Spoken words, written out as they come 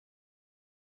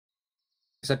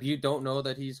Except you don't know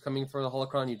that he's coming for the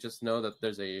holocron. You just know that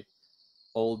there's a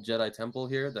old Jedi temple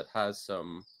here that has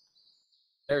some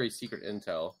very secret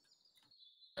intel,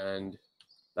 and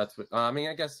that's what. I mean,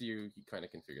 I guess you kind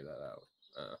of can figure that out.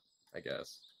 I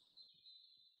guess.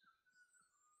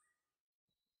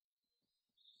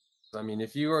 I mean,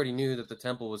 if you already knew that the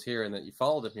temple was here and that you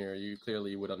followed him here, you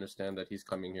clearly would understand that he's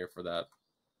coming here for that.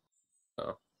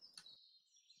 So,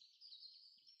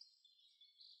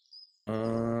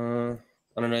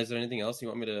 I don't know. Is there anything else you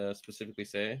want me to specifically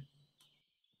say?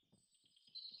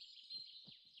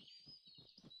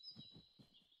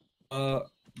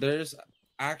 There's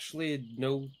actually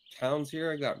no towns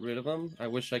here. I got rid of them. I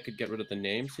wish I could get rid of the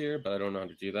names here, but I don't know how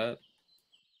to do that.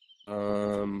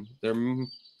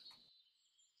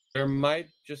 There might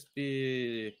just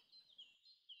be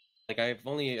like I've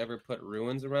only ever put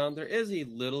ruins around. There is a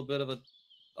little bit of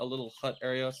a little hut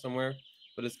area somewhere,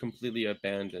 but it's completely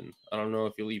abandoned. I don't know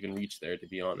if you'll even reach there, to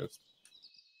be honest.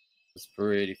 It's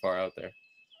pretty far out there.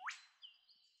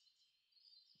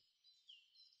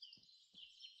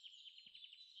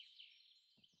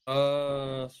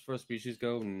 As far as species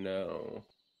go, no.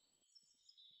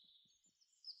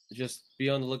 Just be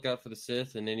on the lookout for the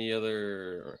Sith and any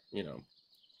other,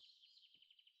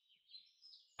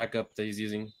 backup that he's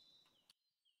using.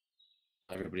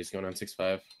 Everybody's going on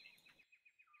 6.5.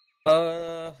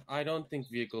 I don't think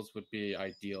vehicles would be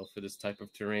ideal for this type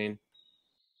of terrain.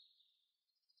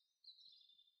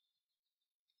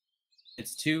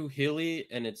 It's too hilly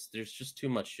and there's just too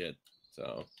much shit.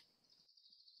 So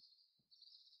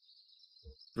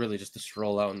really just to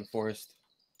stroll out in the forest.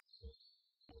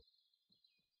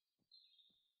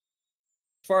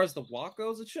 As far as the walk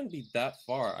goes, it shouldn't be that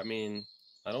far. I mean,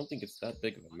 I don't think it's that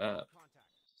big of a map.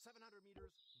 700 meters,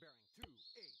 bearing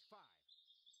 285.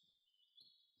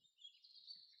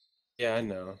 Yeah, I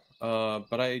know.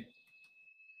 But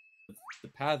the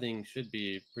pathing should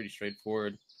be pretty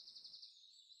straightforward.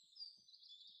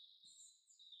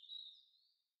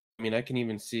 I mean, I can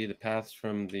even see the paths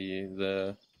from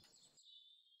the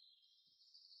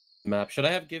map. Should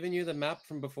I have given you the map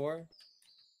from before?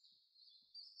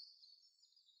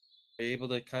 Are you able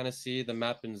to kind of see the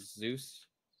map in Zeus?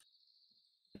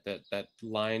 That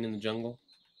line in the jungle?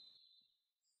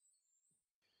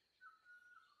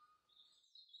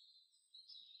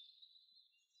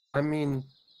 I mean,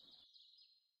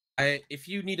 if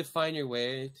you need to find your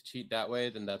way to cheat that way,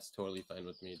 then that's totally fine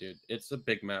with me, dude. It's a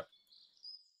big map.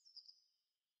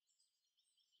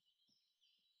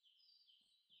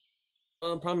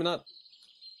 Probably not.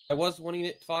 I was wanting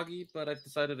it foggy, but I've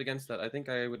decided against that. I think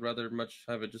I would rather much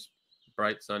have it just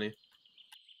bright, sunny.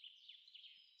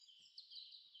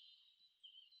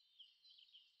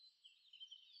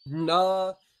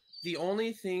 Nah, the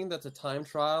only thing that's a time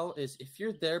trial is if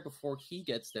you're there before he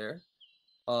gets there,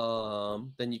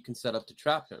 then you can set up to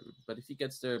trap him. But if he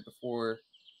gets there before,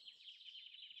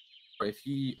 or if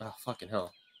he, oh, fucking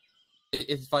hell,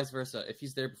 it's vice versa. If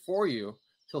he's there before you,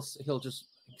 he'll just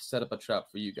set up a trap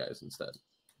for you guys instead.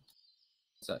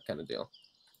 It's that kind of deal.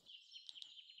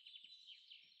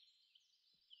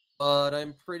 But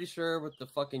I'm pretty sure with the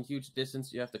fucking huge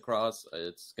distance you have to cross,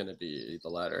 it's gonna be the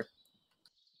latter.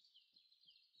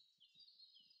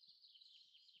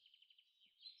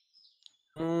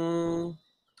 Mm,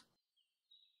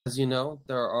 as you know,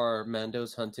 there are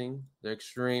Mandos hunting. They're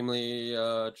extremely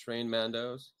trained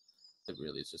Mandos. It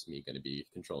really is just me going to be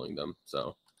controlling them,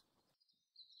 so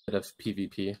bit of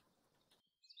PvP.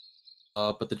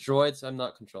 But the droids, I'm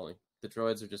not controlling. The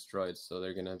droids are just droids, so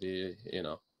they're gonna be,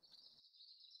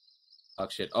 oh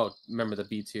shit. Oh, remember the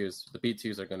B2s. The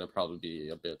B2s are gonna probably be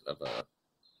a bit of a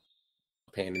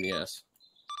pain in the ass.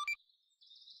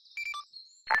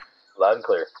 Loud and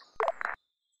clear.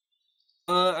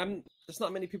 There's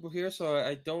not many people here, so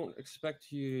I don't expect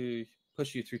to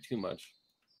push you through too much.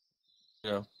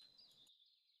 You know.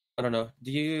 I don't know.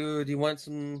 Do you want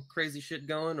some crazy shit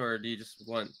going, or do you just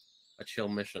want a chill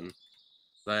mission?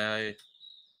 I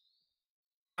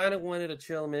kind of wanted a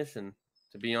chill mission,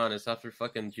 to be honest. After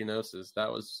fucking Genosis, that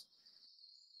was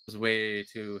way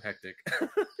too hectic.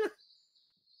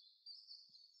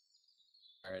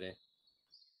 Alrighty.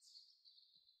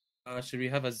 Should we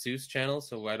have a Zeus channel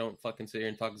so I don't fucking sit here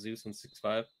and talk Zeus on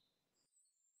 6.5?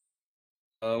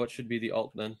 What should be the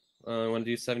alt then? Want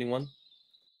to do 71?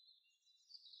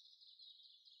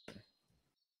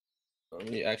 Let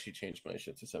me actually change my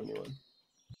shit to 71.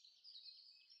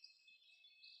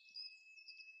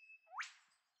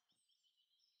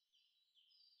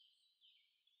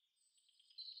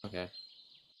 Okay.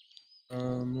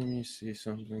 Let me see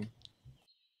something.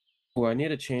 Oh, I need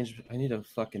to change. I need to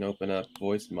fucking open up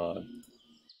voice mod.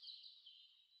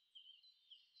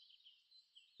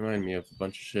 Remind me of a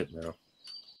bunch of shit now.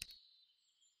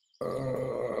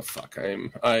 Fuck,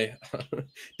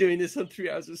 doing this on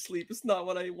 3 hours of sleep is not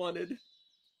what I wanted.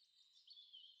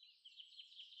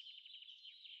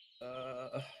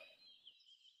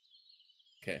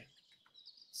 Okay.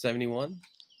 71?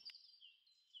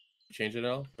 Change it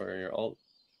all for your alt?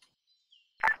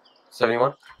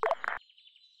 71?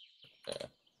 Yeah.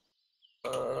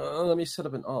 Let me set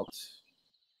up an alt.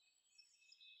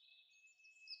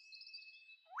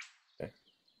 Okay.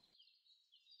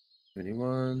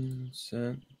 71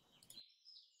 cent.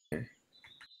 Okay.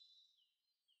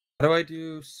 How do I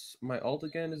do my alt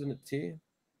again? Isn't it T?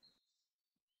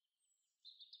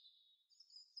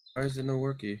 Why is it no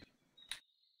worky?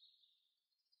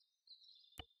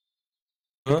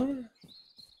 Huh?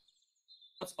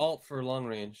 What's alt for long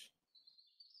range?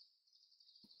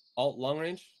 Alt long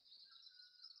range?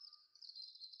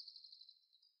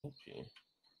 Okay.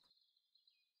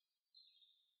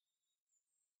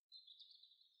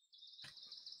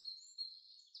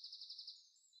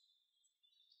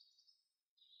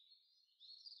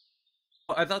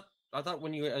 I thought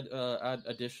when you add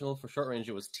additional for short range,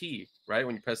 it was T, right?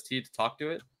 When you press T to talk to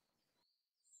it.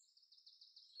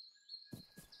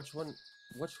 Which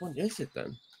one is it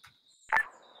then?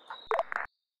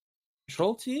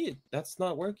 Control T? That's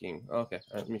not working. Okay,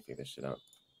 let me figure this shit out.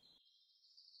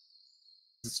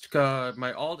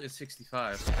 My alt is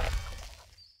 65.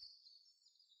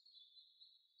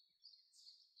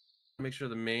 Make sure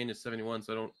the main is 71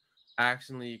 so I don't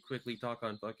accidentally quickly talk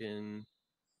on fucking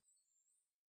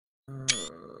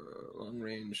long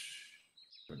range.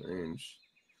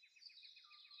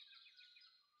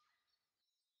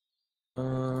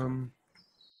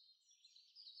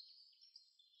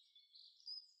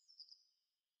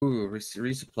 Ooh,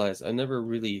 resupplies. I never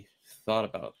really thought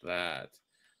about that.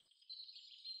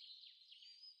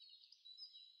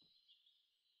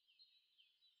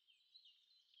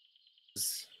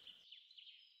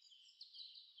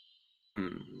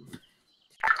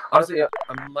 Honestly, I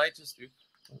might just do.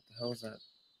 What the hell is that?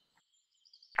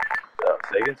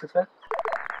 Say again, 6'5"?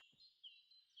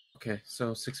 Okay,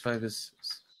 so 6'5" is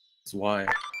Y.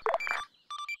 Can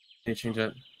you change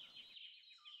that?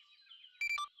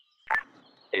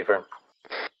 A-firm.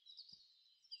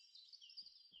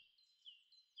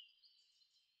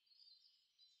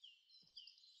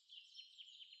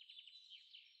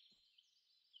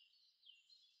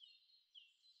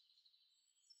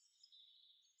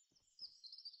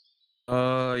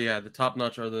 Yeah, the top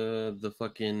notch are the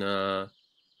fucking the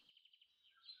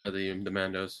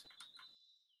Mandos.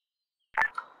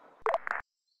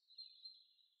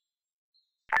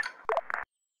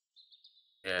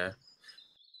 Yeah.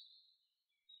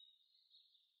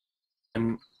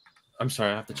 I'm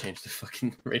sorry, I have to change the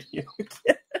fucking radio.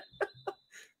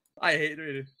 I hate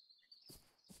radio.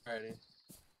 Alrighty.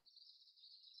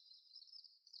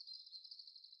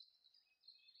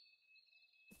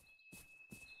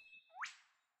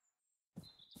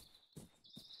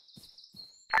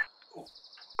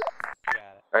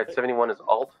 Alright, 71 is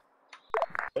alt.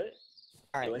 What?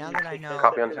 Alright, now that I know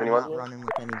Copy on I'm 71? not running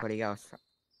with anybody else.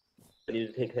 I need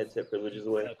to take headset privileges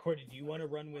away. Courtney, do you want to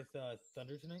run with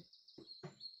Thunder tonight?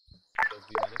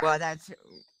 Well,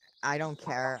 I don't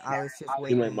care. I was just Do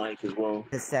waiting my mic as well.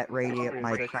 to set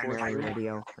my primary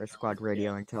radio or squad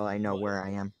radio until I know where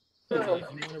I am. If you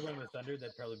want to run with Thunder,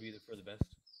 that'd probably be for the best.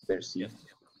 There's Yes.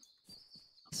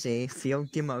 See, feel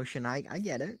demotion. I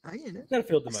get it. I get it. Gotta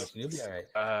feel the motion. You'll be all right.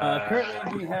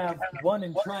 Currently, we have one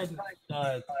in Trident,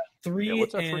 3,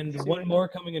 and one more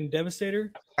coming in Devastator.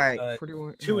 All right,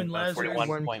 41, 2 in Lazarus,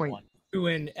 41.1. 2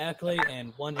 in Ackley,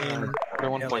 and 1 in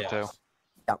 41.2.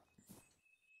 Yep.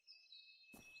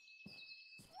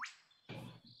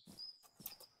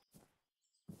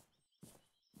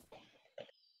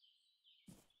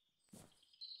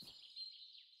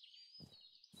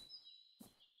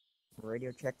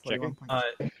 Radio check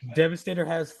 41.2. Devastator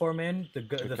has 4 man. The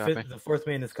copy. fourth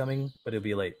man is coming, but it'll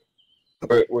be late.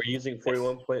 We're using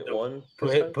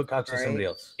 41.1. Put Cox on somebody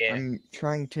else. Yeah. I'm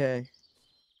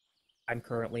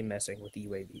currently messing with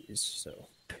UAVs, so.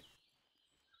 I'm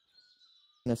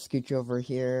gonna scooch over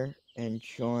here and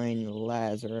join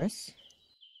Lazarus.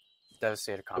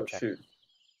 Devastator Oh, comp check. shoot.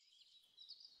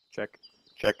 Check.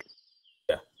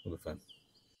 Yeah, we'll be fine.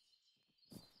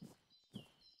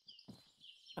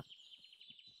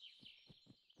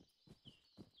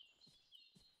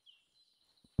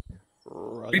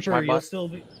 Reaper,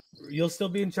 you'll still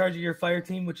be in charge of your fire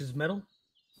team, which is metal,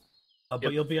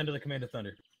 but you'll be under the command of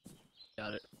Thunder.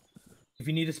 Got it. If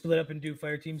you need to split up and do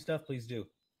fire team stuff, please do.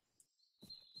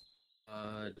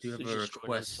 Do you have a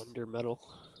request? Thunder metal.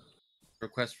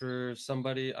 request for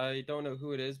somebody. I don't know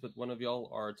who it is, but one of y'all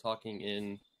are talking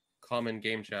in common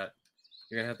game chat.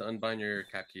 You're gonna have to unbind your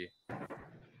cap key.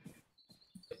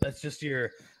 That's just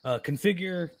your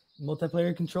configure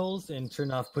multiplayer controls and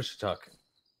turn off push to talk.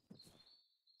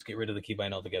 Just get rid of the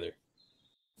keybind altogether.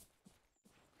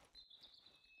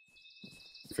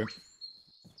 All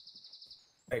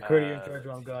right, Cody, you're in charge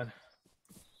while I'm gone.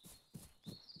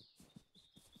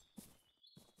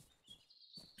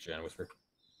 Shannon whisper.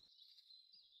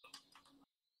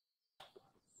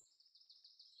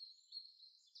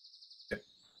 Okay.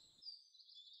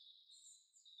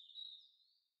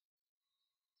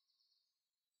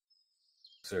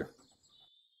 Sir.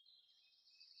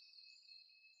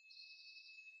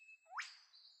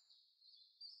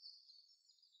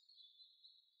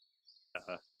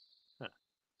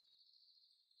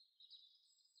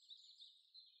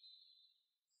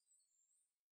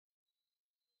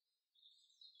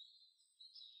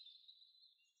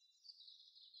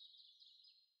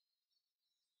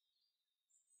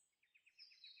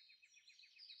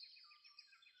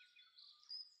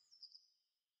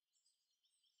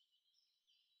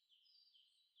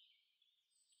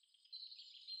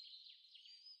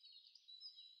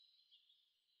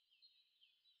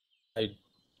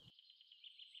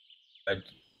 I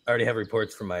already have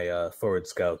reports from my forward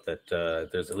scout that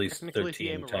there's at least Technically, if you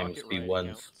 13 aim a times rocket right, it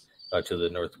B1s counts. to the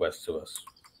northwest of us,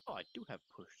 Oh, I do have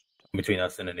push. between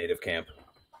us and a native camp. I'm gonna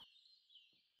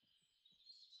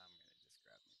just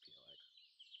grab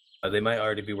my PLX. They might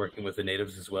already be working with the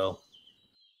natives as well.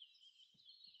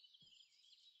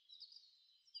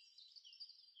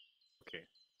 Okay.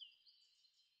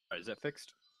 Alright, is that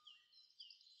fixed?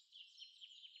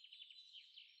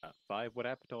 5, what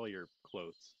happened to all your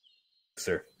clothes?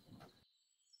 Sir.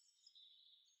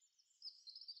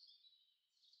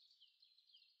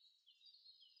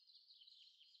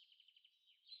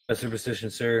 A superstition,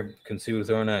 sir, can see with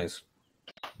our own eyes.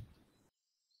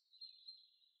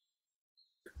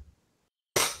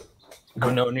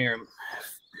 Go no near him.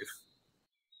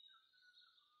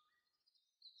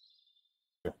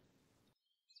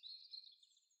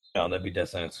 No, that'd be death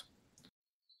sentence.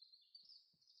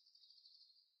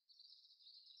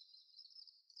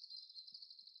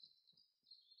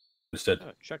 Understood.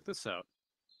 Oh, check this out.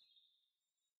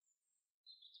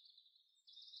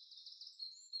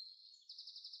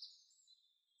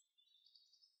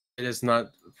 It is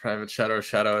not private shadow.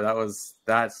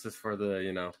 That's just for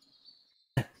the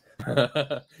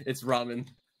it's ramen.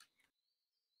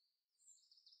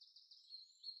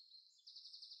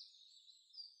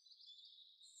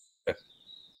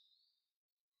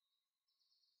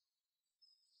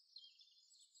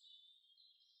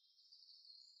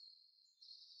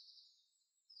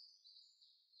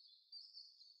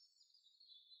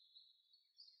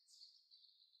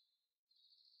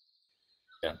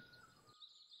 Yeah.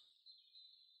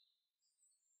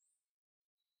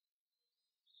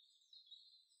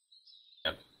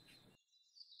 Yeah.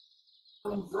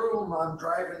 Vroom, I'm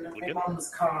driving in my Good. mom's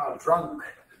car, drunk.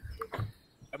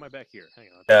 Got my back here. Hang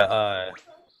on. Yeah,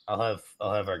 I'll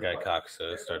have our guy Cox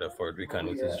start a forward recon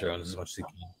with his drones as much as he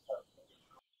can.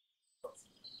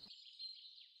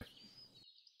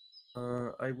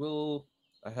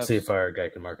 I have See if our guy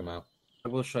can mark him out. I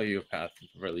will show you a path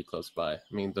really close by. I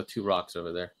mean, the 2 rocks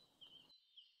over there.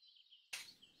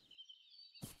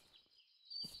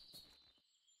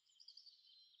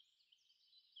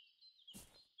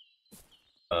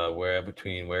 Where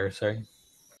between where? Sorry.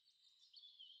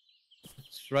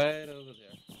 It's right over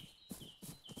there.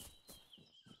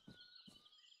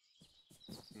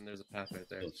 And there's a path right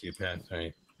there. You'll see a path.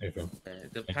 Sorry.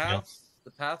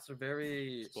 The paths are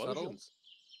very subtle, Explosions.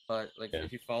 but like Yeah.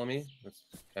 if you follow me, let's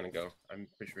kind of go. I'm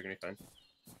pretty sure we're gonna be fine.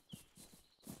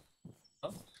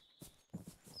 Oh.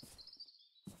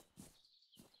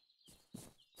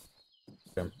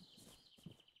 Okay.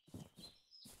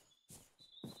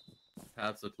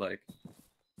 Paths look like.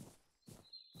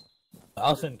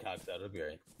 I'll send Cox out. It'll be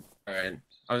alright. All right.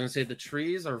 I was gonna say the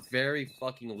trees are very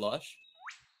fucking lush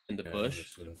in the Yeah, bush,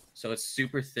 understood. so it's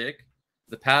super thick.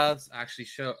 The paths actually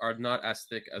are not as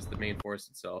thick as the main forest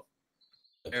itself.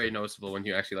 Very noticeable when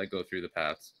you actually like go through the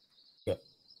paths. Yeah.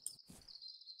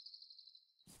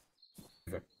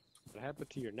 What happened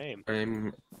to your name?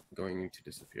 I'm going to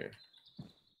disappear.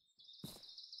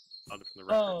 Found it from the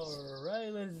records. All right,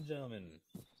 ladies and gentlemen.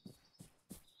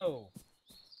 So,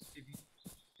 if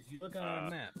you look on our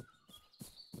map,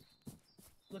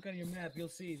 look on your map, you'll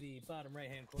see the bottom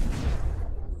right-hand corner.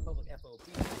 Republic FOB,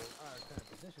 our current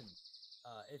position.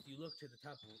 If you look to the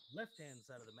top left-hand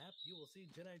side of the map, you will see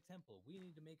Jedi Temple. We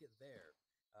need to make it there.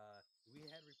 We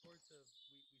had reports of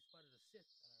we spotted a Sith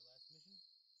on our last mission,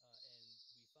 and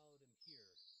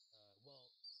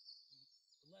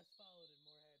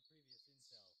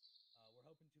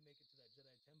hoping to make it to that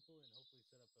Jedi temple and hopefully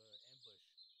set up an ambush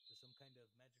for some kind of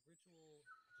magic ritual,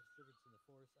 disturbance in the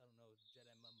Force. I don't know,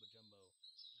 Jedi mumbo jumbo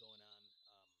going on.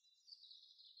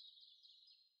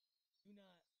 Do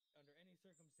not, under any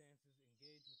circumstances,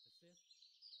 engage with the Sith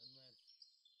unless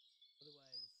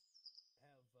otherwise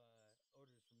have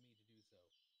orders from me to do so.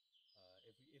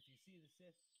 If you see the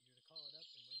Sith, you're to call it up,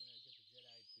 and we're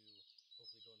gonna get the Jedi to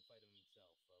hopefully go and fight him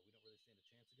himself. We don't really stand a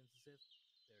chance against the Sith;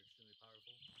 they're extremely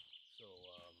powerful. So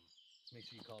make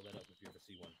sure you call that up if you ever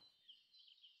see one.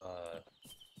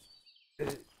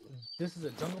 This is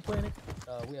a jungle planet.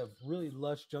 We have really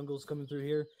lush jungles coming through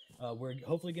here. We're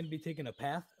hopefully going to be taking a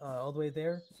path all the way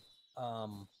there.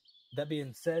 That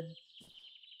being said,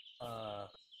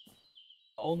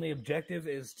 only objective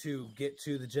is to get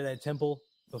to the Jedi Temple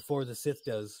before the Sith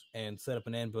does and set up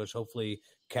an ambush, hopefully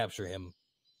capture him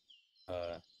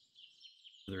for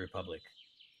the Republic.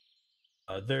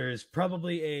 There's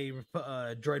probably a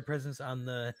droid presence on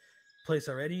the place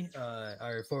already.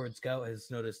 Our forward scout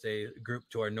has noticed a group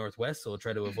to our northwest, so we'll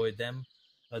try to avoid them.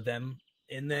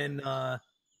 And then,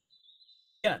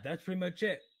 yeah, that's pretty much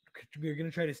it. We're going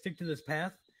to try to stick to this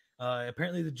path.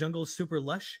 Apparently the jungle is super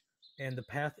lush, and the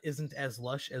path isn't as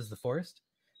lush as the forest.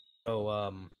 So,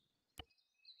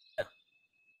 yeah.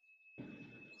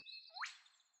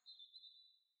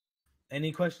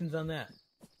 Any questions on that?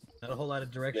 Not a whole lot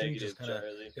of direction, Negative, just kind of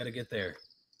Charlie. got to get there.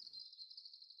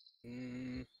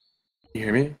 Mm, You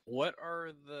hear me? what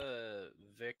are the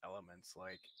Vic elements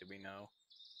like? Do we know?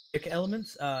 Vic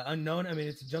elements, unknown. I mean,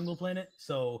 it's a jungle planet,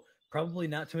 so probably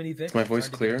not too many Vic. Is my voice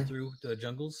It's hard to get clear? through the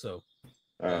jungles, so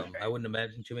Um, I wouldn't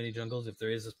imagine too many jungles. If there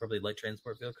is, it's probably light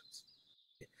transport vehicles.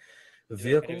 I'd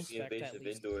Vehicles? expect at Invasive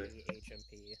least indoor. the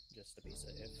HMP just to be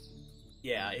safe.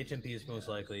 Yeah, HMP is most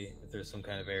likely if there's some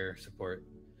kind of air support.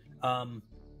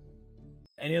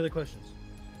 Any other questions?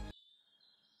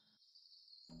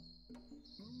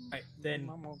 Alright, then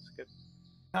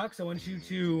Cox, I want you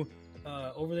to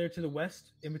over there to the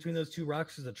west, in between those two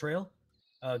rocks is a trail.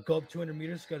 Go up 200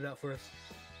 meters, scout it out for us,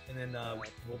 and then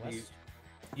we'll be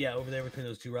West? over there between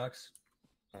those two rocks.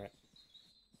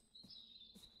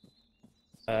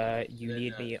 You Then,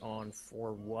 need me on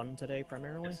 4-1 today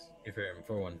primarily? If you're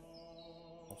for one,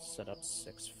 I'll set up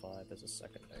 6-5 as a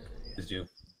secondary. just do.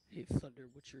 Hey Thunder,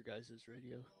 what's your guys'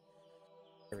 radio?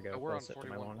 Here we go. We're on Close it to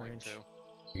my long range.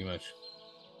 41.2. Pretty much.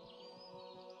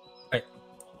 Alright,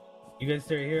 you guys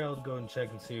stay here. I'll go and check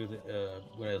and see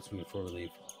what else we before we leave.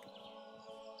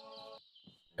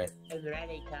 Okay. I'm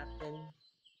ready, Captain.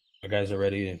 Our guys are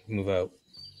ready to move out.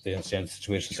 They understand the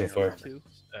situation so far.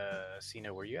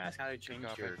 Cena, were you asking how to change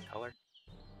your color?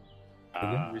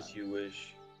 As you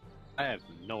wish. I have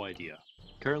no idea.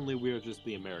 Currently, we are just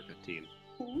the America team.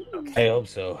 I hope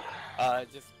so.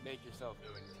 Just make yourself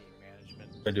doing team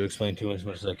management. Try to explain to as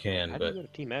much as I can, How do you but go to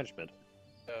team management?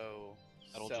 So,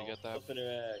 How don't you get that?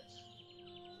 Self-interact.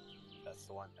 that's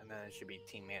the one. And then it should be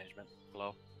team management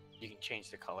below. You can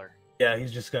change the color. yeah,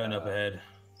 he's just going up ahead.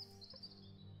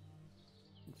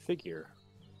 Figure.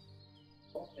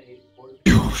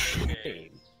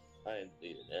 Okay. I am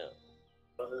leading now.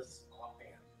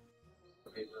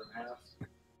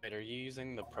 Wait, are you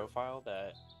using the profile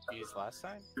that you used last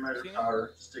time? Cena?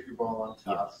 Powder, stick your ball on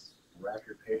top, wrap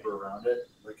your paper around it,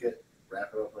 lick it,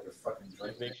 wrap it up like a fucking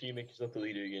drink, Just make sure you make yourself the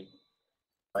leader again.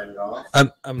 bite it off.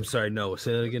 I'm sorry. No,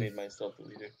 say that I again. made myself the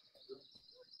leader.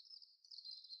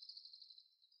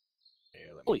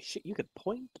 Holy shit, you could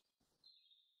point?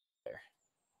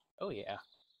 Oh, yeah.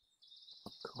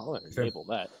 I'll enable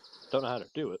that. Don't know how to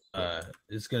do it.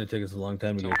 It's gonna take us a long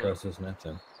time to get across this map.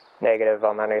 Then. Negative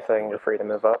on anything. You're free to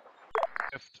move up.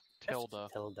 Shift tilde.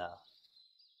 Tilda.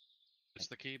 It's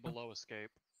the key below escape.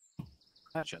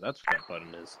 Gotcha, that's what that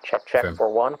button is. Check Confirm.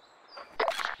 4-1.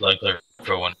 Light clear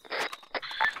for one.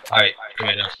 All right, come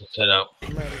in. Let's head out.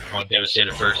 I want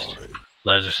Devastator first.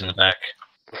 Lazarus in the back.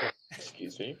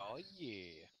 Excuse me. Oh, yeah.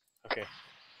 Okay.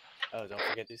 Oh, don't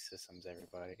forget these systems,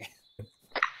 everybody.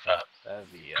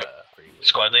 That'd be pretty weird.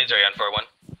 Squad leads, are you on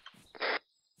 4-1?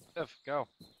 Shift, go.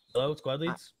 Hello, squad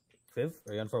leads. Viv,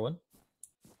 are you on 4-1?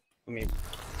 I mean,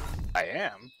 I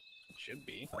am. Should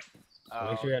be.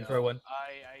 Make sure you're on 4-1.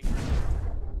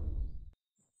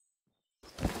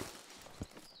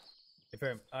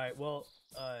 Confirm. All right. Well,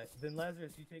 then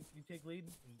Lazarus, you take lead,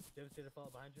 and Devastator follow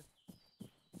behind you.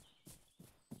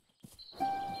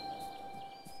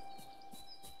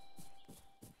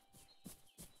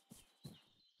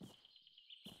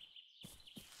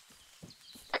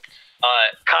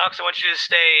 Cox, I want you to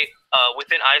stay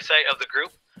within eyesight of the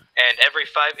group, and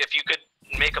if you could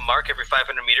make a mark every 500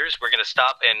 meters, we're gonna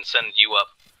stop and send you up.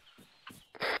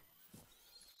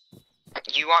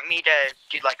 You want me to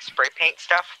do like spray paint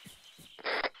stuff?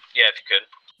 Yeah, if you could.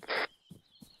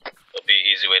 It'll be an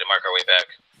easy way to mark our way back.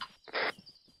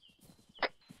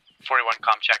 41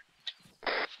 comm check.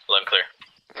 Line clear.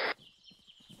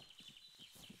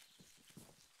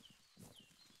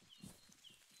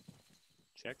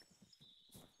 Check.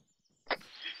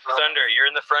 Thunder, you're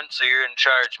in the front, so you're in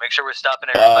charge. Make sure we're stopping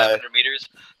every 500 meters,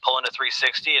 pulling a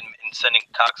 360, and sending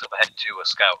Cox up ahead to a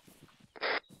scout.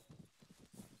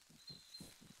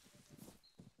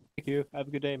 Thank you. Have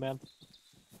a good day, man.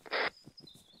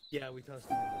 Yeah, we tossed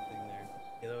him in the thing there.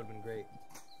 Yeah, that would have been great.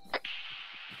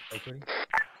 Oh, pretty?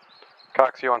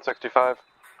 Cox, you on 65?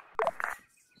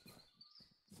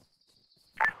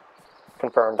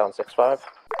 Confirmed on 6-5.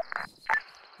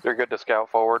 You're good to scout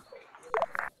forward.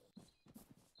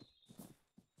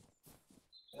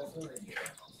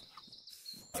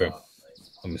 Fair.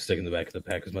 I'm gonna stick in the back of the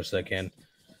pack as much as I can.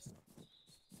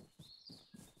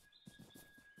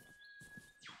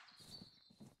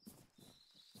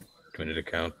 2-minute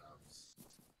account.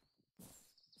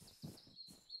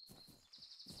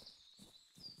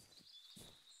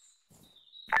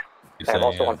 I'm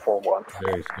also on 4-1.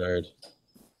 Very scared.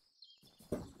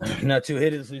 Not too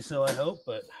hideously so, I hope,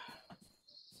 but.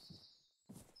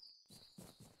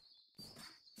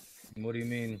 What do you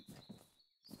mean?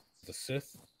 The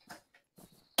Sith?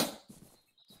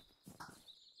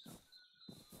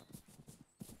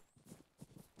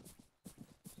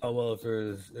 Oh well, if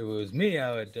it was me,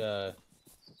 I would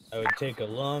take a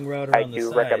long route I around the do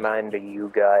side. recommend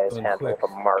you guys Going handle quick. the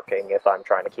marking if I'm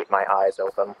trying to keep my eyes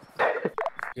open.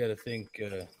 You gotta think.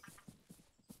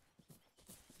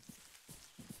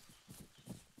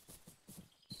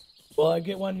 Well, I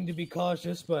get wanting to be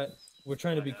cautious, but we're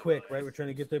trying to be quick, right? We're trying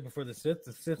to get there before the Sith.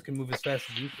 The Sith can move as fast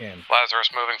as you can.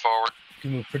 Lazarus moving forward. You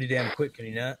can move pretty damn quick, can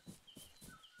you not?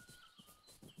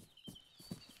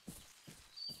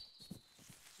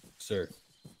 Sir.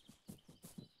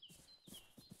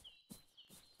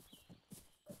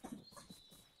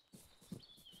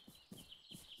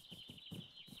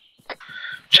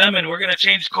 Gentlemen, we're going to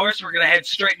change course. We're going to head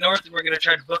straight north, and we're going to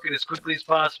try to book it as quickly as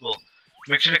possible.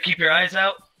 Make sure to keep your eyes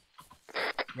out.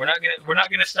 We're not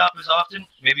gonna stop as often.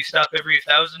 Maybe stop every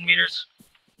 1,000 meters.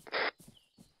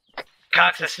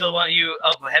 Cox, I still want you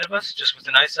up ahead of us, just with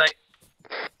an eyesight.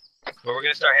 But we're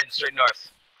gonna start heading straight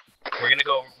north. We're gonna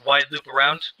go wide loop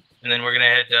around, and then we're gonna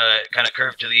head kind of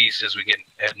curve to the east as we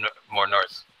head more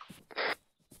north.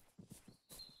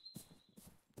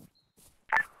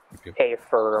 A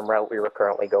firm route we were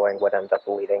currently going would end up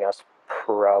leading us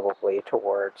probably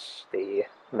towards the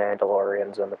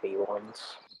Mandalorians and the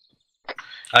B-1s.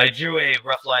 I drew a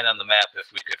rough line on the map if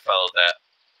we could follow that.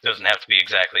 Doesn't have to be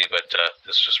exactly, but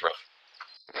this is just rough.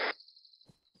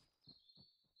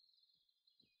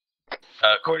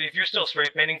 Cordy, if you're still spray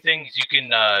painting things, you can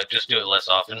just do it less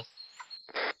often.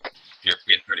 You're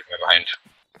getting pretty far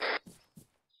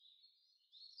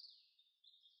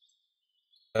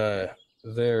behind.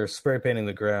 They're spray painting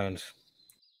the ground.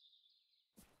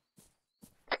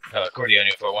 Cordy, on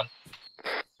you 4-1?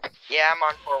 Yeah, I'm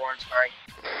on 4-1, sorry.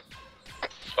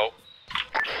 Oh.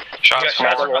 Shots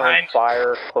Another one behind.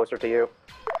 fire closer to you.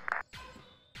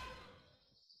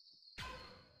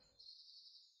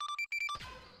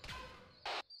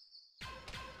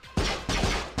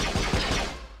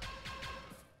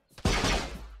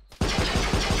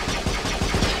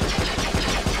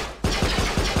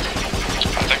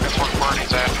 I think that's where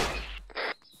Marty's at.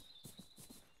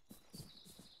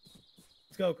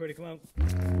 Let's go, Cordy, come on.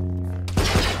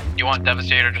 You want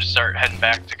Devastator to start heading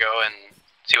back to go and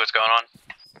see what's going on?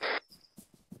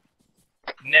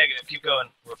 Negative, keep going.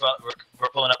 We're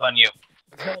pulling up on you.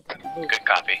 Good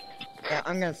copy. Yeah,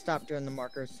 I'm gonna stop doing the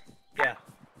markers. Yeah.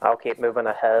 I'll keep moving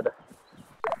ahead.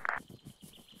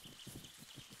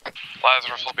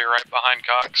 Lazarus will be right behind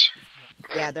Cox.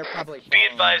 Yeah, they're probably. Be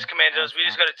advised, Commandos, we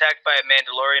just got attacked by a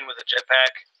Mandalorian with a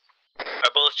jetpack.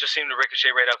 Our bullets just seem to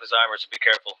ricochet right off his armor, so be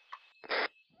careful.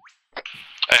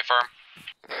 Hey, firm.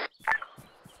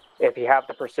 If you have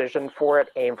the precision for it,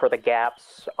 aim for the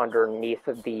gaps underneath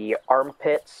the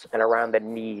armpits and around the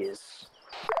knees.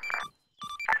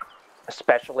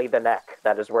 Especially the neck.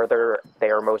 That is where they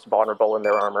are most vulnerable in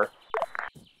their armor.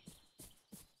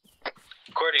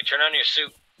 Cordy, turn on your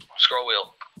suit. Scroll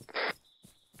wheel.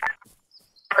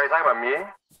 Are you talking about me?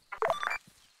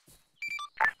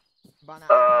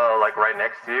 Like right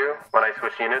next to you when I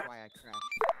switch units? Why I crashed.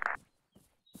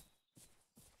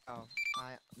 Oh,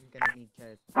 I'm gonna need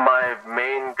to. My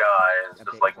main guy is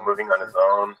just like moving on his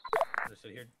own.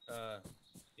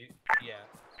 Yeah.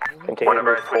 Continue to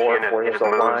Whenever move I switch forward units, towards he the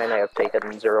just moves. line. I have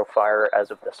taken 0 fire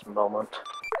as of this moment.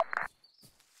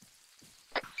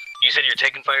 You You said you're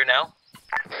taking fire now?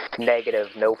 Negative,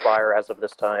 no fire as of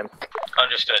this time.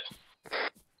 Understood. I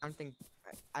don't think.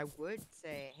 I would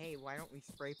say, hey, why don't we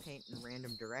spray paint in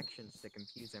random directions to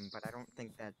confuse him? But I don't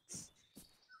think that's.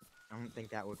 I don't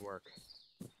think that would work.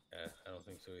 Yeah, I don't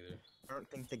think so either. I don't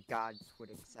think the gods would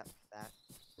accept that.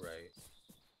 Right.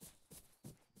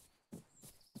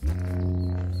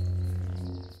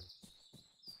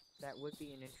 That would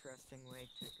be an interesting way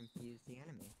to confuse the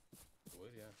enemy. It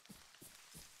would, yeah.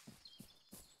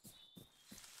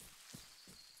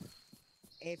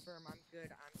 Hey, Firm, I'm good.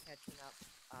 I'm catching up.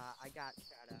 I got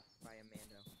shot up by a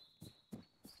Mando.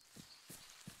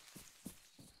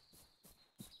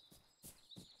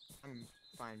 I'm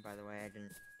fine, by the way. I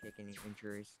didn't take any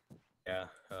injuries. Yeah,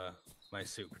 my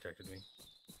suit protected me.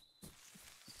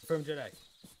 Confirm Jedi.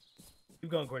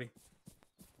 Keep going, Cordy.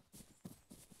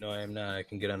 No, I am not. I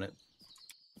can get on it.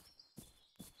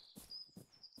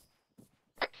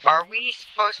 Are we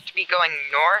supposed to be going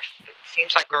north? It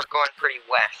seems like we're going pretty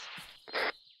west.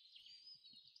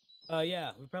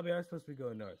 Yeah, we probably are supposed to be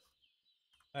going north.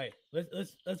 All right,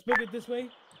 let's book it this way.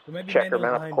 There might be Check your Mandos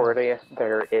map, behind us. Cordy.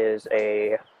 There is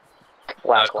a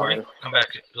black Cordy, line. come back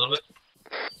a little bit.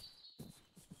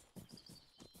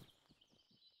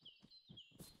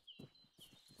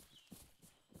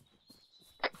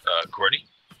 Cordy?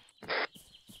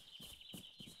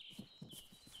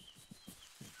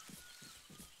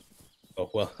 Oh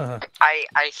well.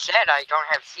 I said I don't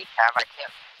have CCAV.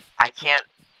 I can't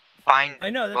find. I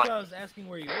know. That's why I was asking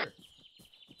where you were.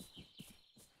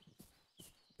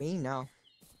 Me no.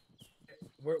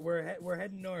 We're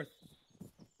heading north.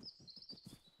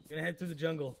 Gonna head through the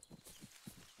jungle.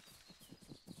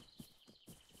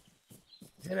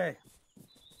 Today.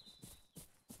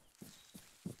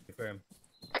 Confirm.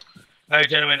 All right,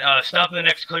 gentlemen. Stop at the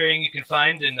next clearing you can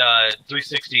find in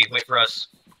 360. Wait for us.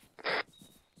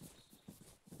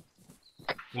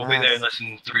 We'll be there in less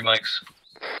than 3 mics.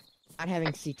 Not having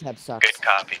CCAV sucks. Good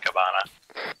copy, Cabana.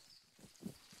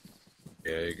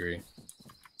 Yeah, I agree.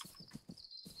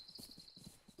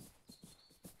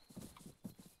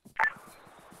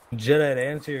 Jedi, to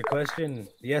answer your question,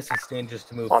 yes, it's dangerous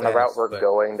to move On the fast, route we're but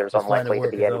going, there's this line of unlikely to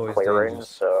work be is any always clearings, dangerous.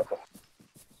 so...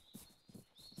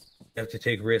 You have to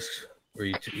take risks where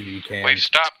you can. We've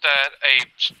stopped at a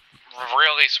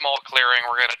really small clearing.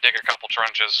 We're gonna dig a couple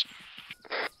trenches.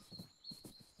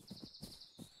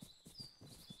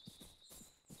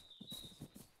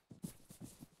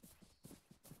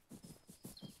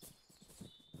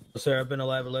 Sir, I've been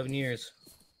alive 11 years.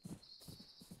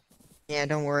 Yeah,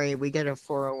 don't worry. We get a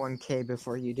 401k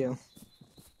before you do.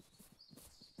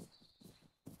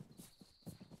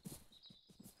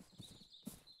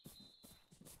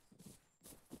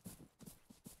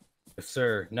 Yes,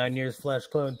 sir. 9 years flash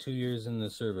clone, 2 years in the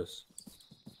service.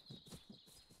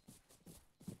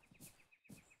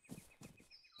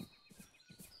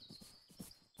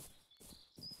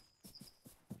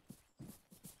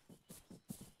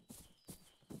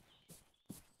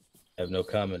 I have no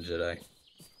comment, Jedi.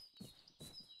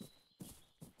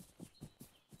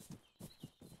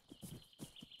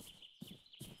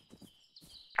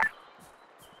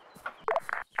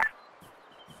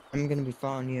 I'm gonna be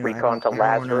following you. Recon to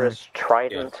Lazarus,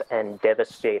 Trident, and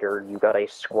Devastator. You got a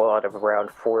squad of around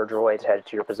 4 droids headed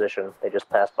to your position. They just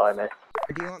passed by me.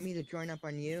 Do you want me to join up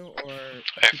on you or Hey,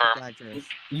 keep Firm. with Lazarus?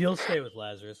 You'll stay with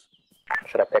Lazarus.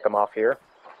 Should I pick them off here?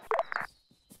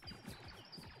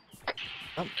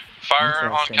 Oh, Fire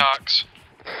on interesting. Cox.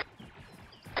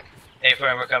 Hey,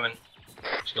 Firm, we're coming.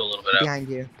 Just go a little bit out. Behind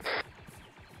you.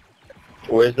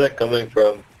 Where's that coming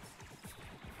from?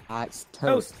 It's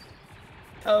toast.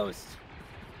 Toast.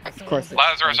 Of course. it's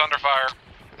Lazarus toast. under fire.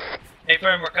 Hey,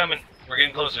 Firm, we're coming. We're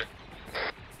getting closer.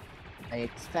 I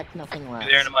expect nothing less.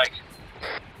 Be there in a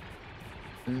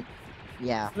mic.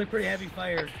 Yeah. It's like pretty heavy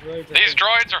fire. Droids, I These think.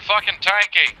 droids are fucking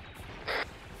tanky.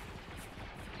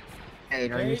 Hey,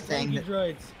 are Very you saying tanky that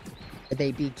droids. are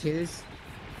they B2s?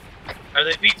 Are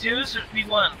they B2s or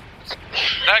B1s?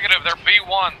 Negative, they're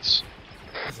B1s.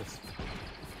 Jesus.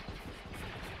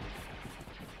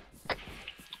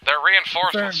 They're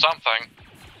reinforced Confirmed. with something.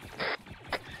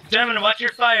 Gentlemen, watch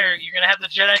your fire. You're gonna have the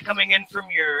Jedi coming in from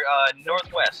your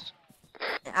northwest.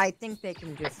 I think they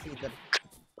can just see the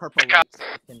purple Pick up.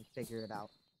 lights. They can figure it out.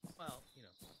 Well, you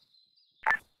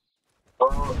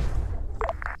know.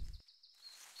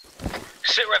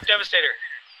 Sit rep Devastator.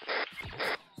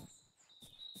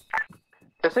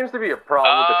 There seems to be a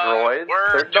problem with the droids.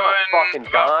 We're They're not fucking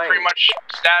dying. pretty much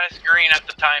status green at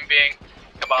the time being.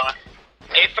 Cabana.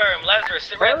 Hey, Firm, Lazarus,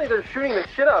 sit rep. Apparently they're shooting the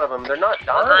shit out of them. They're not We're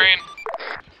dying. green.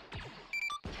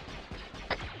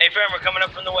 Hey, Firm, we're coming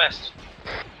up from the west.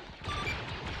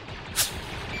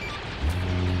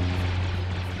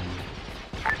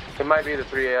 It might be the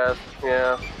 3AS,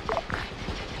 yeah.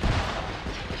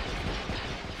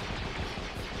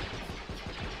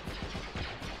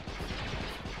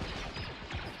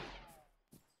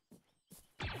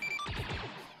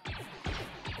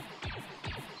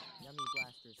 Yummy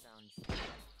blaster sounds.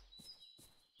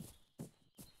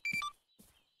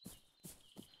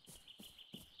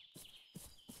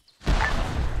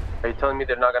 Are you telling me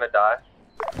they're not gonna die?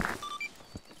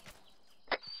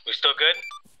 We still good?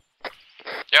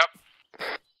 Yep.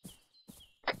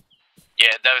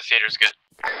 Yeah, Devastator's good.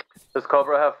 Does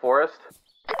Cobra have Forest?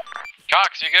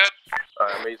 Cox, you good?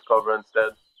 Alright, I'm gonna use Cobra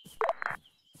instead.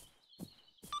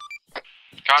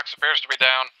 Cox appears to be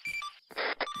down.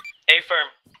 A-firm.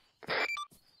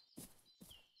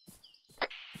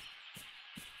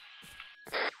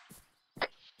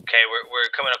 Okay, we're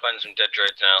coming up on some dead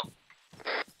droids now.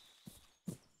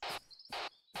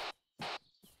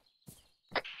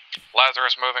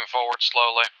 Lazarus moving forward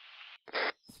slowly.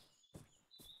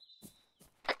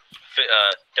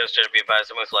 Devastator, be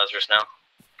advised, I'm with Lazarus now.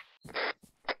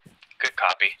 Good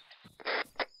copy.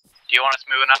 Do you want us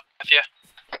moving up with you?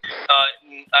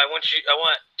 I want us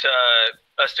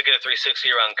to get a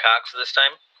 360 around Cox this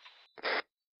time.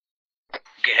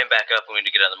 Get him back up and we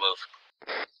need to get on the move.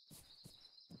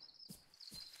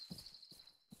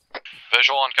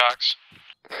 Visual on Cox.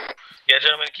 Yeah,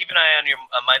 gentlemen, keep an eye on your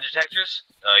mine detectors.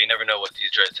 You never know what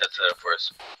these droids have set up for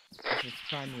us.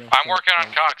 I'm working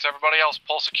on Cox. Everybody else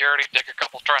pull security, dig a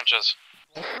couple trenches.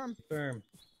 Firm.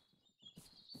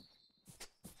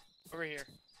 Over here.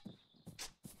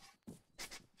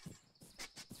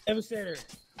 Devastator.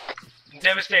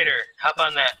 Devastator, hop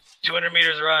on that. 200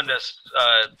 meters around us,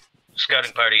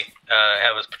 scouting party.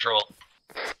 Have us patrol.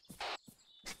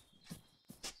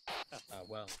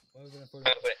 Well.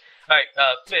 Alright,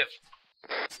 Viv.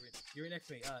 You're next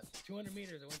to me. 200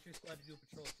 meters. I want your squad to do a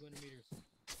patrol. 200 meters.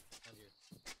 Down here.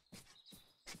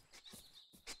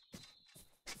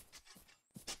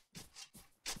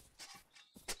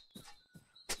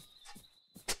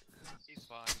 He's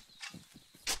fine.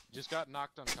 Just got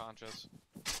knocked unconscious.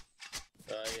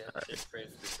 Yeah, it's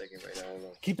frames per second right now. Hold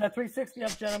on. Keep that 360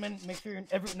 up, gentlemen. Make sure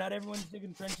not everyone's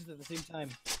digging trenches at the same time.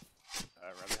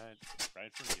 Right behind. Right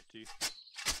in front of you, T.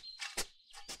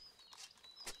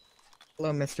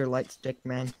 Hello, Mr. Lightstick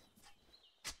Man.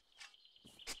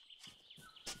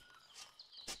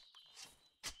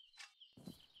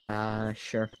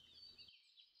 Sure.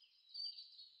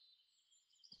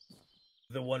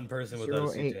 The one person without a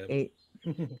CTAB.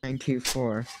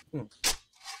 088924.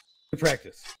 Good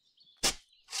practice.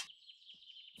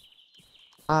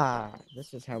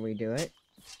 This is how we do it.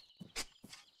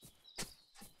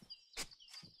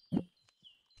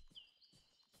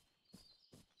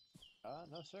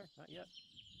 No, sir, not yet.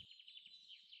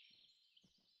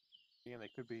 Again, they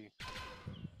could be.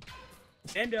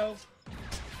 Endo.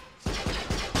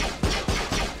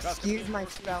 Excuse my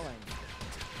spelling.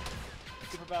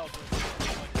 Super battle.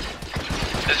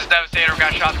 This is Devastator. We've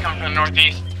got shots coming from the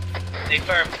northeast. Stay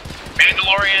firm.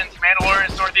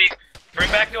 Mandalorians northeast.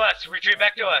 Bring back to us. Retreat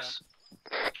back to us.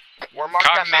 We're marked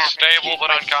Cox on map. is stable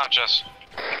but unconscious.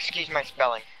 Excuse my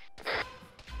spelling.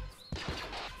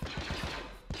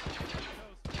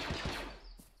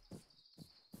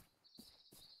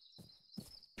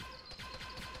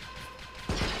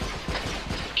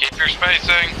 Keep your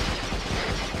spacing.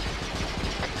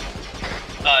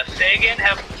 Say again.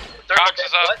 Cox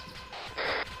is up.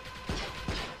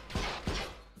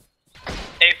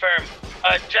 A-firm.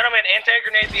 Gentlemen,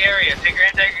 anti-grenade the area. Take your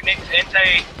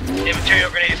anti-material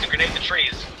grenades and grenade the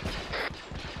trees.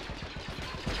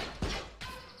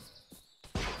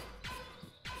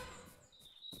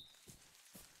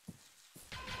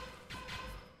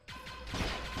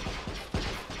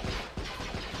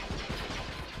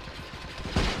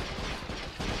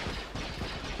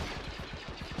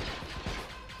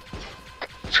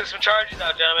 Took some charges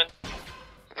out, gentlemen.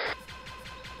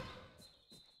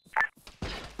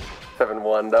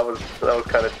 7-1. That was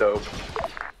kind of dope.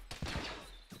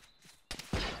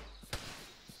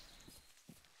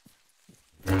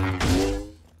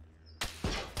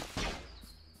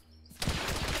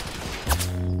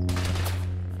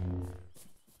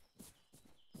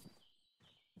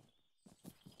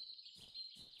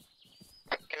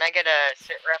 Can I get a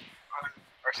sit rep on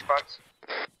our squads?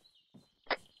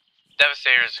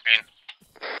 Devastator's green.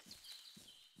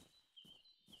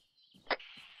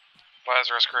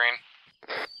 Lazarus green.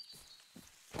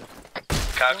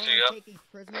 Cox, are you up? Take these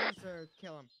prisoners or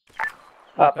kill them?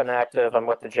 Up and active. I'm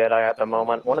with the Jedi at the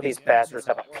moment. One of these bastards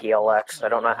have a PLX. I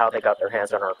don't know how they got their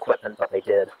hands on our equipment, but they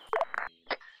did.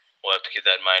 We'll have to keep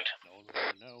that in mind.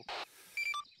 No.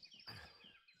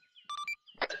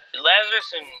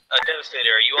 Lazarus and Devastator,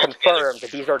 are you all together?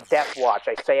 Confirmed. These are Death Watch.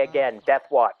 I say again, Death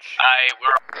Watch. We're...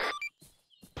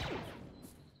 Are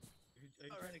you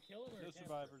trying to kill him or No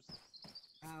survivors.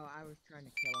 Oh, I was trying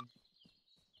to kill him.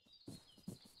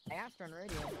 I asked on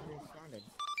radio and he responded.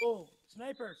 Oh,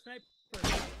 sniper! Down.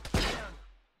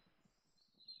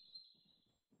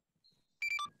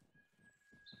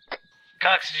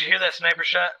 Cox, did you hear that sniper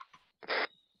shot?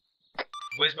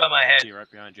 Whizzed by my head. See right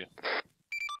behind you.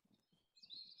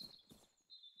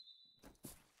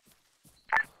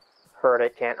 Heard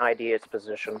it. Can't ID its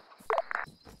position.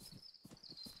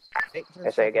 Wait for I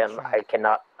the say second again, shot. I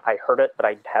cannot. I heard it, but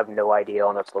I have no idea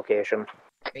on its location.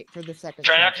 Wait for the second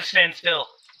Try shot. not to stand still.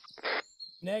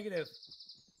 Negative.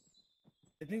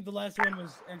 I think the last one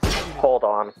was executed. Hold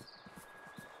on.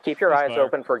 Keep your Please eyes fire.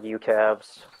 open for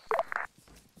UCAVs.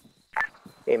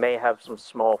 They may have some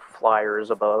small flyers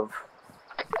above.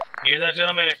 You hear that,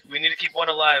 gentlemen? We need to keep one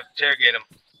alive. Interrogate him.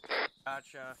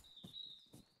 Gotcha.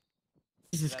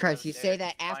 Jesus Christ, you say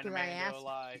that after I asked?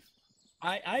 Alive.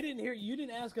 I didn't hear you.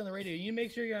 Didn't ask on the radio. You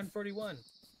make sure you're on 41.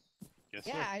 Yes,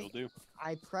 Yeah, sir. Will do.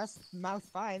 I pressed mouse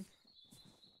 5.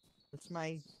 That's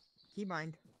my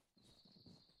keybind.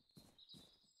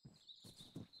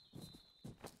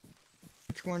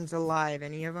 Which one's alive?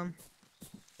 Any of them?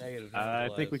 Negative. I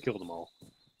think we killed them all.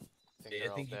 I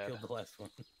think you killed the last one.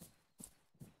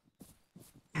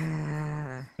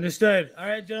 Ah. Understood. All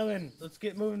right, gentlemen, let's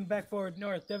get moving back forward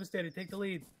north. Devastator, take the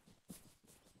lead.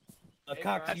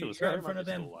 Cox, Actually, you're was right in front of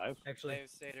still them. alive. Actually,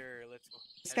 Devastator, let's go.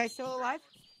 This guy's still alive?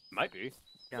 Might be.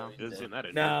 No. It doesn't seem that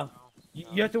in. no,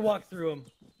 you have to walk through them.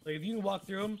 Like if you can walk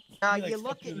through them, No, you, like, you step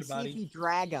look through and their see body. if you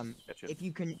drag them. Gotcha. If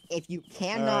you Alright,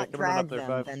 cannot coming on up drag there, them,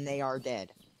 Five. then they are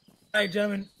dead. All right,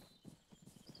 gentlemen.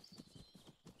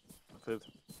 Fifth.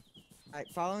 Alright,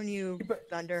 following you,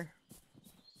 Thunder.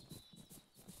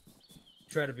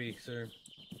 Try to be, sir.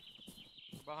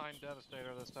 Behind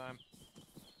Devastator this time.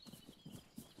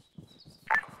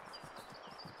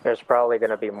 There's probably going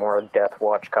to be more Death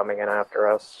Watch coming in after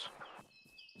us.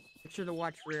 Make sure to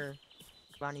watch rear.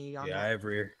 Bonnie, you on Yeah, I that? have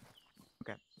rear.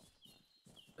 Okay.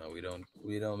 No, we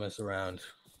don't mess around.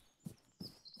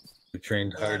 We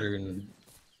trained harder and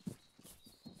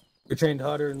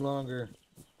longer.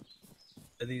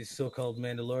 By these so-called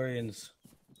Mandalorians.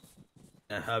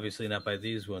 Obviously not by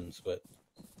these ones, but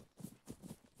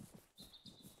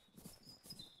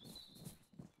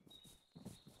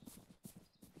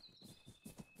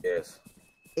yes.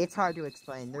 It's hard to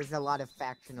explain. There's a lot of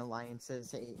faction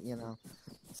alliances, you know,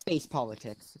 space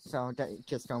politics. So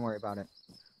just don't worry about it.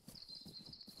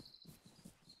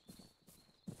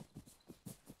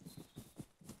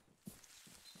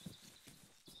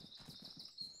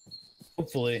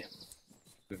 Hopefully,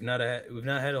 we've not had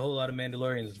a whole lot of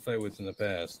Mandalorians to fight with in the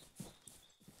past.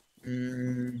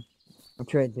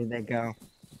 Which way did they go?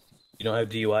 You don't have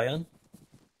DUI on?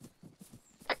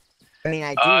 I mean,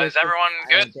 I do. Is everyone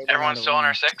good? Everyone's still on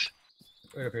our 6?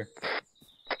 Right up here.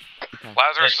 Okay.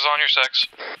 Lazarus is on your 6.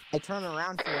 I turn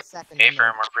around for a second. A and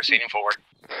firm, we're proceeding forward.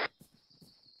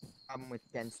 problem with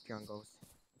dense jungles.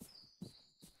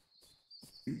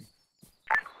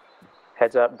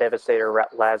 Heads up, Devastator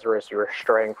Lazarus, you're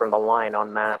straying from the line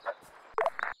on map.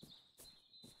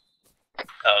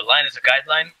 Line is a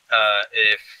guideline.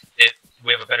 If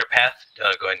we have a better path, go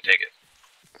ahead and take it.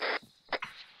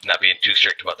 Not being too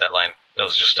strict about that line. That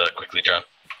was just quickly drawn.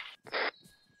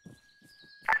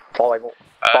 Falling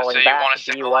so you back, wanna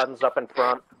signal B1's up in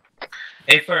front.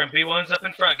 A firm, B1's up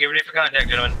in front. Get ready for contact,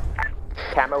 gentlemen.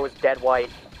 Camo is dead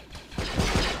white.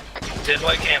 Dead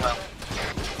white camo.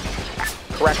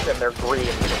 Correction, they're green,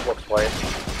 it looks like.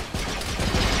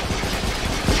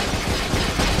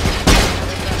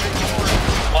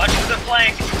 Watch for the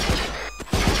flank.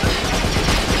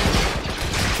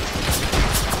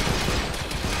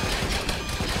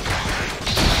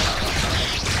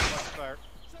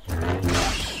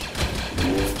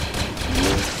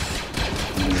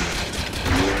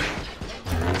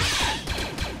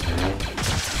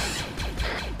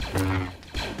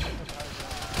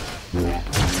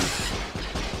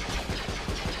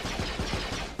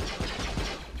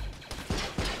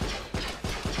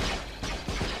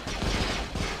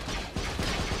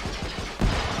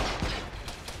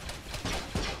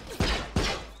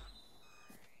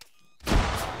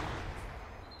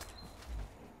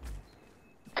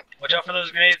 Watch out for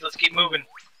those grenades. Let's keep moving.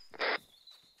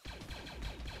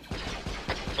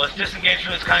 Let's disengage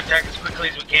from this contact as quickly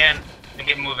as we can and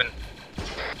get moving.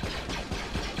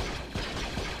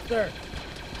 Sir.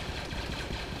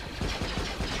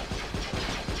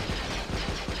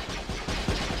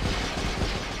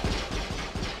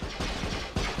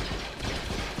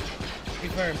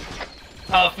 Confirm.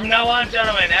 From now on,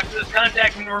 gentlemen, after this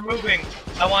contact and we're moving,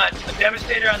 I want a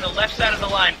Devastator on the left side of the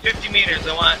line, 50 meters.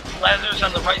 I want Lazarus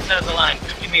on the right side of the line,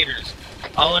 50 meters.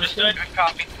 All understood? Good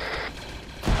copy.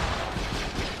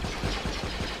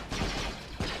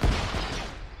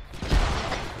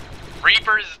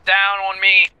 Reaper's down on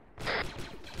me.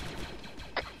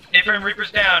 A-frame,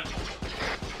 Reaper's down.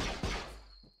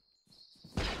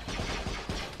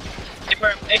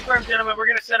 A-frame, gentlemen, we're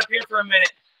gonna set up here for a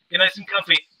minute. Get nice and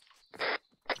comfy.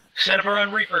 Set up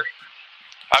around Reaper.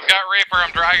 I've got Reaper,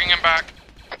 I'm dragging him back.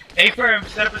 A-firm,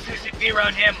 set up a CCP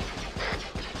around him.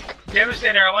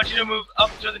 Devastator, I want you to move up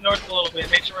to the north a little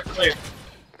bit, make sure we're clear.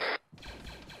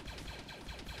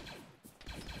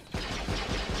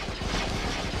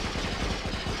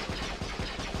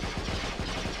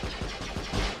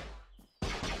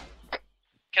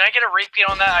 Can I get a repeat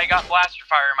on that? I got blaster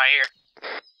fire in my ear.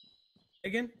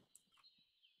 Again?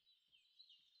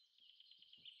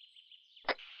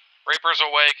 Reaper's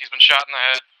awake, he's been shot in the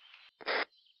head.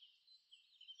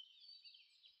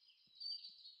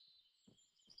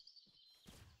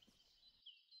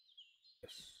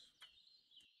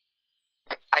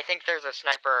 I think there's a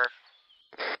sniper.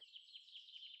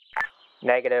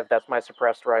 Negative, that's my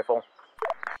suppressed rifle.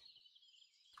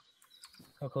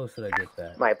 How close did I get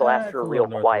that? My blasts are real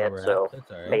quiet, so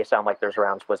right. may sound like there's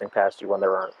rounds whizzing past you when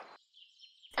there aren't.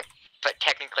 But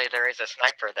technically there is a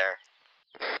sniper there.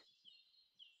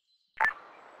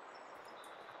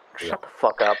 Shut the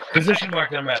fuck up. Position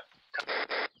mark on map.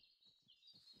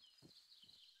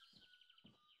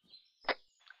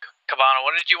 Cabana,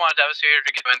 what did you want Devastator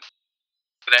to get in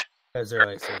today?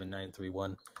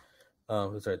 087-931.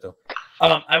 That's right though.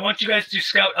 I want you guys to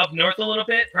scout up north a little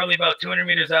bit, probably about 200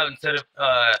 meters out instead of,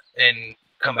 and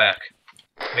come back.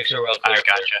 Make sure we're all clear. I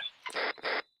gotcha.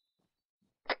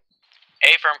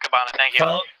 A-firm, Cabana, thank you.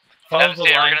 Follow the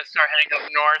Devastator, line. we're gonna start heading up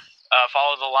north,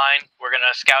 follow the line. We're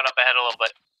gonna scout up ahead a little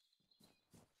bit.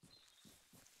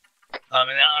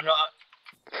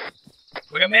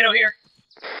 We got Mano here.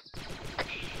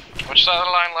 Which side of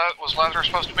the line was Lazarus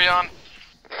supposed to be on?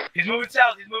 He's moving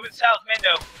south,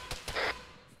 Mando.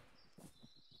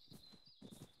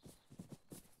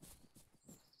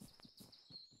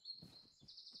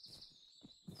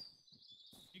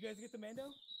 You guys get the Mando?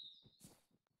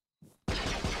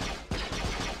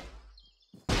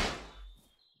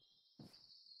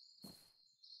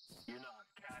 You're not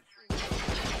capturing.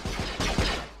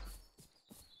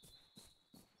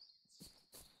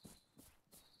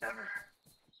 Never.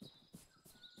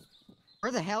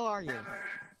 Where the hell are you? In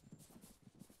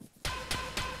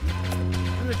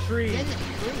the tree. In the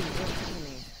tree. Listen to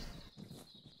me.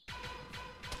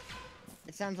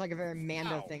 It sounds like a very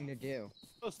Mando thing to do.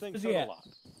 Those things Where's hurt he a at? lot.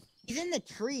 He's in the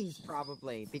trees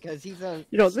probably because he's a.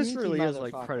 You know, this sneaky really is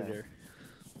like motherfucker. Predator.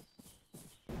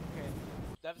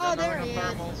 Oh, there he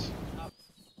is.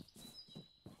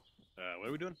 What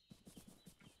are we doing?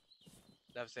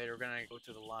 Devastator, we're gonna go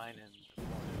to the line and.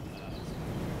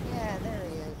 Yeah, there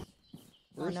he is.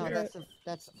 Oh Where's no, he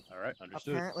that's All right,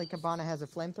 understood. apparently Cabana has a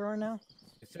flamethrower now.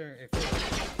 Yes, sir.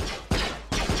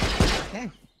 Okay.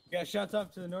 You got shots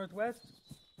off to the northwest?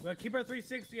 Well, keep our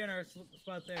 360 on our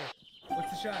spot there.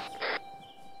 What's the shots?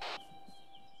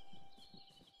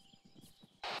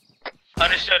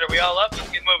 Understood. Are we all up?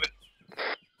 Let's get moving.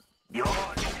 Your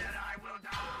Jedi will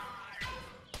die.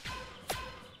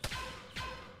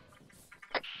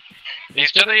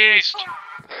 East to the east.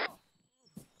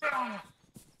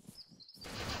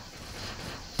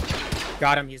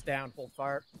 Got him, he's down, hold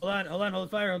fire. Hold on, hold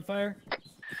fire. Cabana,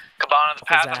 the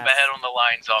path up ahead on the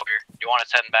line's over. You want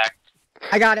us heading back?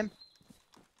 I got him.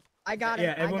 I got him.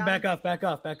 Yeah, everyone back off.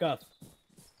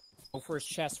 Go for his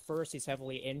chest first, he's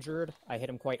heavily injured. I hit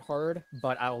him quite hard,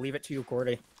 but I'll leave it to you,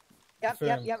 Gordy. Yep.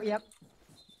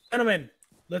 Gentlemen,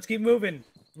 let's keep moving.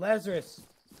 Lazarus.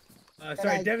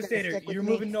 Gonna Devastator, stick with you're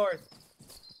me. moving north.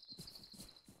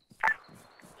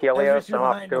 Helios, you're I'm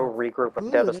off to behind go him. regroup with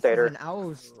Ooh, Devastator. This is an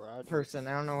owls person.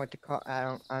 I don't know what to call.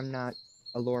 I'm not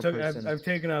a lore So person. I've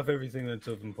taken off everything that's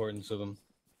of importance to them.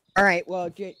 All right.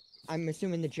 Well, I'm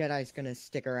assuming the Jedi's gonna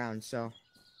stick around. So.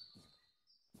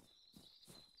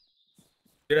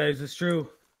 Jedi, is this true?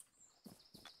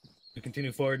 You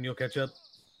continue forward and you'll catch up.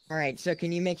 All right. So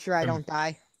can you make sure I don't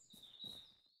die?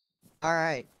 All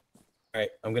right. All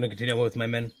right, I'm gonna continue on with my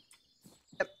men.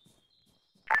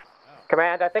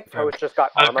 Command, I think Toast just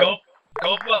got armored.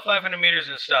 Go up about 500 meters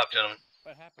and stop, gentlemen.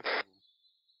 What happened to him?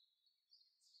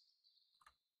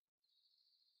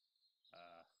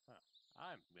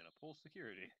 I'm gonna pull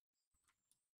security.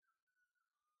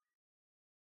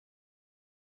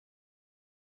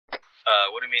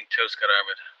 What do you mean Toast got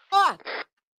armored?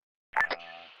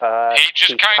 Ah! He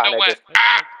just kind of kinda went just-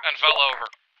 and fell over.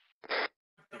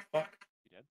 The fuck?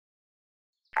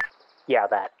 Yeah,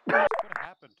 that. What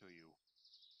happened to you?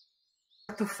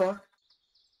 What the fuck?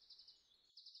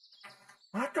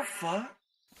 What the fuck?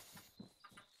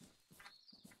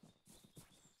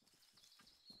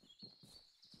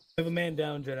 We have a man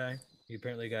down, Jedi. He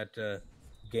apparently got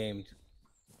gamed.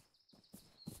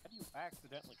 How do you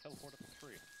accidentally teleport up a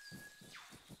tree?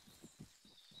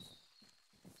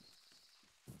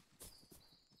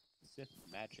 Sith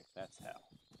magic, that's how.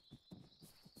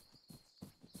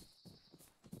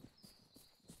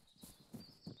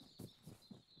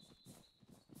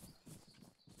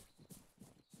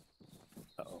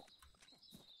 Uh-oh.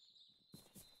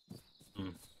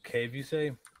 Cave, you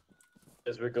say?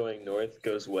 As we're going north,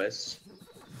 goes west.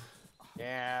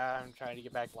 Yeah, I'm trying to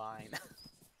get back line.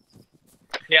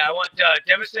 Yeah, I want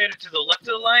Devastator to the left of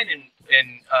the line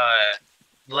and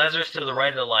Lazarus to the right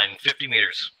of the line, 50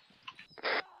 meters.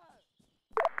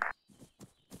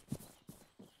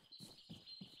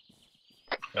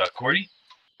 Cordy?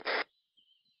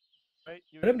 Wait,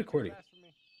 you What happened to Cordy? fast for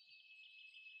me?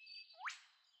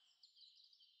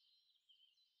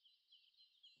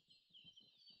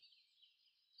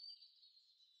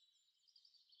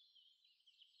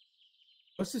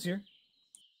 What's this here?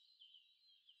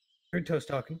 Heard Toast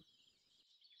talking.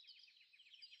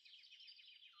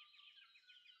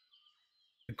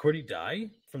 Did Cordy die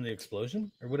from the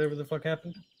explosion? Or whatever the fuck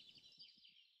happened?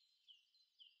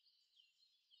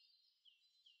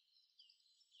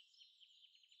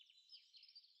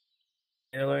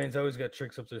 Aliens always got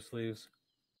tricks up their sleeves.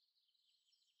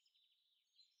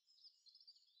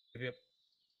 Yep.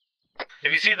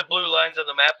 If you see the blue lines on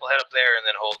the map, we'll head up there and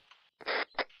then hold.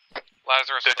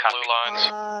 Lazarus with the blue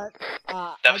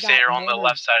lines. Devastator on the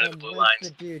left side of the blue lines.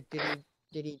 The dude,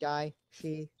 did he die?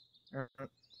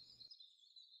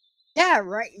 Yeah,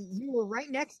 right. You were right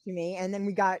next to me, and then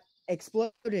we got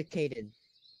exploded.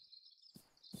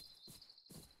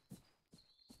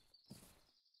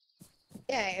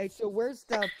 Yeah. So where's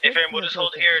the? Hey, Farron, we'll just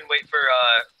hold here and wait for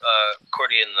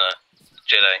Cordy and the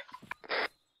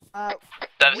Jedi.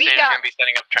 Devastator's gonna be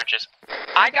setting up trenches.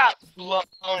 I got blown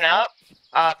up.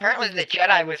 Apparently the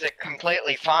Jedi was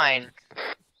completely fine.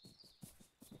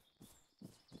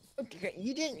 Okay,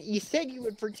 you didn't. You said you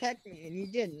would protect me, and you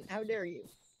didn't. How dare you?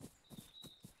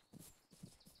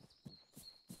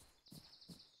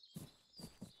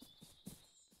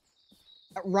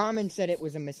 Ramen said it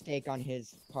was a mistake on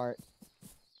his part.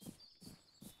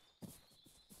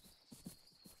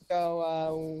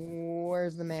 So,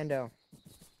 where's the Mando?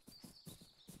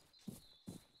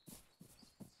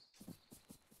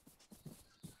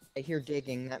 I hear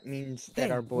digging. That means that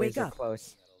Hey, our boys wake are up.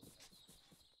 close.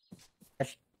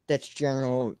 That's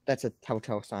general. That's a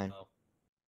telltale sign.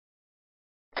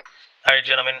 Alright,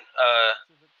 gentlemen,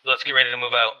 let's get ready to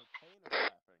move out.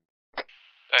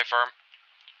 Hey, firm.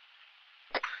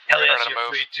 Hell yes, Ready to you're move.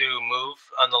 free to move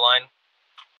on the line.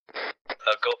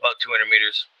 Go about 200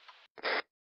 meters.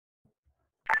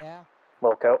 Yeah.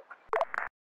 Wilco.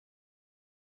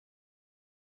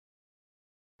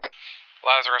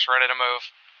 Lazarus ready to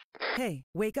move. Hey,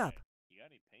 wake up.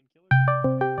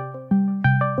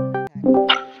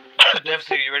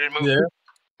 Devastator, you ready to move?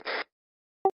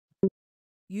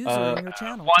 User in your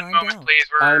channel One timed moment, out. please.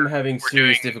 I'm having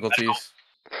serious difficulties.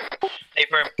 Hey,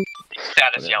 Firm.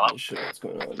 Status yellow. What's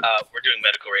going on? We're doing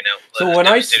medical right now. So when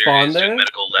I Devastator spawned is doing there,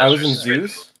 medical. I was in Lazarus is ready to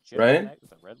move. Zeus,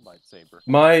 right?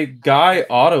 My guy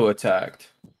auto attacked.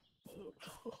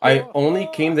 I only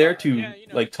came there to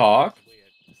like talk.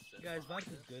 Guys,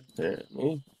 vodka's good. Here,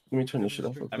 let me turn this shit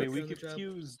off. Real I mean, quick. we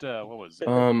confused, what was it?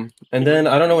 And then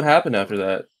I don't know what happened after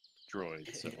that.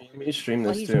 Droid, so. Let me stream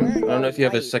Well, this he's too. I wearing don't know if you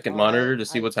have a white, second alright, monitor to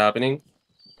see what's happening.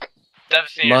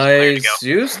 Devastator's My clear to go.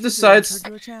 Zeus decides Entered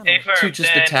your channel. Hey, Firm, to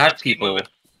just then attack let's keep people. moving.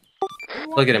 You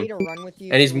want Look at me him, to run with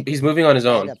you and so we he's can moving on his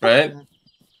end own, up right? together?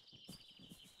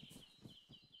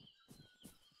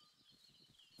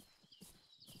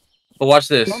 But watch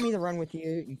this. You want me to run with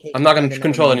you in case I'm not you gonna find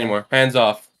control it another anymore. Hands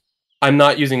off. I'm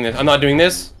not using this. I'm not doing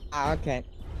this. Ah, okay.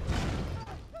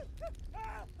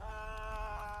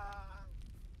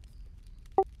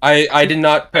 I did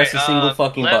not press a single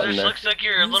fucking Lazarus, button there. looks like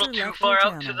you're a little User too left far your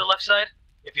out to channel. the left side.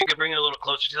 If you could bring it a little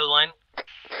closer to the line. Hey,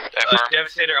 firm.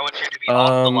 Devastator, I want you to be off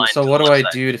the line. So to what the do left I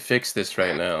side. do to fix this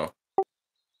right now?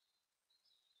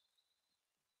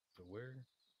 Where?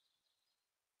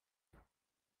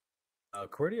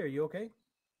 Cordy, are you okay?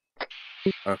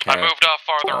 Okay. I moved off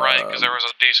farther right because there was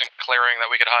a decent clearing that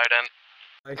we could hide in.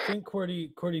 I think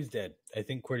Cordy's dead. I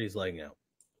think Cordy's laying out.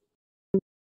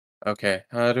 Okay.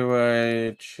 How do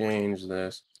I change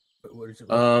this? What is it?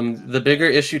 The bigger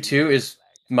issue too is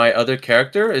my other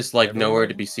character is like nowhere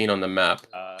to be seen on the map.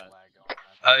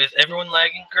 Is everyone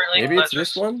lagging currently? Maybe it's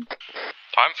this one.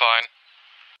 I'm fine.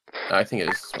 I think it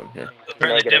is this one here.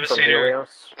 Apparently, Negative from Devastator,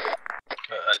 Helios.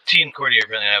 T and Cordy are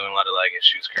apparently having a lot of lag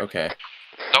issues currently. Okay.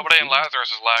 Nobody in Lazarus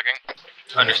is lagging.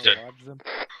 Understood.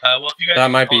 Well, if you guys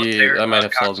That might follow be. there, That might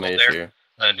have solved console my there, issue.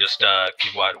 and just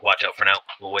keep watch out for now.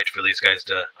 We'll wait for these guys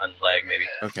to unlag maybe.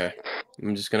 Okay.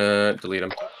 I'm just gonna delete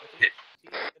them.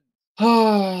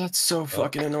 Oh, that's so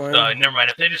fucking annoying. Never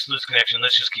mind. If they just lose connection,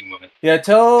 let's just keep moving. Yeah,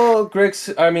 tell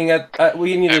Grix. I mean,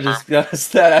 we need to discuss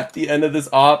that at the end of this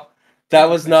op. That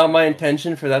was not my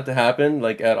intention for that to happen,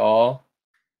 like at all.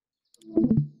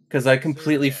 Because I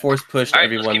completely force pushed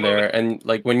everyone there, and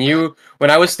like when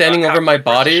I was standing over my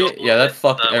body, yeah, that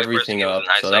fucked everything up.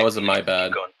 So that was my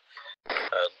bad.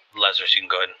 Lazarus, you can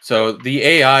go ahead. So the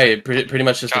AI pretty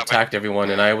much just attacked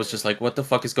everyone, and I was just like, what the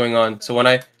fuck is going on? So when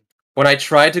I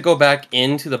tried to go back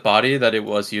into the body that it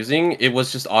was using, it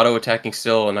was just auto attacking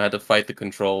still, and I had to fight the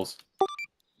controls.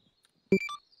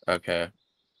 Okay.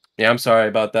 Yeah, I'm sorry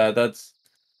about that.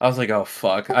 I was like, oh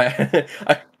fuck.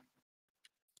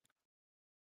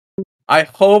 I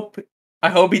hope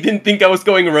he didn't think I was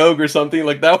going rogue or something.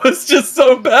 Like that was just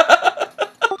so bad.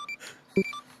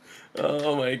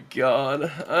 Oh my god.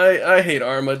 I hate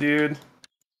Arma, dude.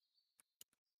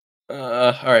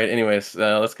 Alright, anyways,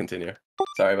 let's continue.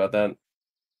 Sorry about that.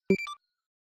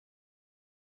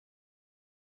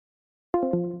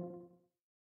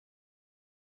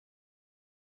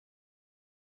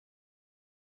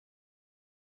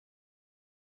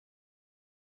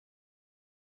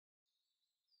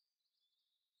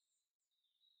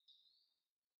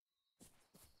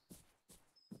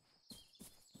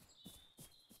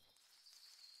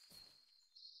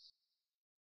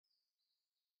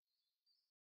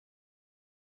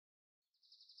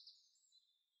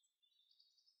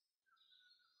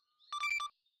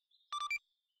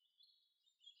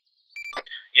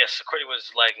 Yes, Cordy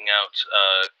was lagging out.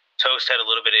 Toast had a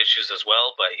little bit of issues as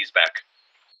well, but he's back.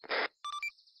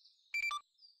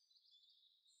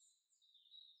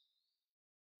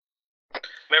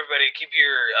 Everybody, keep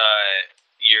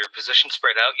your position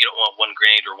spread out. You don't want one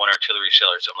grenade or one artillery shell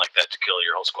or something like that to kill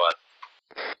your whole squad.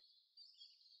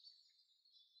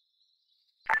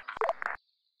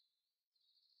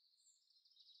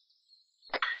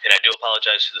 And I do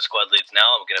apologize to the squad leads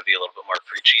now. I'm going to be a little bit more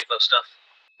preachy about stuff.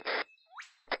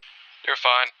 You're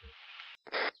fine.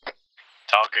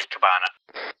 It's all good, Cabana.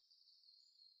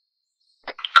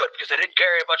 Good, because I didn't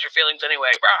care about your feelings anyway.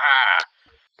 Rah!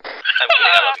 I'm kidding.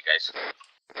 I love you guys.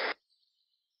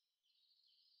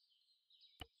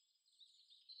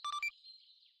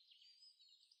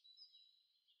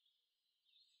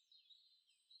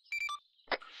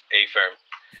 A firm.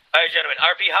 Alright, gentlemen,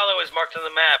 RP Hollow is marked on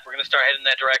the map. We're going to start heading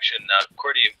that direction.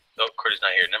 Cordy's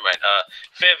not here. Never mind.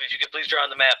 Viv, if you could please draw on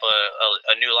the map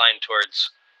a new line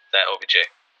towards that OBJ.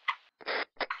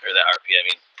 Or that RP, I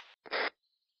mean.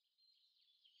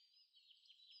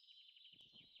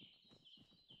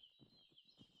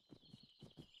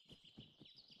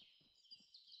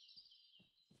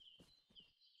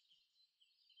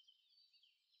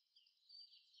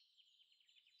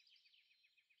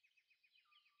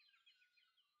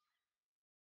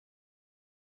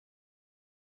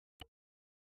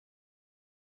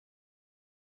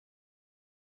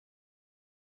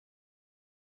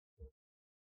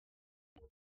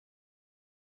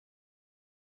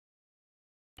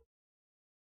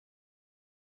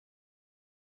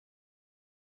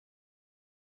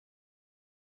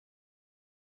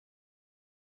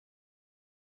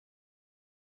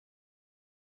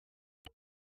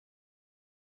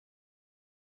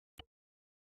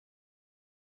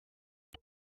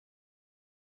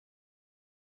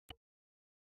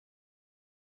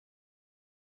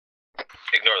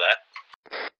 Ignore that.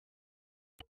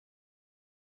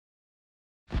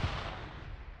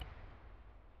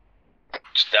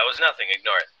 That was nothing.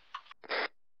 Ignore it.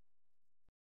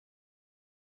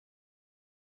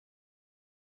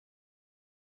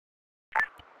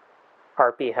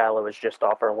 RP Hallow is just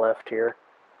off our left here.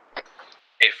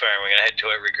 A firm. We're going to head to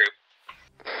it. Regroup.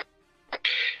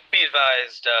 Be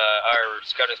advised, our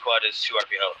scouting squad is 2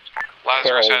 RP Hollow.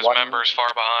 Lazarus Carol has 1. members far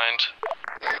behind.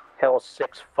 Hill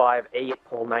 658,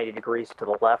 pull 90 degrees to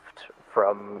the left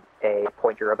from a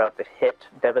point you're about to hit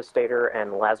Devastator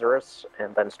and Lazarus,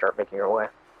 and then start making your way.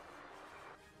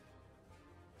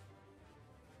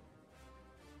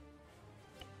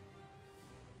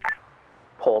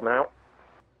 Pull now.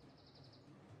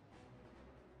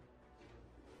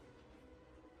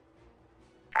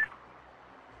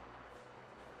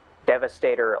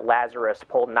 Devastator, Lazarus,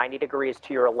 pull 90 degrees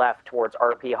to your left towards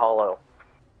RP Hollow.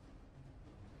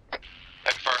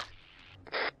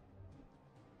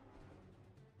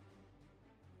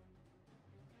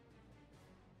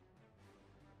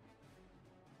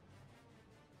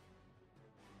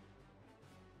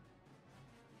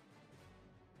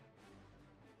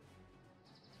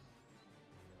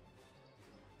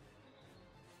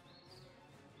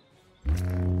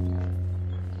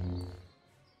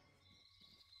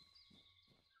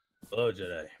 Hello,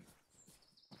 Jedi.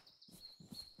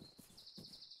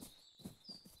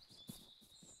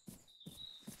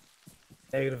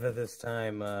 Negative at this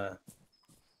time. We're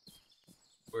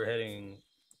heading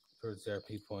towards the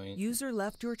RP point. User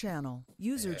left your channel.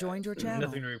 User joined your channel.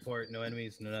 Nothing to report. No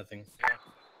enemies. No nothing.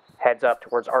 Heads up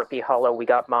towards RP Hollow. We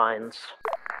got mines.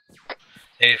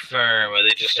 Hey, firm. Are they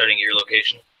just starting at your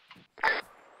location?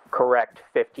 Correct.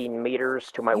 15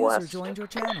 meters to my User west. joined your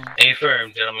channel. Hey,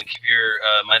 firm, gentlemen. Keep your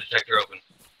mine detector open.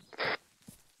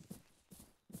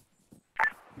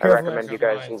 I recommend you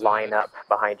guys line up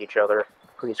behind each other,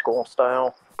 preschool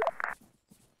style.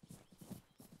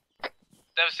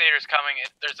 Devastator's coming.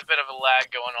 There's a bit of a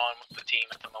lag going on with the team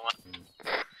at the moment.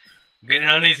 Getting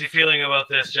an uneasy feeling about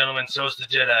this, gentlemen. So's the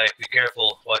Jedi. Be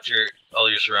careful. Watch all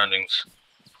your surroundings.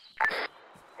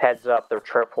 Heads up, they're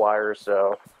tripwires,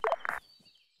 so...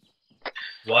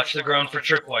 Watch the ground for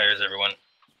tripwires, everyone.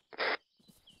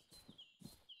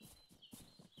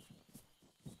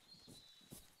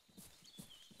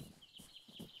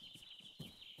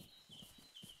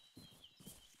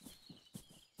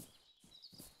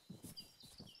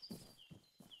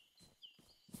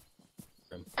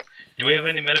 Do we have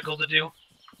any medical to do?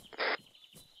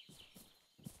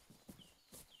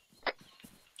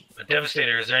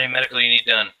 Devastator, is there any medical you need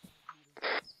done?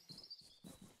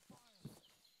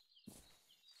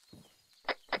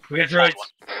 We got droids.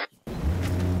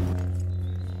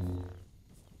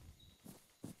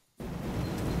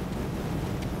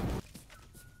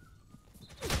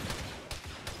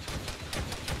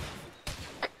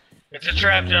 It's a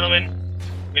trap, gentlemen.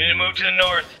 We need to move to the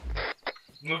north.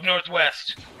 Move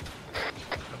northwest.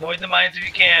 Avoid the mines if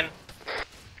you can.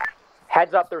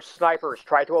 Heads up, there's snipers.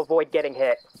 Try to avoid getting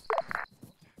hit.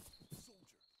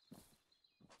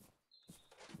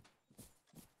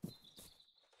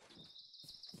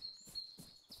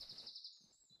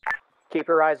 Keep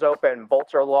your eyes open.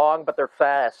 Bolts are long, but they're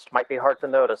fast. Might be hard to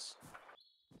notice.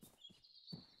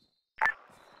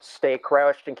 Stay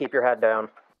crouched and keep your head down.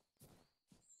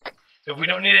 If we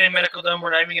don't need any medical done,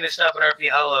 we're not even going to stop at RP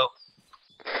Hollow.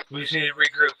 We just need to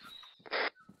regroup.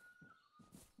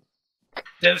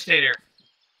 Devastator.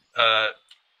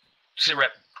 Sit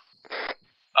rep.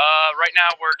 Right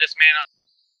now we're dismantling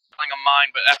a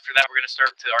mine, but after that we're gonna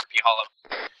start to RP Hollow.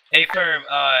 Hey, firm.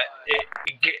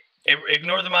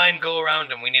 Ignore the mine. Go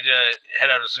around them. We need to head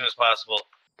out as soon as possible.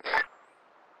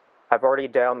 I've already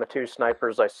downed the 2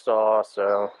 snipers I saw,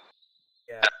 so...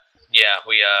 Yeah,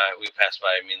 we passed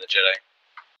by. Me and the Jedi.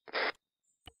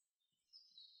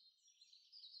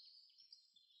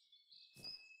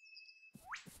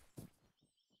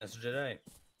 That's Jedi.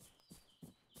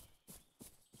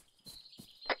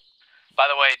 By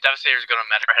the way, Devastator's going to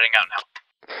med. We're heading out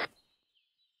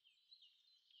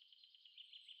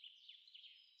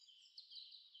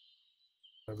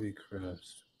now. RP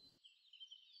crest.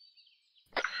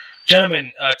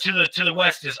 Gentlemen, to the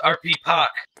west is RP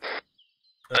Pock.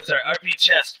 Sorry, RP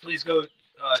Chest. Please go to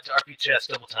RP Chest.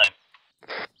 Double time.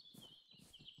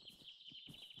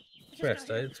 Breast.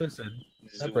 That's what I said.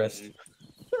 Not breast.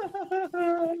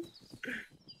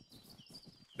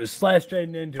 It was slash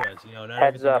straight into us, you know. Not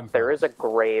Heads up, there is a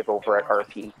grave over at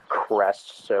RP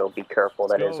Crest, so be careful.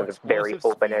 That is a very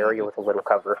open area with a little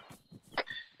cover.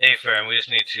 Hey, Farron, we just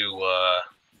need to,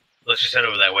 let's just head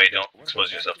over that way. Don't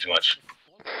expose yourself too much.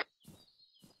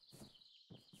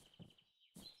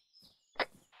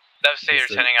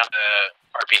 Devastator's heading out to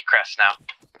RP Crest now.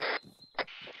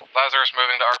 Lazarus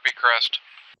moving to RP Crest.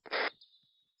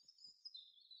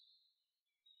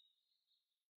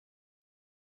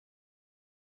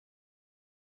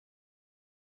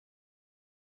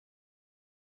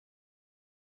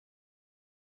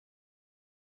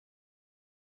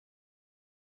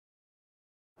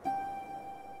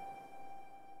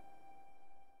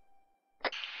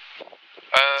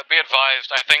 Be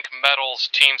advised, I think Metal's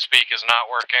TeamSpeak is not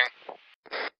working.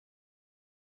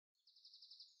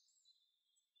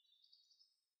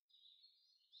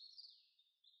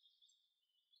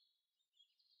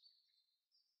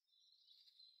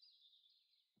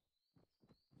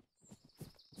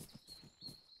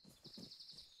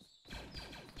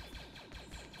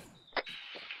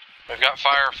 We've got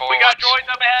fire forwards. We got droids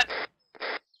up ahead.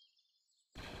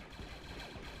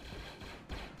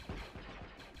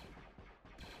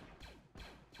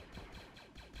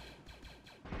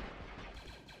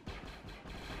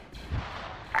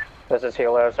 This is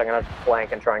Helios. I'm gonna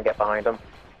flank and try and get behind him.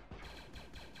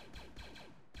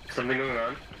 Something going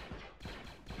on?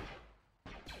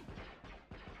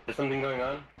 There's something going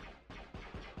on?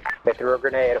 They threw a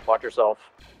grenade. Watch yourself.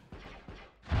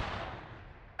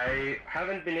 I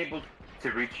haven't been able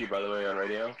to reach you, by the way, on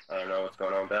radio. I don't know what's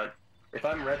going on with that. If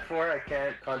I'm red 4, I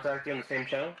can't contact you on the same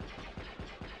channel?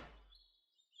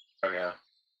 Okay. Yeah.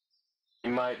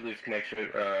 You might lose connection,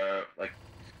 like,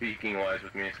 speaking-wise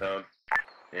with me, so...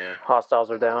 Yeah.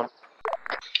 Hostiles are down.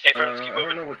 Hey, friends, keep I moving.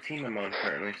 don't know what team I'm on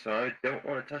currently, so I don't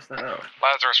want to test that out.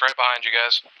 Lazarus, right behind you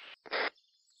guys.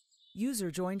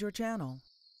 User joined your channel.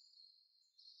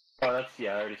 Oh, that's,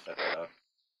 yeah, I already set that up.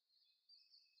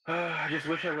 I just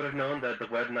wish I would have known that the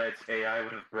Web Knight's AI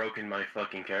would have broken my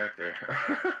fucking character.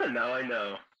 Now I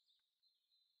know.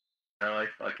 Now I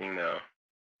fucking know.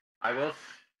 I will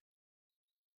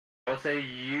say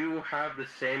you have the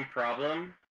same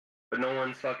problem, but no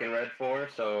one's fucking red 4,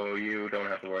 so you don't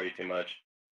have to worry too much.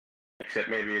 Except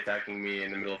maybe attacking me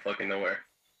in the middle of fucking nowhere.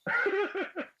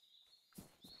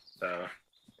 So,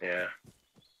 yeah.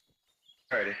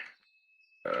 Alrighty.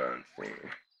 Let's see.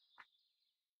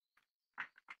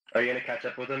 Are you gonna catch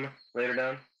up with him later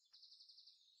down?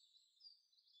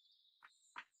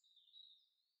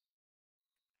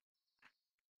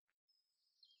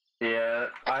 Yeah,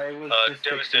 I was just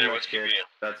Devastator, fixing my what's keeping shit. you?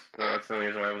 That's the only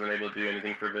reason why I wasn't able to do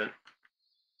anything for a bit.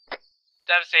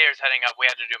 Devastator's heading up. We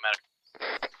had to do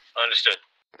medical. Understood.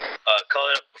 Call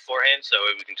it up beforehand so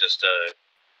we can just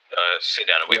sit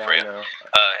down and wait for you.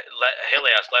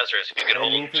 Helios, Lazarus, if you could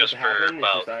hold just for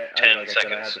about 10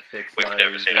 seconds. I had to fix wait my for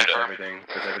Devastator to everything,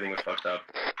 because everything was fucked up.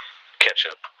 catch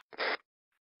up.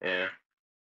 Yeah.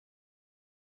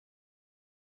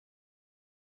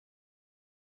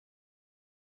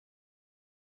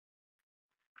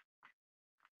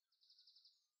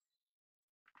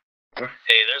 Hey,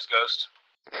 there's Ghost.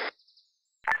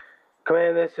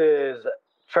 Command, this is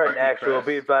Trident Are you Actual. pressed?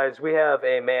 Be advised, we have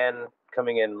a man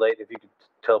coming in late. If you could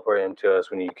teleport him to us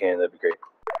when you can, that'd be great.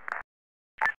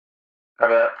 How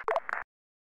about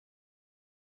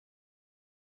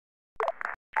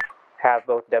Have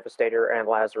both Devastator and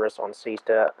Lazarus on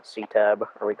C-Tab.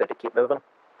 Are we good to keep moving?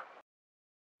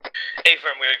 Hey,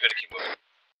 firm, we're good to keep moving.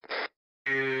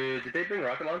 Did they bring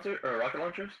rocket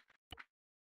launchers?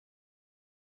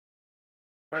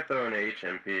 Might throw in a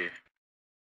HMP.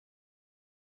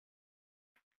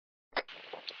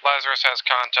 Lazarus has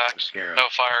contacts. No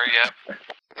fire yet.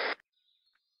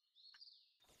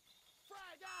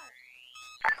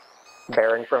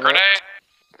 Bearing from Grenade!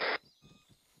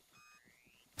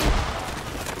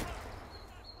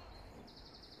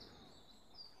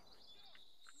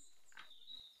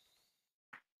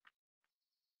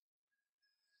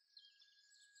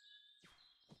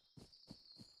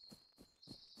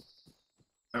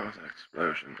 That was an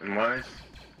explosion. And why is...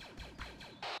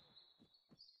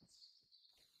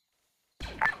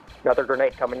 Another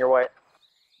grenade coming your way.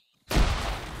 Hey,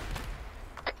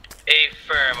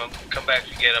 firm, I'm come back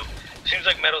to get him. Seems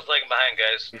like Metal's lagging behind,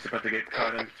 guys. He's about to get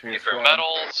caught in between Hey, squad. firm.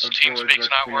 Metal's TeamSpeak's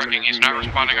not working. He's not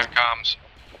responding on comms.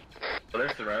 Well,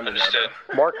 they're surrounded now, Understood.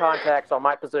 More contacts on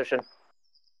my position.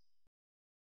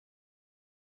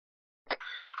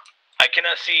 I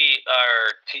cannot see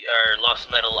our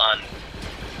lost Metal on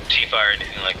Tifa or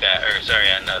anything like that. Or,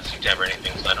 sorry, on C-Tab or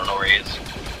anything, so I don't know where he is.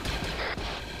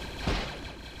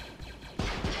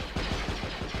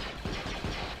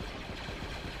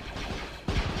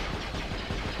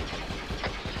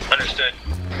 Understood.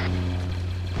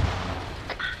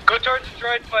 Go towards the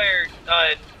droid fire,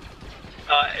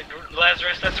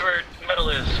 Lazarus, that's where Metal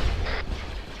is.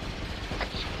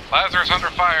 Lazarus under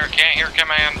fire. Can't hear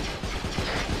command.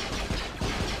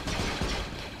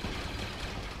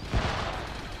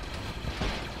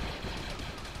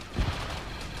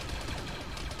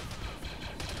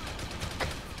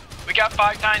 We got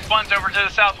 5x1s over to the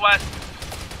southwest.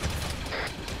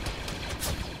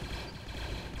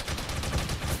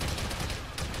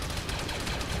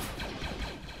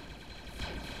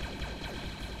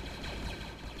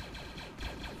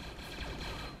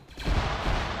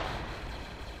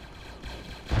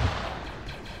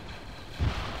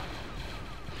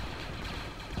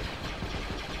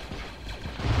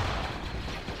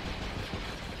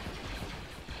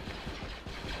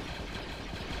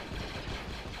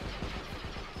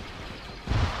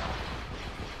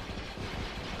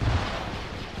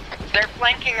 They're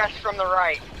flanking us from the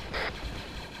right.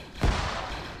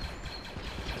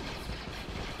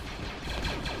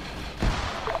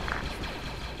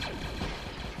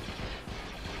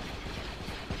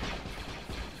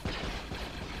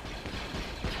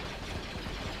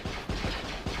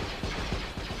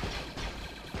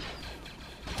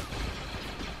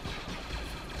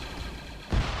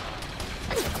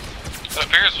 It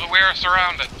appears we are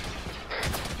surrounded.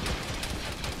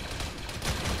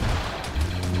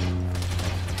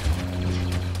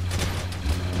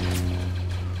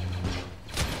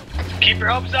 Keep your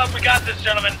hopes up, we got this,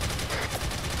 gentlemen.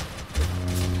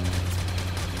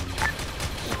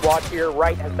 squad to your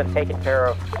right has been taken care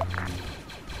of.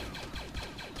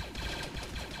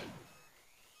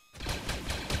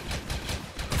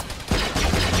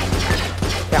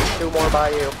 Yeah, 2 more by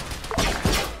you.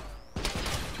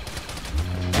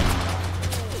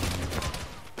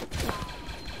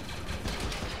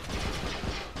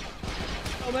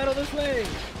 Oh, Metal, this way!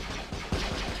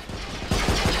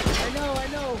 I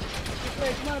know! This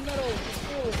way, come on, Metal! Let's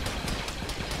go!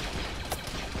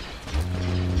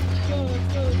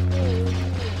 Let's go!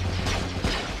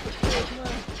 Come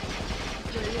on!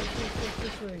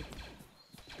 This way.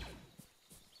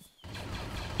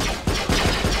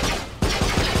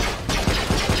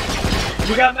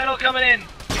 We got Metal coming in!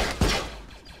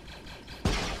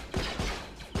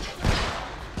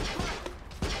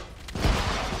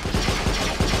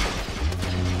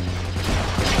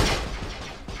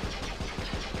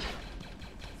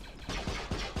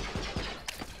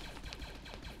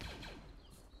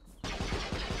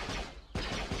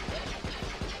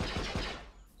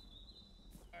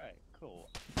 Alright, cool.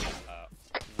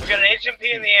 We got an HMP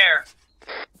in the air.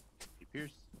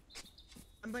 Pierce.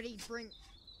 Somebody bring.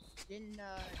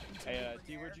 Hey,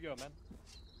 T, where'd you go, man?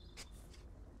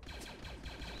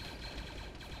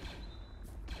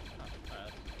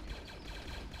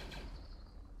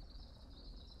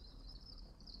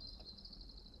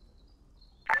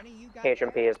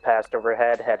 HMP is passed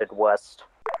overhead, headed west.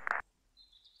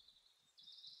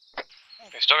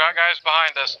 We still got guys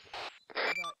behind us.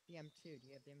 What about the M2? Do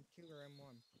you have the M2 or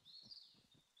M1?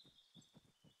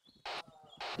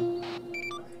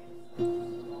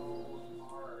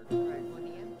 Right, well, the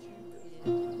M2 is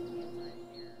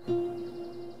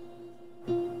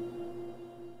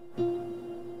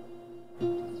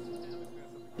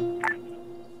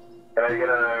Can I get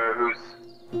a who's?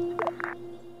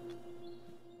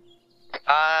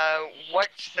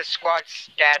 What's the squad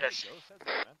status?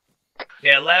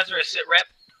 Yeah, Lazarus, sit rep.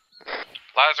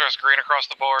 Lazarus, green across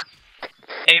the board.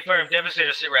 A-firm,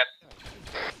 Devastator, sit rep.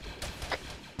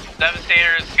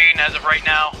 Devastator is green as of right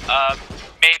now.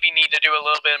 Maybe need to do a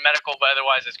little bit of medical, but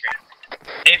otherwise it's green.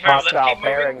 A-firm, let's Hostile keep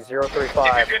bearing moving.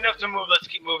 035. If you're good enough to move, let's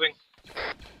keep moving.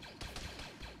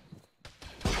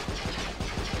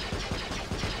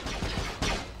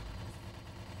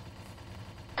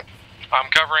 I'm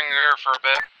covering her for a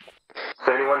bit.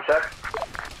 71 check.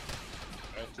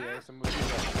 FTA, some movies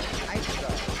that.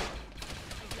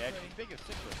 Yeah, if you think it's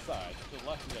 6 aside, to the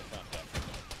left you got contact.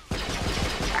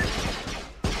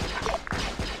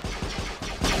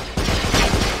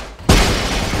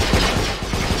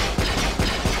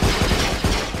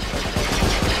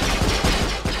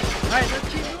 Alright, let's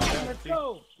keep moving, let's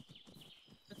go!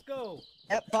 Let's go!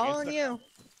 Yep, following you.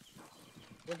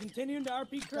 We're continuing to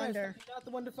RP Crest, Thunder. I'm not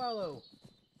the one to follow.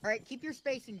 Alright, keep your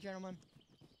spacing, gentlemen.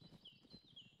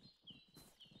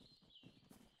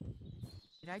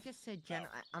 Did I just say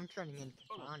I'm turning into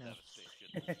Katana.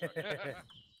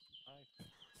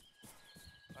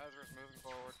 Lazarus moving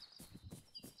forward.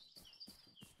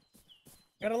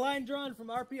 Got a line drawn from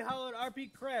RP Hollow to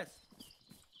RP Crest.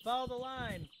 Follow the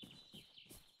line.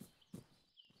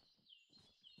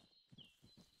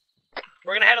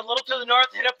 We're gonna head a little to the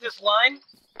north, hit up this line,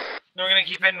 then we're gonna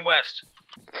keep heading west.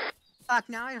 Fuck,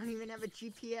 now I don't even have a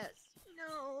GPS.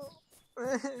 No.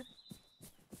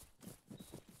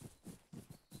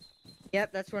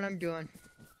 Yep, that's what I'm doing.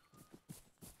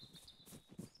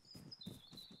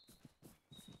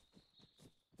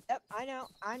 Yep, I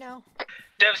know.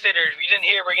 Devastator, if you didn't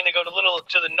hear, we're gonna go a little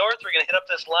to the north, we're gonna hit up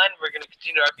this line, we're gonna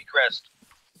continue to RP Crest.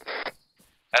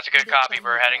 That's a good copy.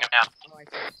 We're heading up now. Oh, I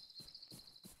see.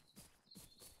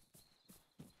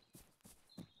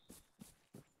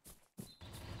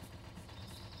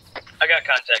 I got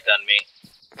contact on me.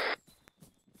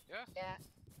 Yeah.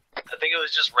 I think it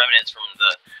was just remnants from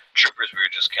the troopers we were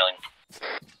just killing.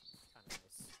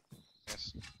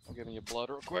 Yes. I'm giving you blood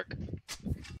real quick.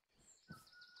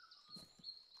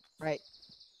 Right.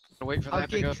 Wait for that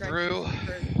to go through.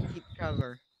 Keep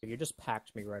cover. You just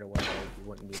packed me right away. You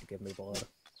wouldn't need to give me blood.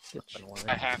 It's been a while.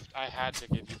 I had to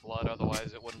give you blood,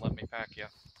 otherwise it wouldn't let me pack you.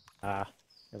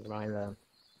 Never mind then.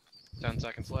 10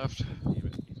 seconds left.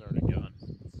 He's already gone.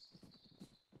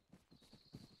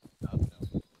 Oh, no.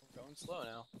 We're going slow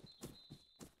now.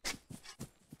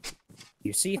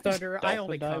 You see, Thunder, I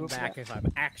only come back if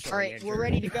I'm actually Alright, injured. we're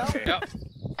ready to go? Yep.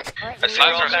 Alright, I see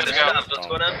you all kind of stopped. What's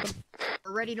going on?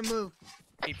 we're ready to move.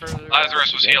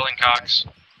 Lazarus was healing Cox.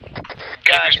 Keep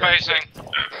your spacing.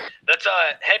 Let's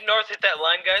head north, hit that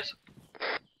line, guys.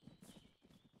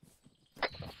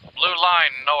 Blue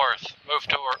line north. Move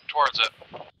towards it.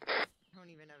 I don't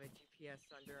even have a GPS,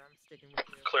 Thunder. I'm sticking with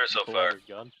you. Clear so far.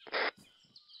 Gun.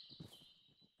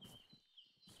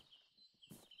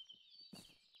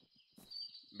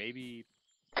 maybe.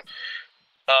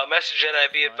 Message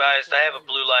Jedi, be advised, I have a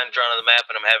blue line drawn on the map,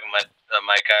 and I'm having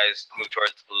my guys move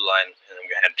towards the blue line, and I'm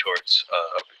gonna head towards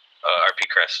RP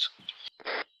Crest.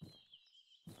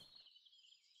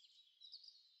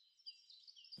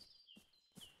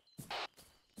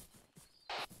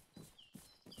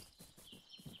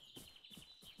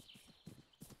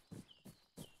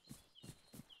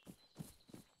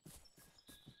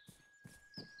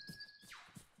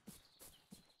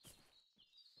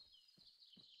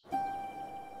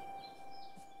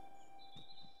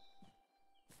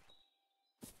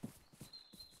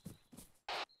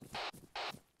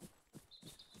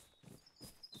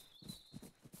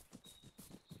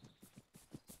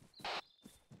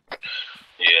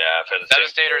 Yeah, I've had the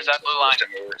Devastator's at blue line.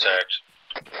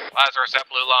 Lazarus at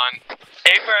blue line.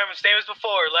 A-Firm, same as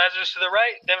before. Lazarus to the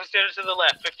right, Devastator to the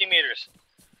left, 50 meters.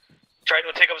 Try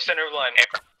to take up center of the line.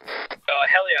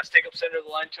 Helios, take up center of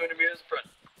the line, 200 meters in front.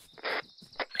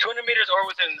 200 meters or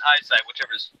within eyesight,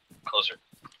 whichever is closer.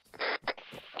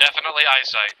 Definitely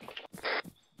eyesight.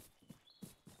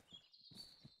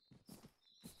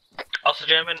 Also,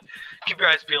 gentlemen, keep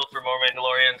your eyes peeled for more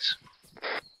Mandalorians.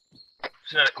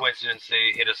 It's not a coincidence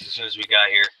they hit us as soon as we got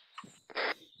here.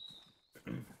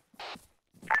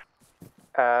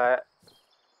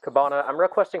 Cabana, I'm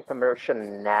requesting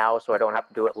permission now so I don't have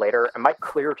to do it later. Am I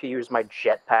clear to use my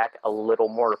jetpack a little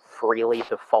more freely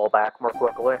to fall back more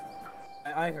quickly?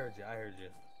 I heard you.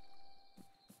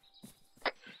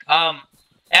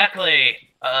 Ackley,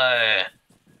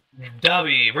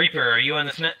 Dobby, Reaper, are you on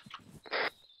this net?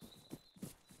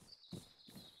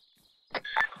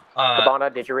 Cabana,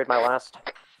 did you read my last?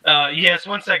 Yes,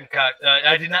 1 second, Cock.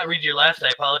 I did not read your last, I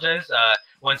apologize.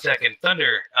 1 second.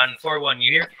 Thunder, on 4-1,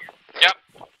 you here? Yep.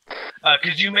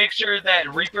 Could you make sure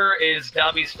that Reaper is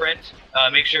Dobby's friend?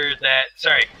 Can you make sure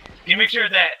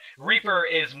that Reaper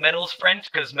is Metal's friend?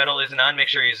 Because Metal isn't on, make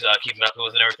sure he's keeping up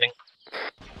with and everything.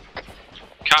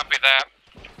 Copy that.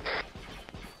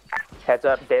 Heads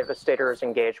up, Devastator is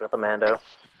engaged with Amando.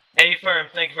 Hey, Firm,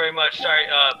 thank you very much. Sorry,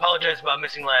 apologize about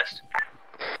missing last.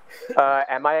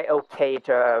 Am I okay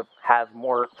to have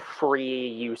more free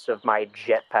use of my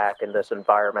jetpack in this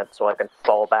environment so I can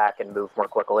fall back and move more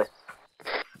quickly?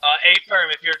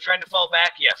 Firm, if you're trying to fall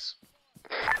back, yes.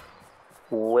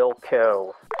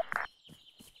 Wilco.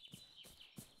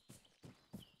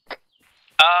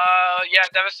 Yeah,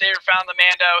 Devastator found the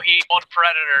Mando. He pulled a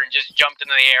Predator and just jumped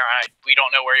into the air. We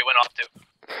don't know where he went off to.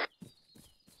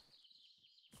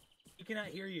 He cannot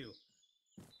hear you.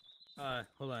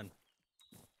 Hold on.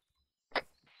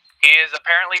 He is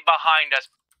apparently behind us.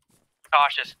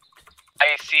 Cautious.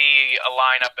 I see a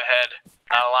line up ahead.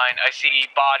 Not a line. I see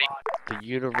body. The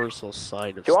universal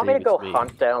sign of Do you want me to stay go with me.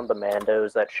 hunt down the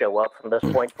Mandos that show up from this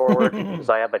point forward? Because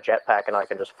I have a jetpack and I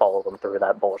can just follow them through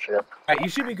that bullshit. Alright, you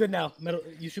should be good now. Metal,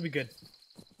 you should be good.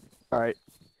 Alright.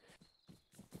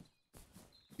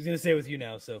 He's gonna stay with you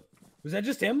now, so. Was that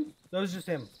just him? That was just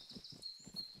him.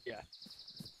 Yeah.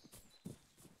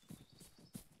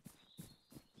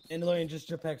 Mandalorian just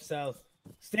jetpack south.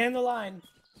 Stay in the line.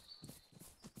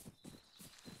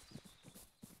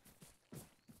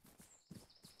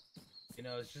 You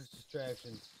know, it's just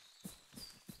distractions.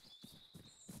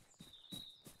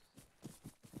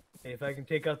 Hey, if I can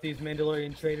take out these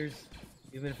Mandalorian traitors,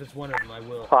 even if it's one of them, I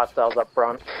will. Hostiles up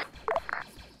front.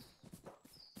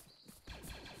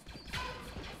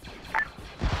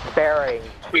 Bearing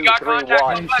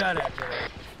 231. Shot at Jedi.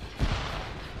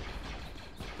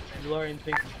 Mandalorian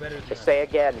thinks it's better than us. Say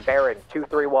again, bearing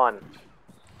 231.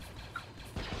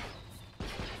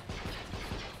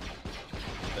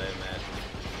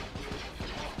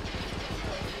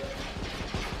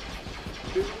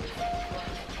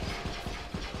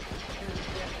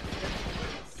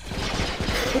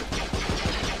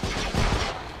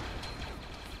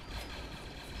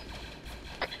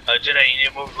 Jedi, you need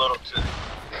to move a little to...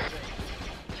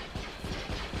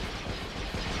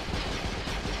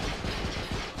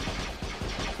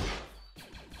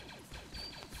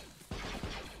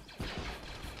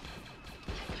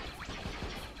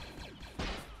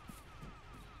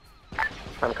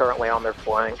 I'm currently on their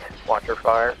flank. Watch your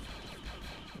fire.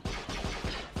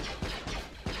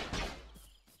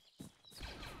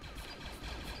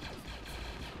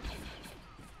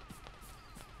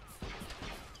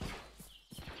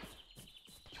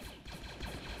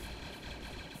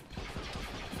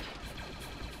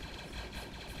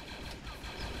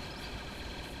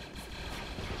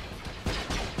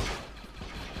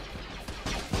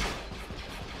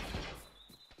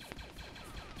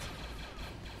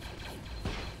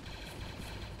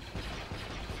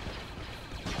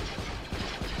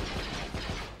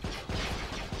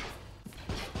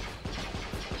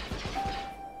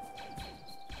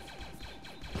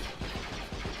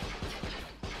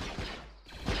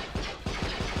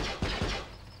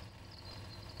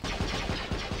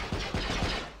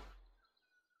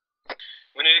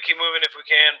 We need to keep moving if we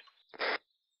can.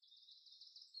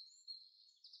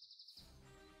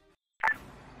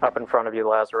 Up in front of you,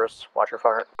 Lazarus. Watch your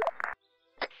fire.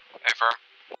 Hey, firm.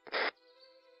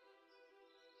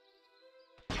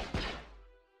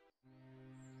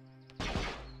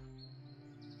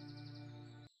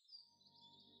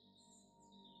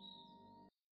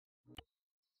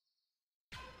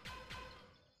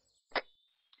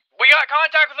 We got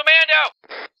contact with Amando!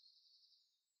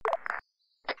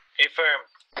 Hey, firm.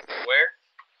 Where?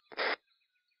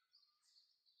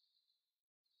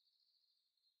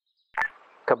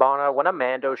 Cabana, when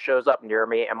Amando shows up near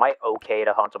me, am I okay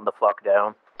to hunt him the fuck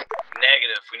down?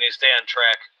 Negative. We need to stay on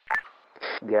track.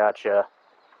 Gotcha.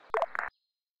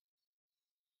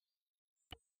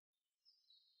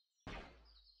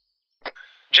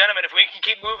 Gentlemen, if we can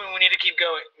keep moving, we need to keep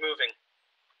moving.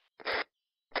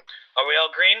 Are we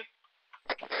all green?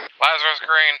 Lazarus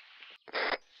green.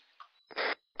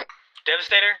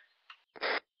 Devastator?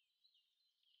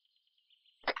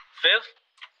 Fifth?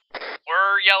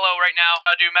 We're yellow right now.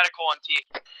 I'll do medical on T.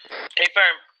 Hey,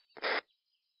 firm.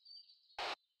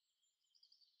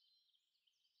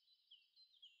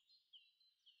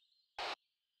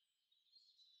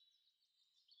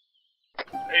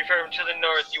 Hey, firm, to the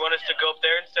north. You want us to go up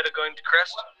there instead of going to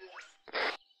Crest?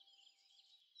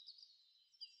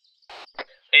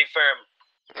 Hey, firm.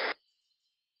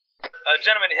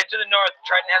 Gentlemen, head to the north.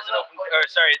 Triton has an open... Or,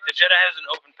 sorry, the Jedi has an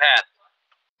open path.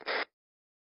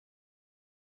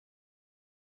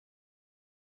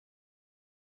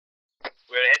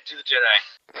 We're gonna head to the Jedi.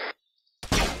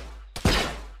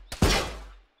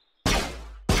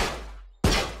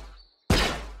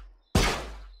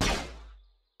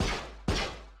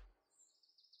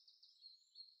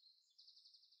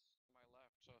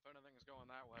 So if anything is going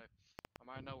that way, I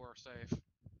might know we're safe.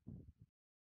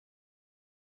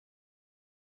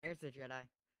 There's the Jedi.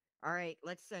 Alright,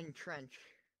 let's entrench.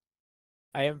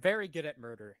 I am very good at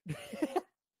murder.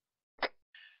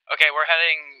 Okay, we're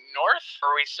heading north, or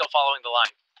are we still following the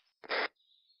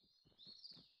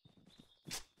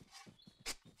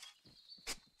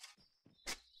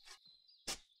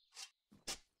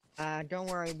line? Don't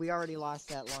worry, we already lost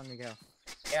that long ago.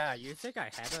 Yeah, you think I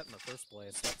had that in the first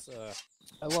place. That's,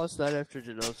 I lost that after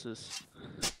Genosis.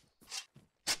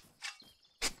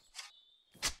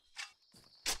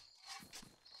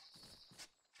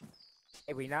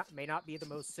 Hey, we may not be the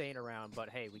most sane around, but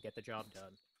hey, we get the job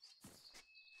done.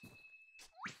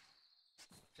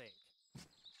 Think.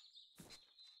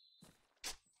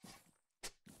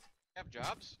 Have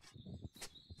jobs?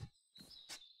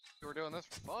 We were doing this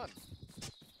for fun.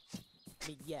 I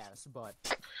mean, yes, but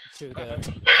to the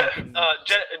fucking...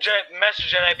 Master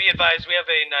Jedi, be advised, we have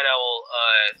a Night Owl,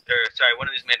 one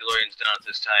of these Mandalorians down at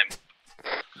this time.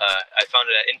 I found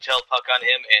an intel puck on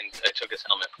him, and I took his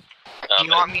helmet. Do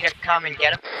you want me to come and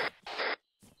get him?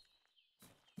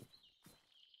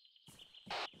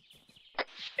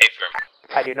 Hey, firm.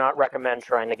 I do not recommend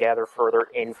trying to gather further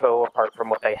info apart from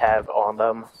what they have on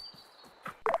them.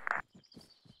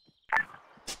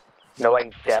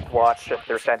 Knowing Death Watch, if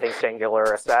they're sending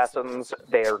singular assassins,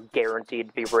 they are guaranteed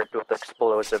to be rigged with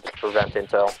explosives to prevent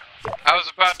intel. I was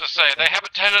about to say, they have a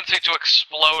tendency to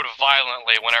explode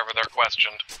violently whenever they're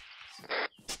questioned.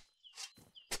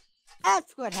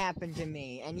 That's what happened to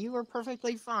me, and you were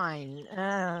perfectly fine.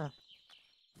 Master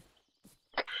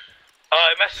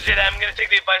Jedi, I'm gonna take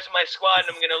the advice of my squad,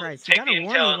 and I'm gonna take the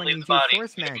intel and leave the body. I'm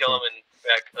gonna kill him and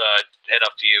head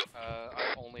off to you.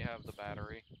 I only have the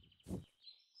battery.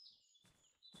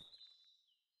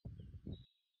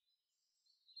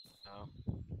 No.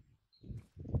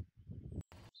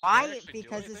 Why?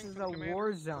 Because this is a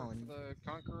war zone. The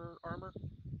Conqueror armor?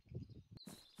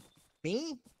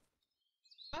 Me?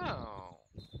 Oh.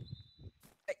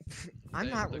 I'm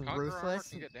not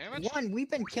ruthless. One, we've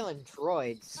been killing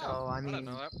droids, so I mean, I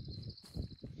didn't know that.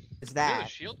 Is I knew that? the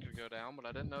shield could go down, but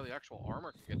I didn't know the actual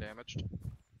armor could get damaged.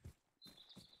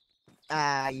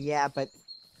 Yeah, but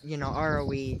you know,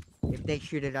 ROE, if they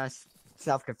shoot at us,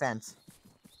 self-defense.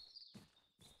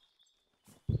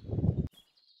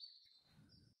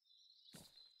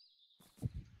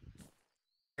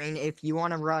 I mean, if you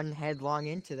want to run headlong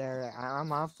into there,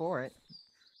 I'm all for it.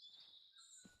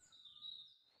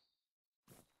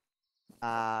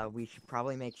 We should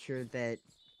probably make sure that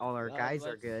all our guys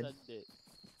are good. Send it.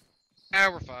 Yeah,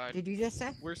 we're fine. Did you just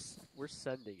say? We're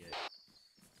sending it.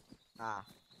 Ah.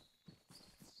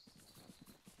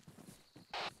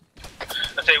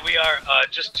 I say we are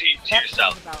just to your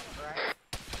south.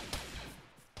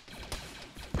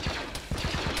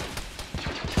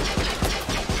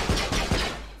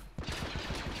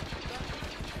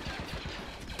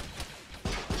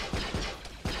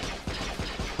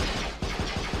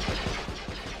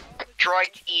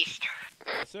 droids east.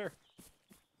 Yes, sir.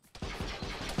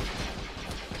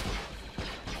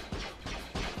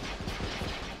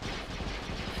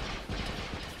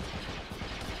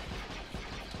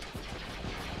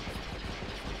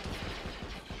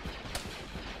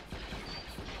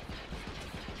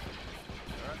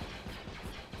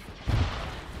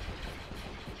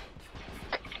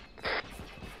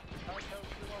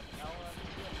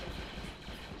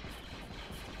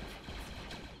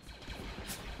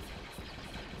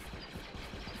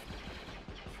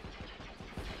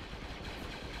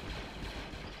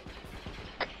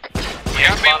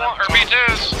 Yeah,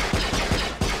 RB2s.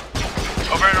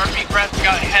 Over at RB Crest, we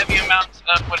got heavy amounts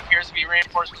of what appears to be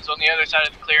reinforcements on the other side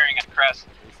of the clearing at Crest.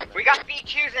 We got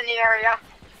B2s in the area.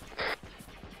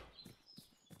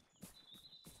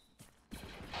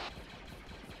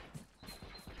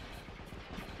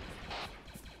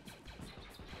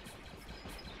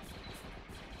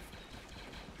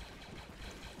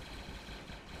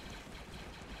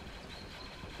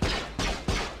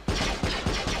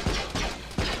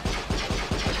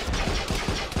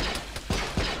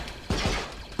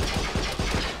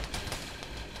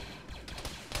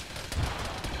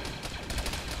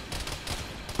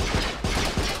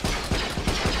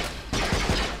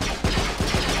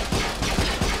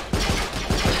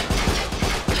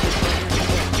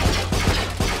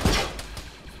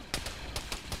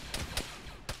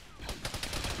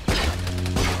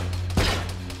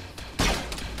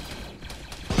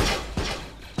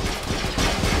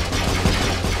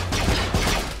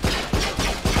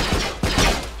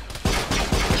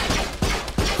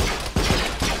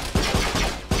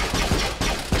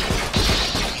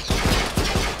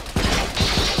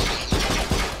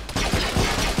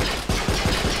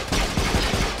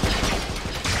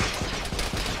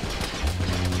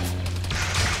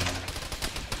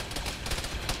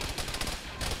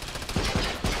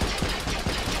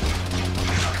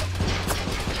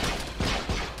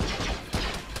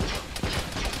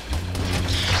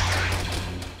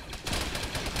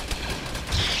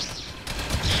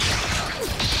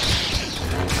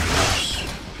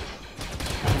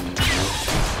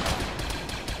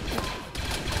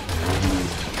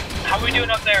 How are we doing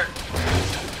up there?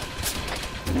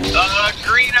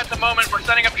 Green at the moment. We're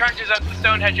setting up trenches at the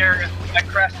Stonehenge area at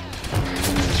Crest.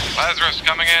 Lazarus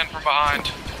coming in from behind.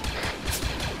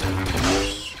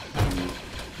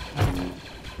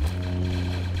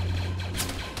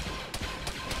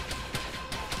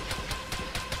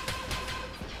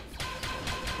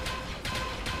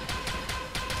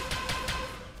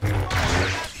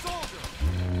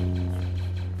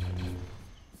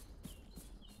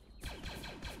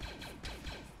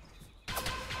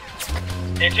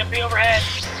 HMP overhead.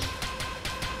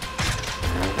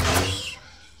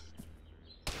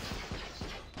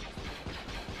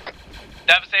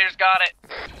 Devastator's got it.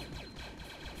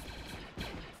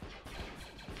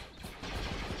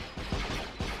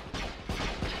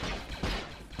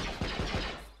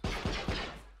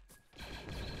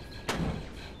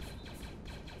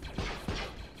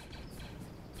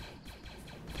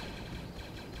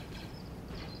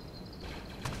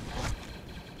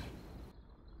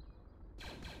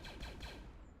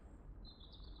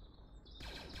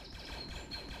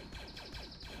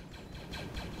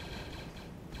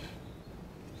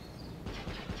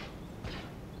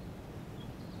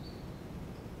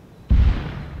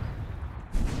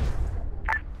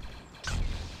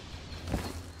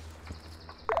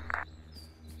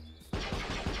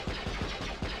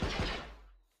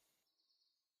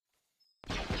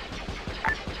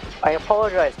 I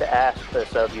apologize to ask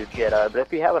this of you, Jitta, but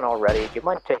if you haven't already, do you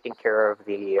mind taking care of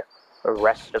the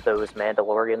rest of those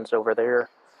Mandalorians over there?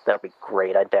 That would be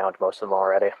great. I downed most of them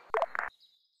already.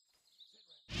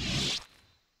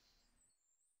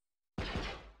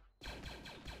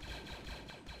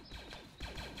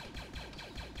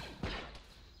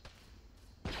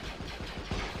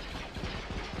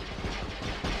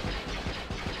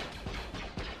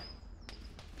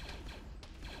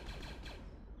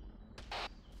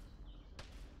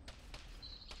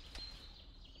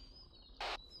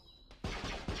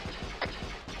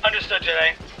 Understood,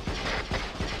 Jedi.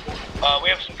 We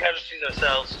have some casualties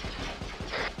ourselves.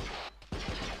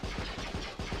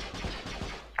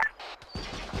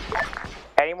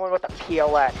 Anyone with a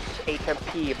PLX,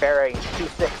 HMP bearing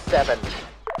 267.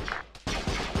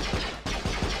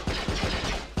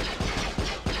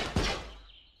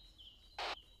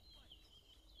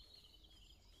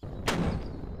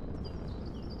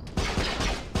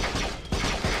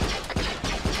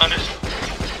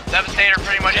 Devastator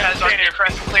pretty much has our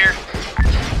crest clear.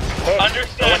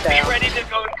 Understood. Be ready to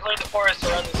go and clear the forest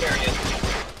around this area.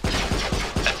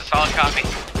 That's a solid copy.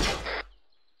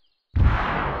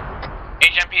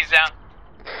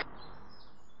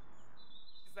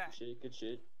 shit, good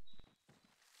shit.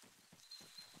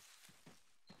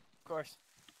 Of course.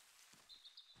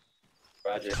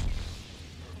 Roger.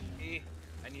 E,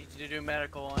 I need you to do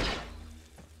medical on him.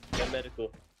 Yeah,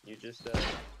 medical. You just,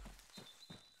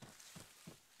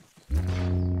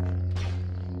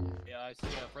 Yeah, I see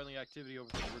friendly activity over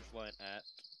the bridge line at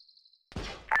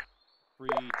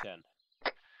 3:10.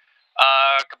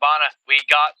 Cabana, we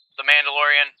got the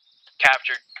Mandalorian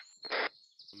captured.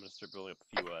 I'm gonna start building up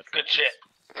a few. Good shit.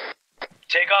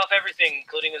 Take off everything,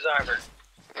 including his armor.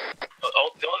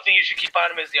 The only thing you should keep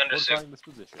on him is the undersuit. Fortifying this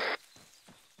position.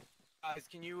 Guys,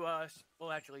 can you,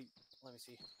 well, actually, let me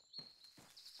see.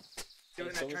 Doing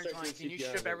that someone trench start line, doing can you CPR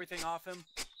strip then. everything off him?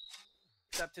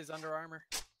 Except his Under Armour?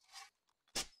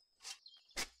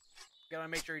 Gotta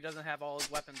make sure he doesn't have all his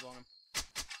weapons on him.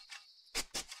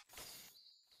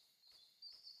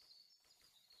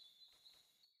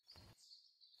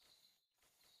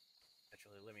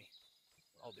 Actually, let me,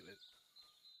 I'll do it.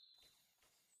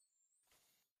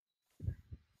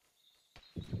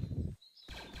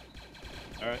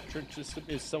 Alright, trench system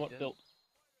is somewhat built.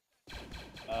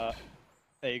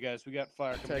 Hey guys, we got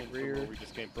fire coming in from where we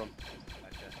just came from.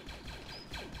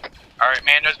 Alright,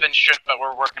 Mando's been stripped, but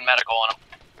we're working medical on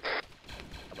him.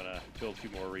 I'm gonna build a few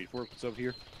more reinforcements over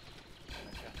here.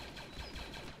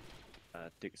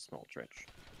 Dig a small trench.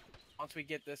 Once we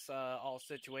get this all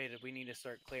situated, we need to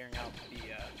start clearing out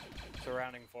the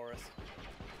surrounding forest.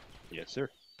 Yes, sir.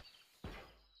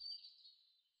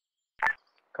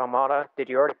 Kamada, did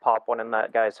you already pop one in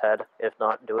that guy's head? If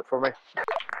not, do it for me.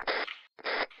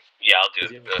 Yeah, I'll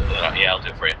do it. Yeah, I'll do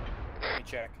it for you. Let me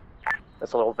check.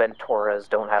 This little Venturas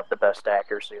don't have the best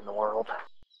accuracy in the world.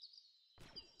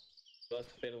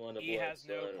 He has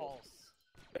no pulse.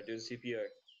 I do the CPR.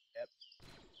 Yep.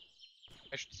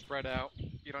 I should spread out.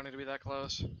 You don't need to be that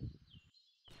close.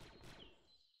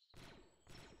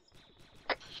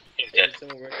 He's dead.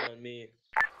 Someone working on me.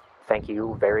 Thank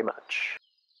you very much.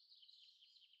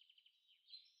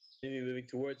 Maybe moving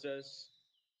towards us.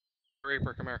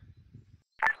 Reaper, come here.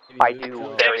 I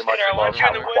do very much I want love you in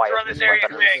how the woods quiet around this these area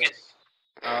weapons doing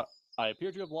are. it. I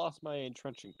appear to have lost my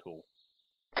entrenching tool.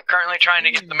 Currently trying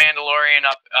to get the Mandalorian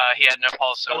up. He had no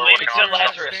pulse, so we're leave working it to on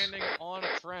Lazarus. Standing on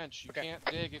a trench. You can't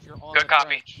dig if you're on Good the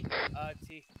copy. trench.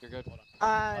 T. You're good.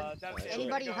 That's it.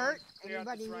 Anybody We're gonna hurt? clear out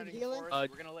the Anybody surrounding need healing?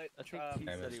 forest. We're gonna let, I think T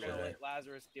said he we're gonna was let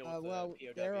Lazarus deal with Well, the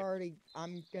POW. they're already.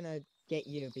 I'm gonna get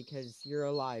you because you're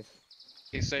alive.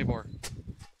 Hey, Sabor.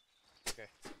 Okay.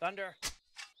 Thunder.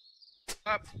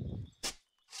 Up.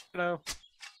 Hello.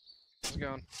 How's it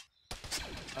going?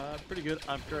 Pretty good.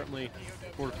 I'm currently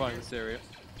fortifying this area.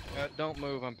 Don't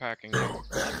move. I'm packing you.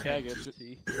 Okay, I get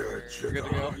it. You're good to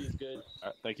go. He's good.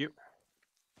 Alright, thank you.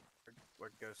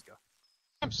 Where'd Ghost go?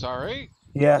 I'm sorry.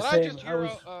 Yeah, Did I same. just I hear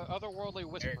was- otherworldly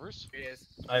whispers? It is.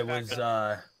 I was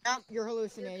Oh, you're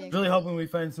hallucinating. really hoping we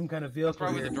find some kind of vehicle.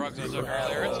 Probably the here. drugs is over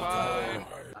there. It's fine.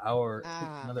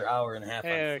 Another hour and a half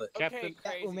Hey, on foot. Captain.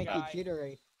 That will make you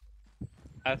jittery.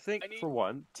 I think for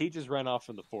one, T just ran off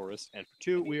in the forest, and for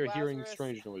two, we are hearing Lazarus.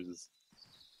 strange noises.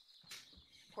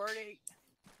 Party.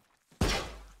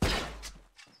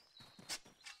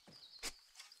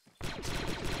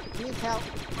 Needs help.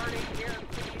 Party here,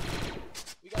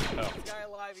 please. We gotta keep Oh. this guy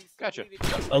alive. He's Gotcha.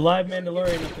 A live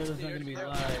Mandalorian up there is not going to be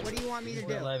alive. What do you want me to He's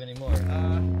do? not alive anymore.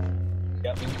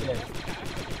 Got me dead.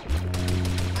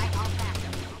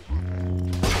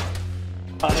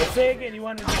 Say again, you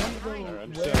wanted to go Alright,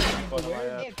 I'm just where? having fun on my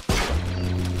app.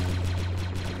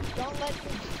 Don't let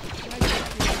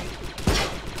them.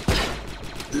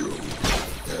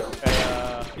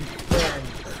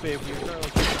 Hey, babe, we are currently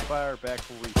taking fire back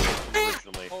where we came from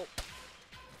originally.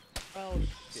 Oh,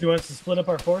 So you want us to split up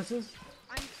our forces?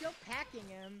 I'm still packing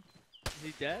him. Is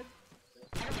he dead?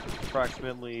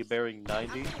 Approximately bearing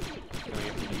 90, coming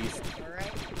in from the east.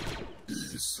 Alright.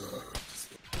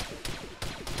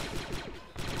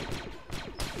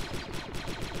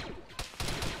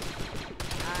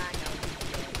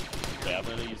 Yeah, I'm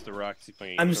gonna use the rock to see if I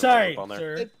can I'm get sorry, up on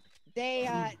there. sir.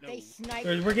 They sniped.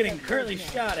 We're getting currently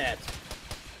shot at.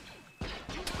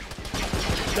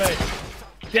 Good.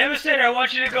 Devastator, I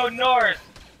want you to go north.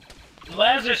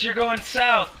 Lazarus, you're going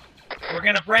south. We're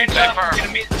gonna branch off. We're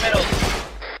gonna meet in the middle.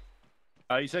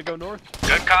 You said go north?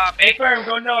 Good copy. Hey, firm,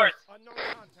 go north.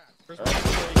 Let's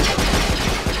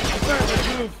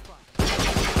move.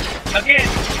 Again.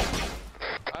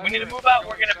 We need to move out.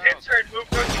 We're gonna pincer and move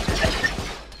towards the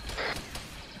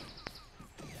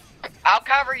I'll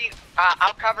cover you.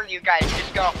 I'll cover you guys.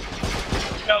 Just go.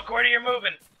 No, Cordy, you're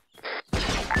moving.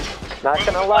 Not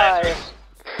gonna lie,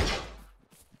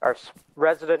 our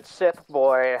resident Sith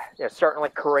boy is certainly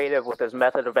creative with his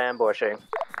method of ambushing.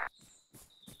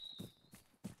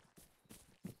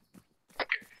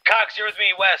 Cox, you're with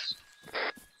me, Wes.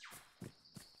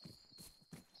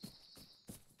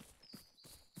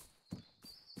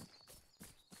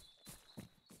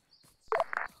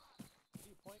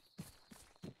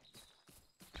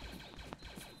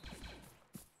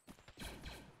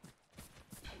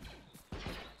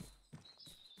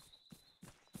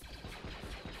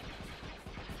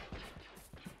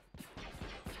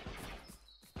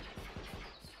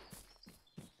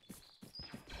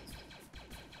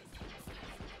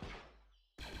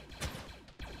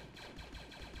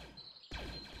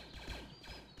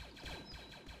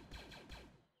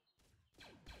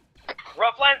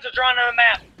 Rough lines are drawn on the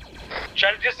map.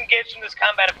 Try to disengage from this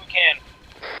combat if we can.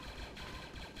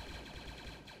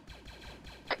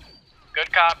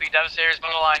 Good copy. Devastator's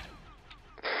on the line.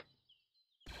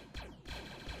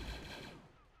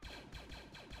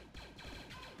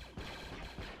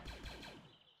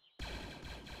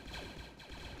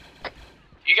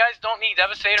 You guys don't need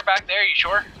Devastator back there, you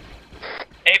sure?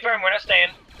 Hey, firm, we're not staying.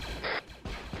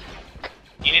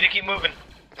 You need to keep moving.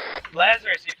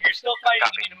 Lazarus, if you're still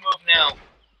fighting, you need to move now.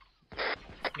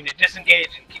 You need to disengage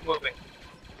and keep moving.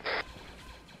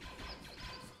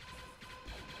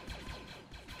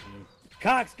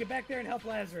 Cox, get back there and help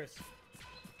Lazarus.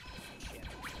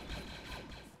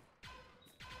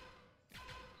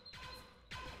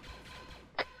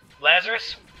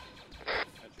 Lazarus?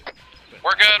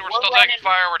 We're good. We're still taking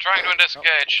fire. We're trying to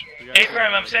disengage. Hey,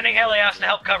 firm, I'm sending Helios to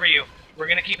help cover you. We're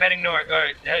gonna keep heading north,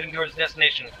 or heading towards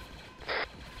destination.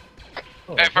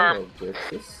 Oh, hey, firm. Hello,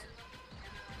 Grixis.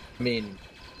 I mean,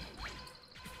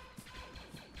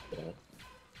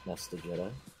 Master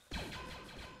Jedi.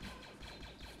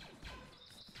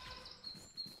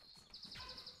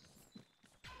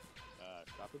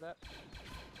 Copy that.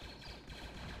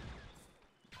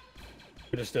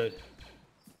 Understood.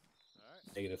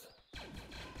 Negative.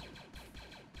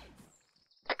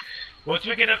 Once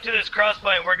we get up to this cross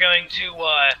point, we're going to,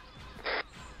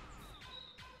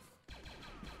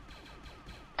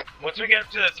 once we get up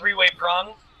to the three-way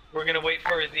prong, we're gonna wait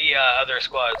for the, other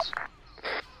squads.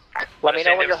 Let me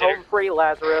know when you're home free,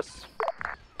 Lazarus.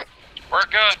 We're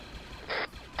good.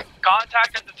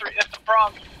 Contact at the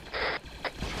prong.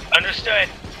 Understood.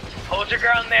 Hold your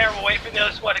ground there, we'll wait for the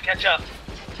other squad to catch up.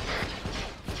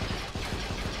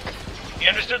 You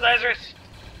understood, Lazarus?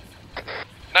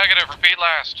 Negative. Repeat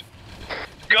last.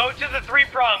 Go to the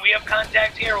three-prong. We have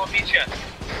contact here. We'll meet you.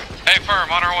 Hey, firm.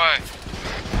 On our way.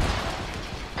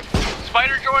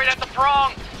 Spider droid at the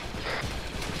prong.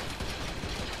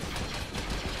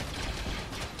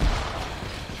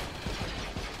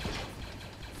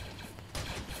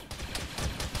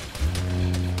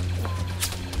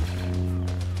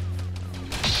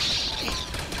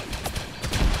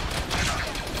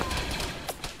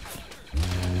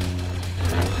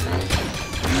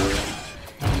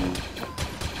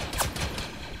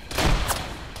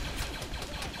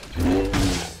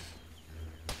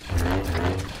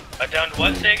 Down to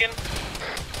what, Sagan?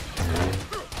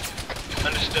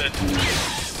 Understood.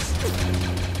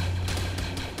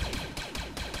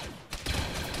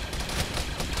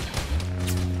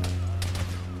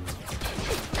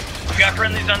 We got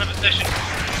friendlies on the position.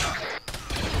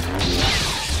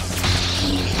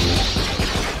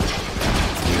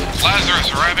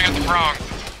 Lazarus arriving at the prong.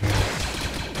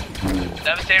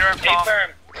 Devastator at prong. Hey,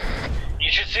 firm. You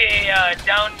should see a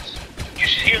down. You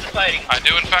should hear the fighting. I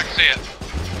do, in fact, see it.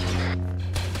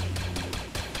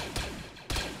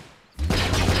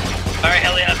 Alright,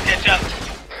 Helios, catch up.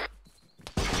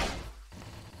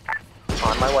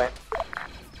 On my way.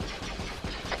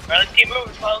 Alright, let's keep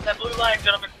moving. Follow that blue line,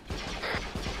 gentlemen.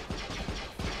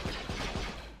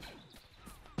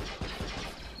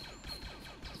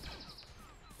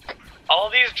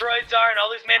 All these droids are, and all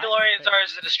these Mandalorians are,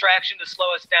 is a distraction to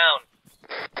slow us down.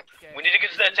 We need to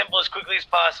get to that temple as quickly as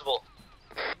possible.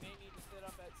 You may need to sit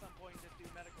up at some point and just do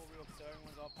medical real so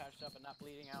everyone's all patched up and not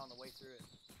bleeding out on the way through it.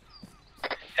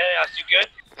 Helios, you good?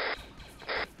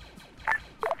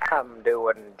 I'm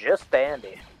doing just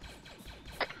dandy.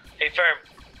 Hey, firm.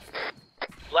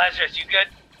 Lazarus, you good?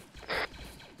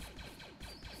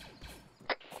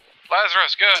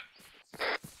 Lazarus, good.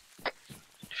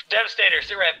 Devastator,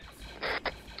 sit rep.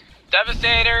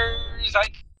 Devastators,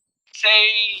 I'd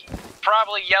say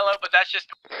probably yellow, but that's just...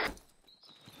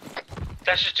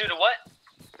 That's just due to what?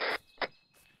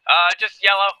 Just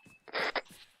yellow.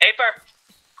 Hey, firm.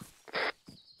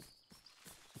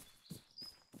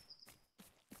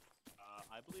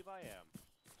 I believe I am.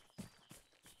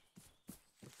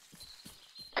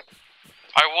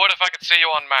 I would if I could see you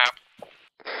on map.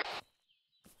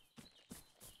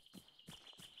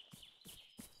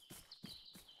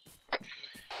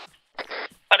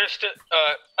 Understood.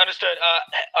 Understood.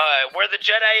 Where the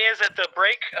Jedi is at the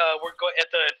break, we're going at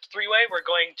the three-way. We're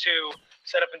going to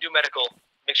set up and do medical.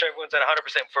 Make sure everyone's at 100%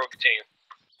 before we continue.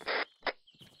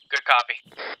 Good copy.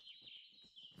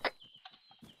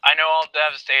 I know all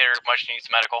Devastator much needs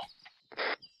medical.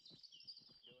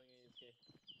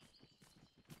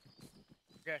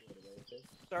 Okay.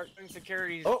 Start doing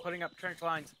securities, Oh. putting up trench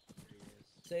lines.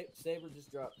 Saber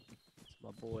just dropped.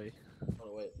 My boy.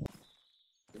 Oh wait.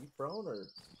 Are you prone or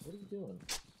what are you doing?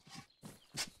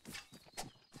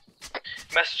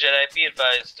 Master Jedi, be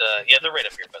advised. Yeah, they're right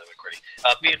up here, by the way, Cordy.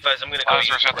 Be advised, I'm gonna go. I was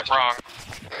got the wrong.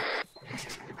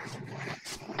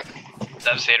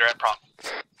 Devastator at prompt.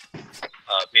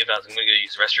 Be advised, I'm gonna go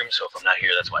use the restroom. So if I'm not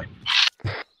here, that's why.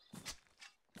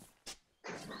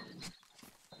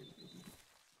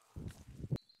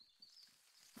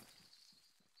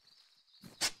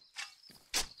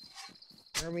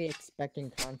 When are we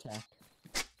expecting contact?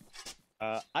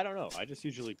 I don't know. I just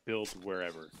usually build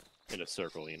wherever in a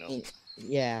circle, you know.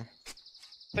 Yeah.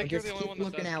 I think you're just the only keep one that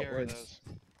looking does carry outwards. those.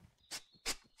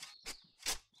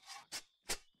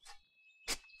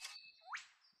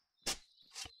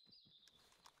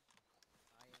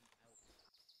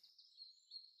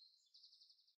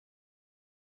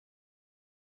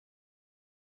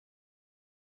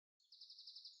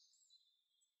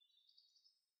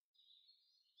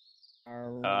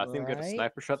 I think we got a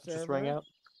sniper shot that just rang out.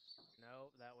 No,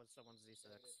 that was someone's Z6.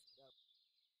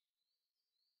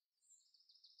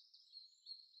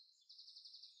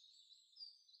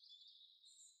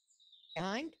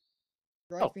 Behind?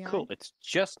 Oh, behind? cool. It's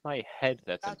just my head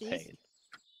that's in Southeast? pain.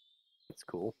 It's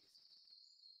cool.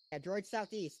 Yeah, droid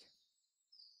southeast.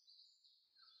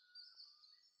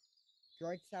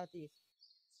 Droid southeast.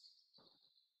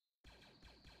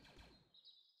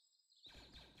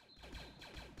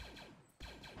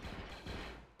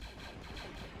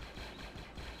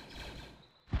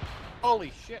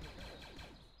 Holy shit!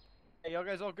 Hey, y'all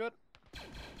guys all good?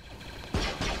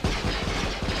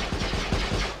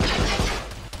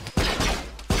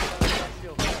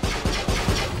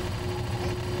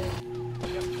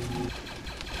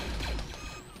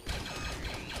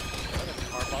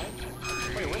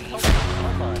 Wait, where the hell is the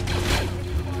carbine?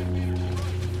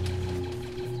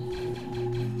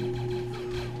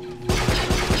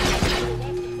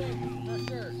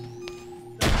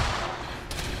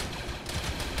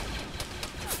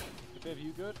 Viv,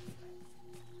 you good?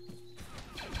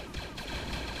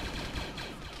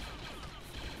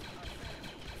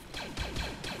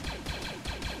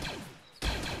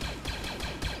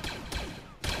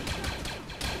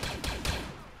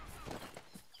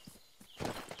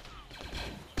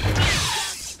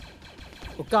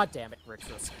 Oh, God damn it,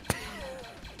 Rixus.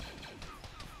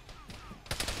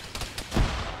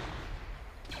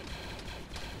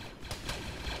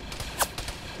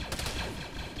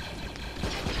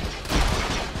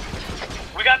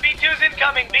 We got B2s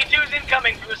incoming. B2s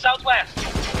incoming from the southwest.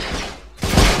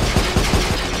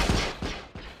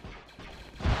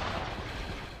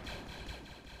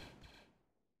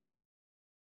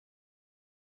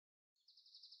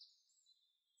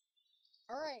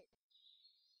 All right.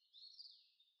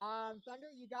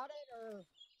 Thunder, you got it or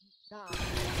not?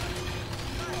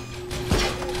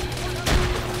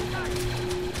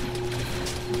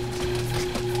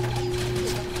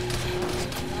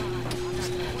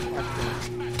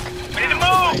 We need to move.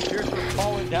 My ears are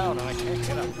falling down and I can't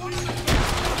get up.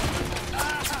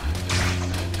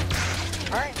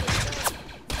 All right.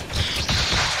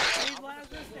 Need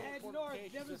Lazarus to head north.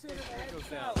 Devastator to head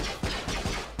south.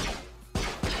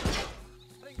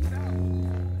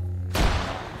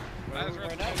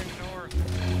 Lazarus moving north.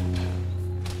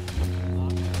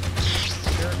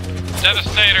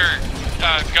 Devastator,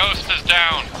 Ghost is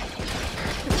down.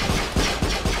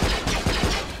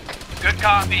 Good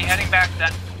copy, heading back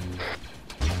then.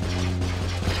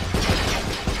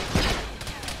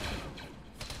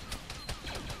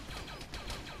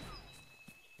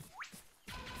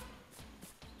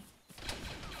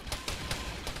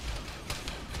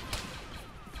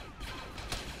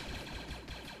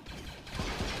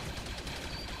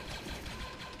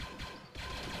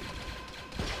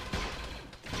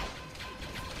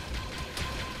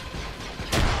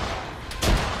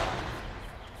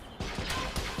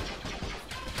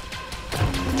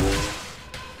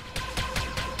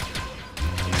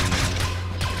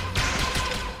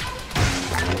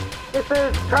 This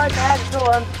is Triton Axel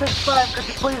on 6-5. Could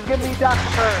you please give me Dr.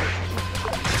 Burns?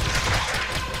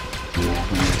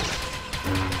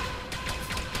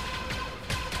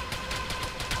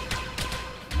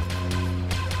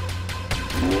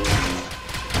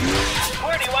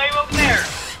 Cordy, why are you over there?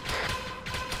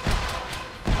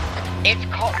 It's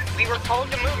cold. We were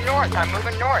told to move north. I'm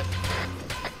moving north.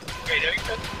 Okay, no, you're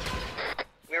good.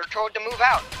 We were told to move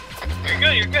out. You're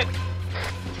good, you're good.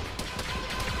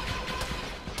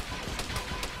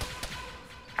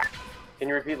 Can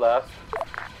you repeat last?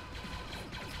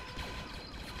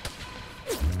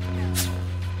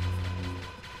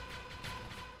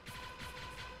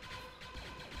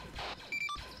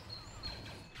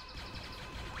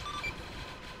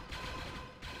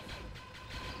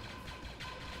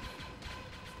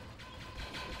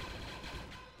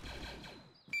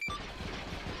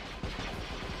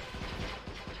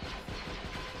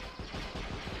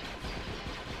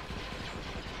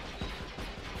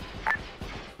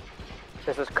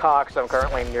 This is Cox. I'm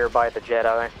currently nearby the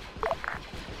Jedi.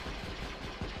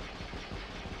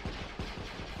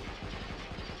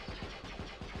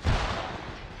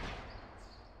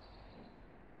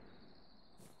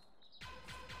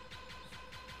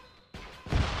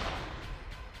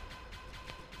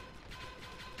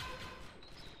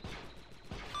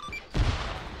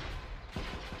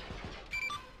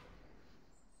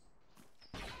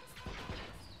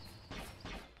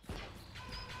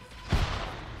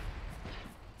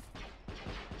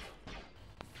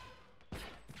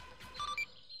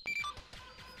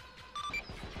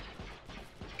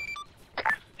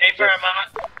 Hey, firm,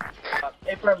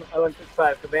 Hey, firm,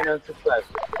 165, command 165.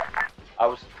 I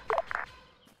was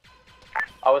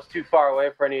too far away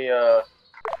for any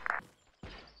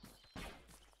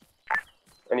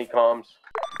comms.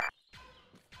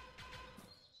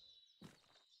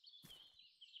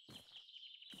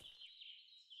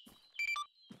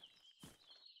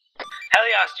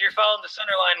 Helios, you're following the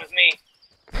center line with me.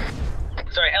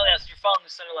 Sorry, Helios, you're following the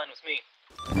center line with me.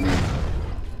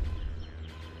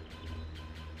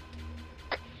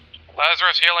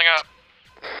 Lazarus healing up.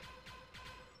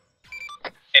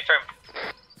 Hey, firm.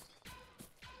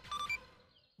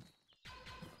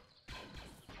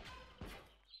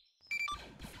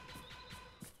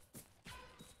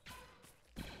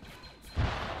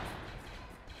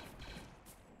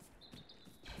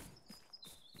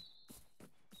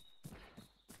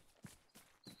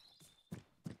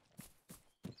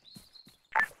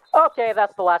 Okay,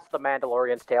 that's the last of the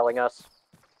Mandalorians tailing us.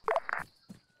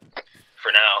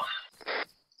 For now.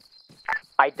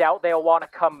 I doubt they'll want to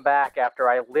come back after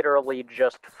I literally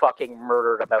just fucking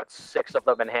murdered about 6 of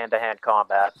them in hand-to-hand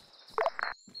combat.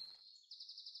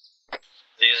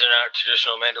 These are not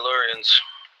traditional Mandalorians.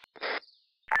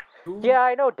 Yeah,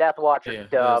 I know Death Watch are Yeah,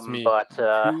 that's dumb, me. but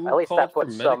Who at least called that for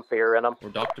puts medic? some fear in them. Or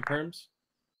Dr. Perms?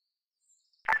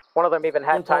 One of them even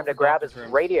had Don't call time to for grab Dr. his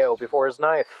Perms. radio before his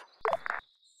knife.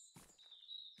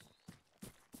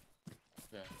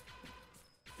 Yeah.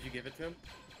 Did you give it to him?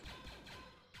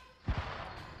 Who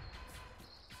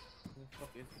the fuck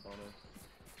is Cabana?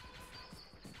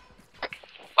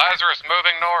 Lazarus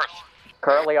moving north.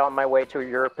 Currently on my way to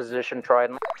your position,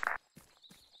 Trident.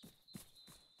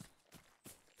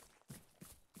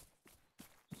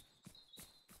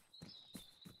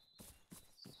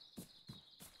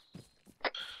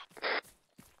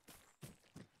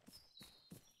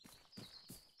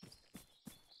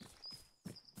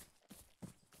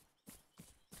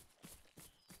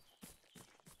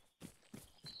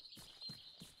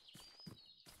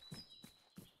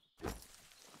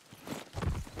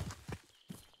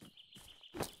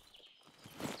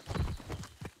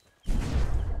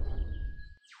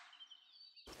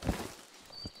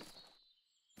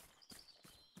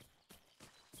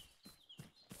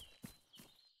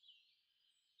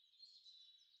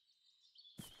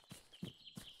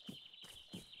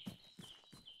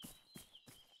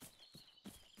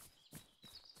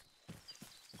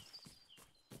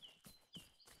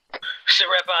 Sit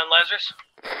rep on Lazarus.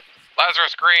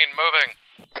 Lazarus green moving.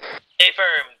 Hey,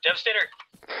 firm. Devastator.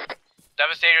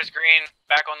 Devastator's green,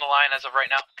 back on the line as of right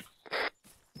now.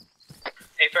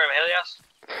 Hey, firm. Helios.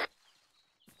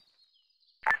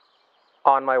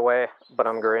 On my way, but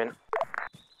I'm green.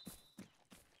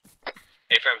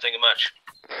 Hey, firm. Thank you much.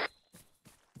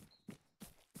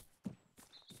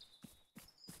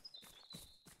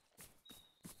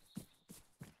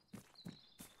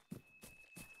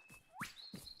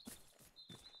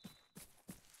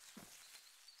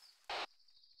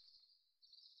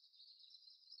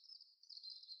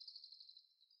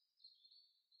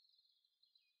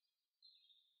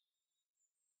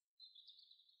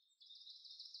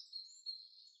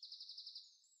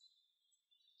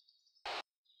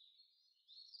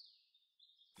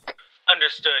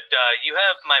 Understood. You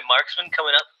have my marksman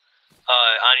coming up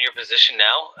on your position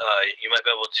now. You might be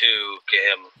able to get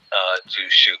him to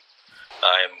shoot.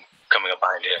 I'm coming up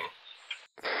behind him.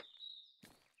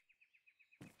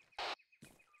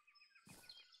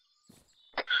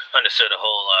 Understood. A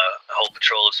whole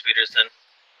patrol of speeders then.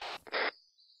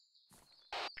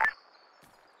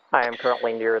 I am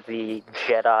currently near the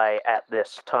Jedi at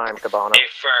this time, Cabana. Stay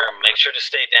firm. Make sure to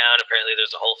stay down. Apparently,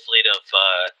 there's a whole fleet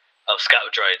of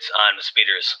scout droids on the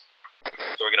speeders.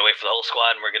 So we're gonna wait for the whole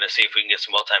squad, and we're gonna see if we can get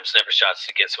some well-timed sniper shots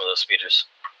to get some of those speeders.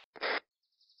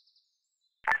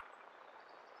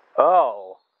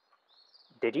 Oh.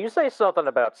 Did you say something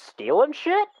about stealing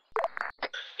shit?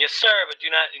 Yes, sir, but do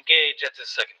not engage at this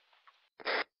second.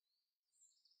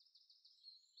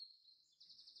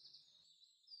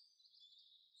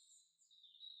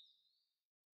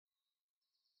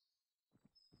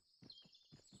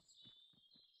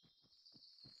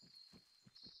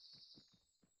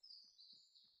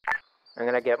 I'm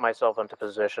gonna get myself into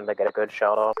position to get a good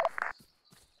shot off.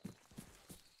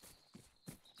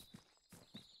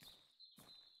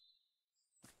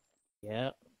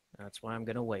 Yeah, that's why I'm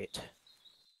gonna wait.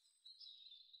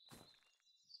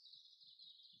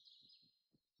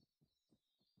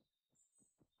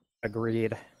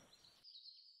 Agreed.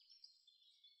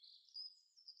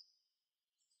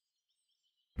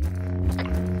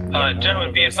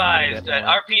 Gentlemen, be advised that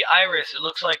RP Iris, it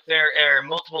looks like there are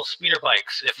multiple speeder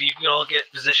bikes. If you could all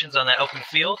get positions on that open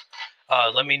field,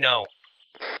 let me know.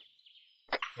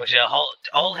 Which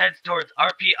all head towards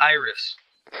RP Iris.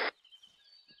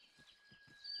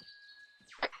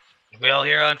 We all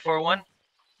here on 4-1?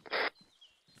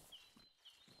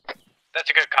 That's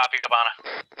a good copy, Cabana.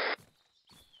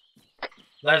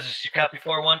 Lazarus, you copy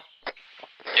 4-1?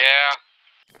 Yeah.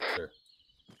 Sure.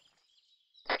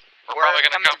 We're probably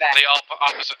gonna come from the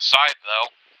opposite side, though.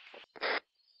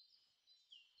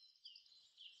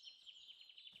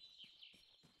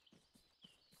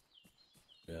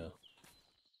 Yeah.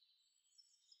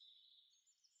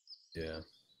 Yeah.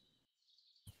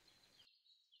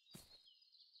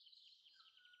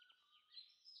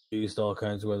 Used all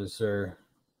kinds of weather, sir.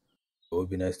 It would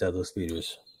be nice to have those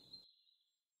speeders.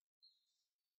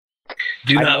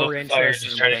 Do I'm not more open fire, interested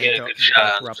just in trying to get a good shot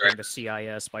on the bankrupting the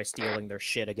CIS by stealing their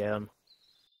shit again.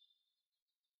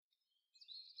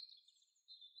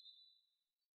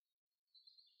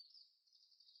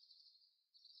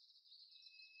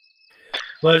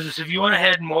 Lazarus, if you want to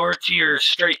head more to your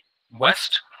straight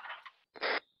west,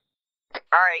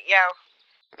 Alright, yo.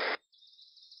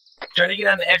 try to get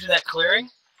on the edge of that clearing,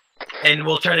 and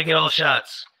we'll try to get all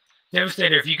shots.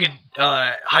 Devastator, if you could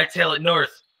hightail it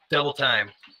north, double time.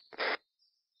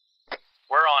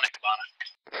 We're on it,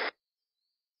 Cabana.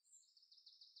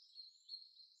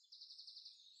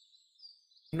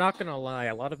 I'm not gonna lie,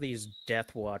 a lot of these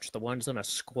Death Watch, the ones in a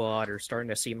squad, are starting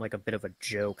to seem like a bit of a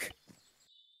joke.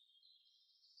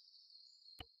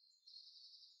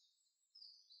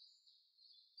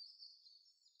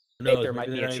 I think there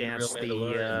might be a chance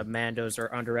the Mandos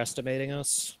are underestimating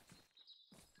us.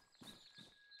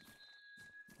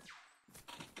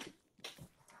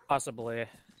 Possibly.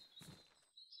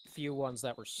 Few ones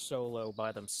that were solo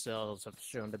by themselves have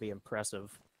shown to be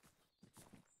impressive.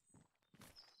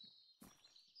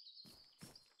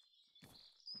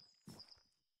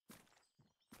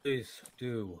 Please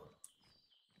do.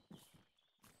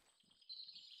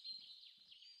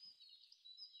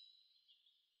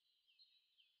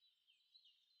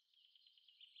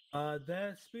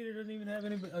 That speeder doesn't even have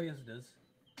any. Oh, yes, it does.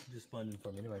 It just spawned in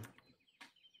for me anyway.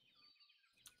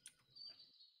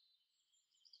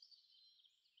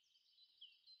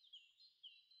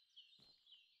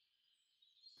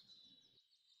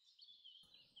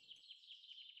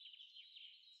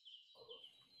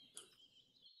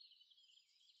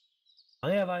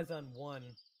 I have eyes on one.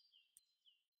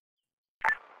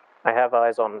 I have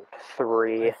eyes on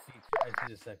 3. I see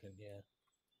the second, yeah.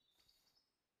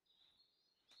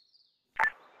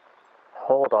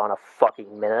 Hold on a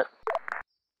fucking minute.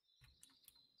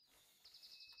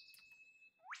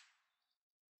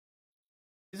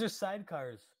 These are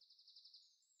sidecars.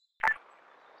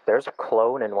 There's a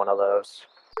clone in one of those.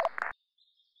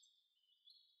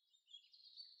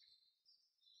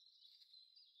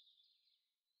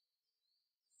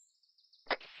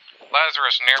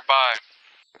 Lazarus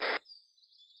nearby.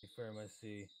 Firm, I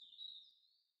see.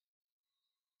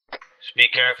 Just be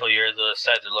careful, you're the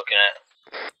side they're looking at.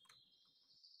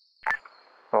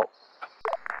 Oh.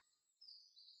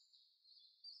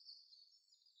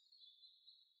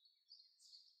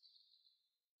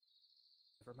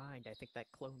 Never mind, I think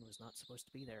that clone was not supposed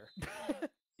to be there.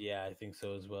 Yeah, I think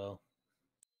so as well.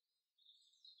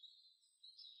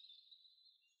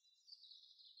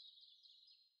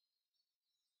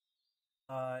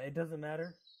 It doesn't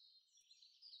matter.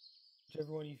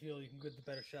 Whichever one you feel you can get the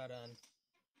better shot on.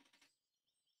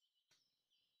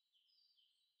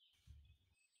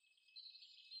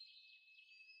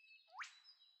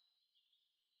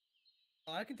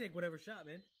 Oh, I can take whatever shot,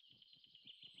 man.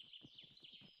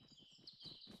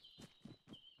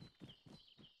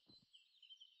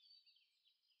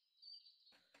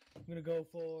 I'm gonna go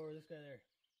for this guy there.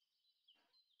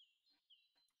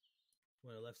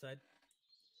 One on the left side.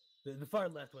 The far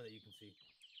left one that you can see.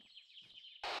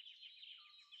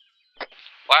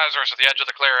 Lazarus at the edge of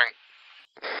the clearing.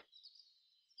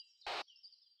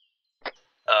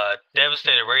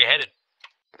 Devastator, where are you headed?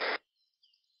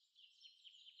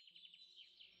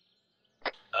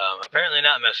 Apparently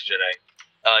not, Mr.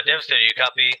 Jedi. Devastator, you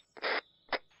copy?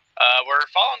 We're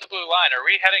following the blue line. Are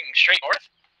we heading straight north?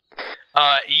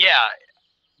 Yeah.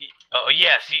 Oh,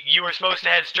 yes, you were supposed to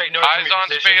head straight north. Eyes on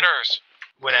speeders.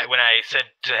 When I said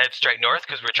to head straight north,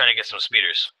 because we're trying to get some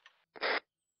speeders.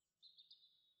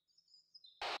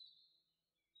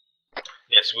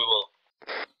 Yes, we will.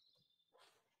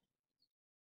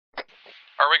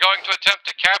 Are we going to attempt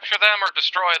to capture them or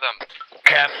destroy them?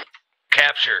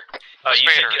 Capture. You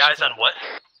said get eyes on what?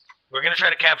 We're gonna try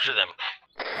to capture them.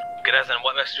 Get eyes on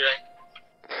what, Mr. J?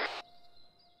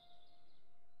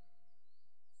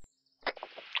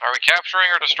 Are we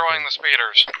capturing or destroying the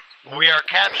speeders? We are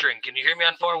capturing. Can you hear me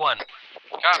on 4-1?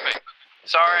 Copy.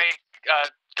 Sorry,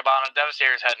 Cabana,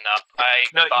 Devastator's heading up.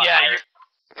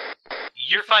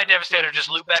 You're fine, Devastator. Just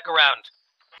loop back around.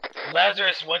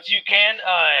 Lazarus, once you can,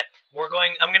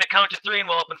 I'm gonna count to 3 and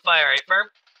we'll open fire, eh, firm?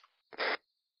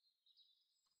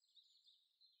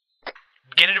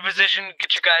 Get into position,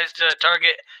 get your guys to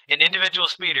target an individual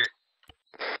speeder.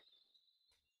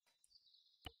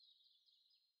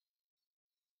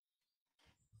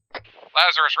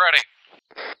 Lazarus, ready.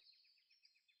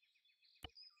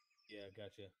 Yeah,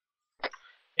 gotcha.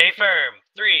 A firm.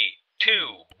 3,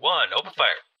 2, 1. Open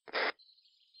fire.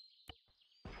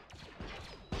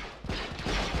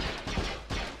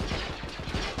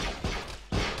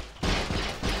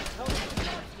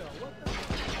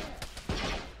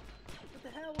 What the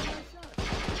hell was my shot?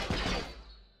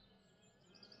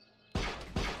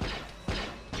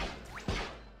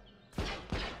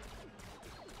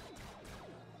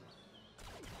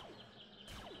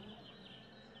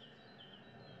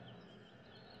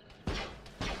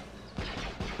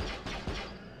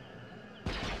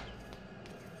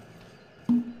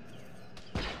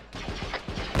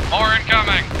 More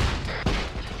incoming.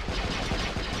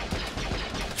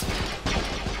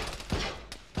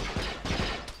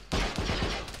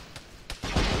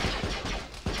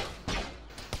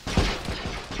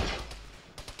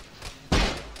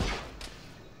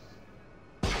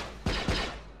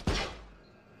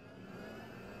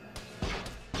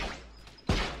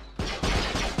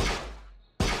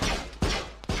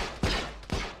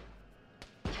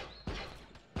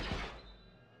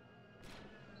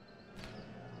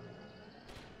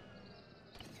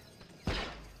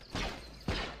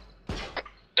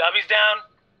 Dobby's down.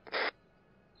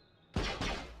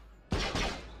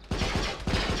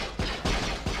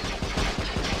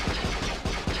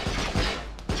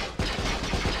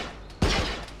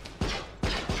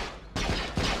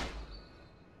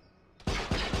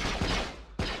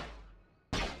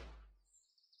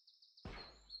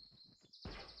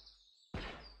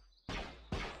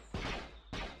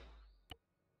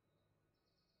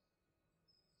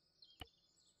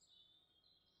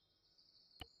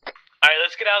 Alright,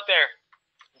 let's get out there.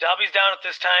 Dobby's down at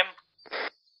this time.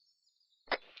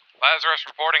 Lazarus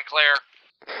reporting clear.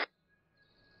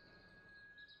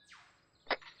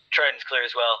 Trident's clear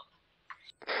as well.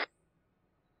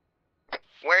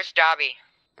 Where's Dobby?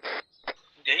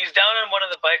 He's down on one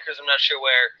of the bikers, I'm not sure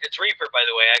where. It's Reaper, by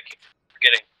the way, I keep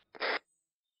forgetting.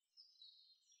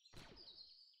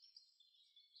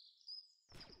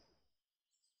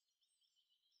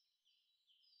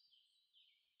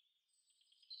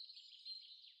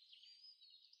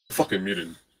 Fucking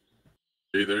muted.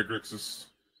 Hey there, Grixis.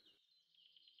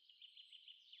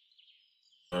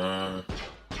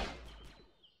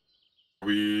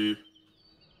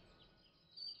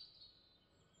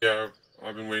 Yeah,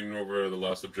 I've been waiting over the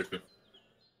last objective.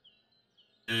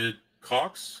 Did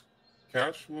Cox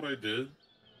catch what I did?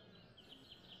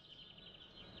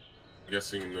 I'm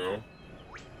guessing no.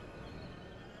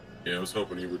 Yeah, I was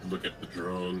hoping he would look at the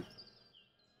drone.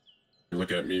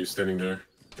 Look at me standing there.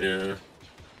 Yeah.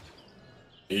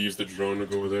 He used the drone to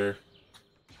go over there.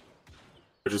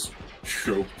 I just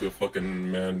choked the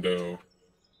fucking Mando.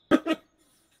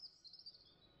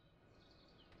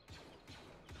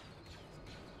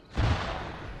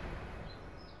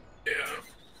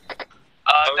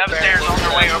 Devastator's on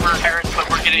their way over Harris, but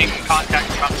we're getting contact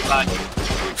from outside.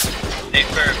 Hey,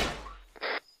 firm.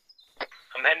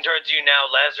 I'm heading towards you now,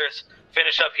 Lazarus.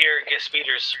 Finish up here and get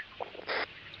speeders.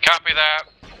 Copy that.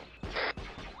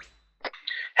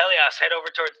 Helios, head over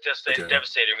towards Devastator.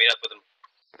 Meet up with him.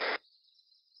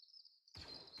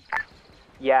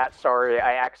 Yeah, sorry,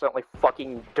 I accidentally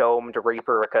fucking domed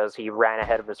Reaper because he ran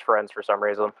ahead of his friends for some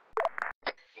reason.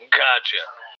 Gotcha.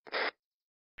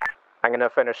 I'm gonna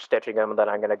finish stitching him, and then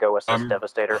I'm gonna go assist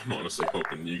Devastator. I'm honestly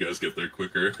hoping you guys get there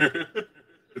quicker.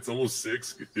 It's almost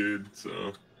 6, dude,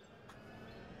 so...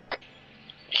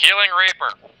 Healing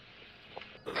Reaper.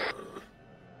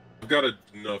 I've got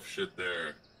enough shit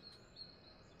there.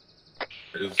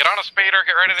 Get on a speeder,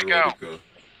 get ready to go.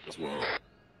 As well.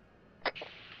 I'm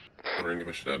wondering if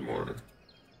I should add more.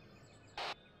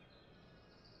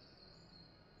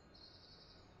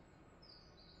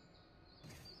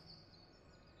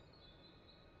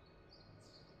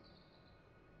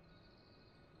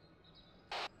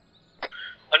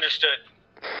 Understood.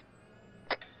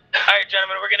 Alright,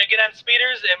 gentlemen, we're gonna get on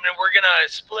speeders, and we're gonna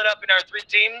split up in our 3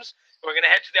 teams. We're gonna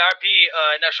head to the RP,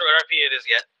 not sure what RP it is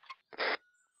yet.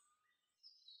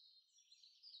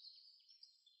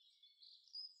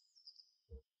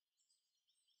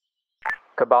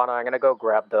 Cabana, I'm gonna go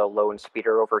grab the lone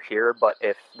speeder over here, but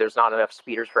if there's not enough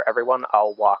speeders for everyone,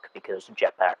 I'll walk because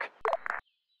jetpack.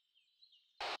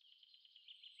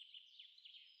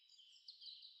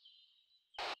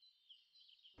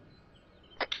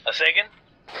 A second?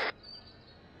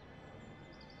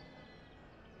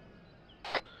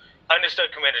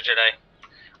 Understood, Commander Jedi.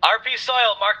 RP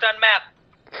soil marked on map.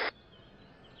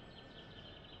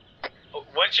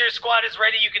 Once your squad is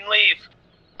ready, you can leave.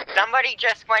 Somebody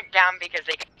just went down because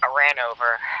they got ran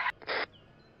over.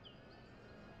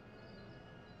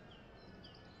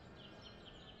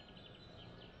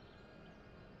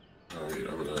 Alright,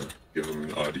 I'm gonna give him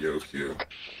an audio cue.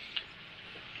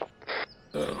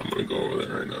 I'm gonna go over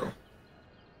there right now.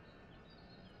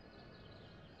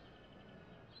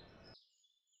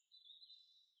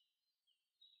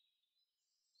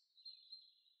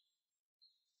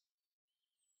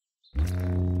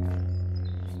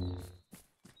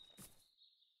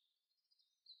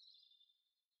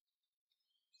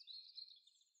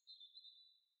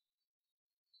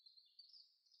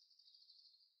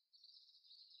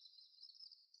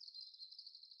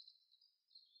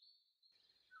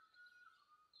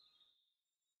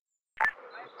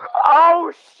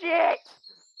 Oh shit!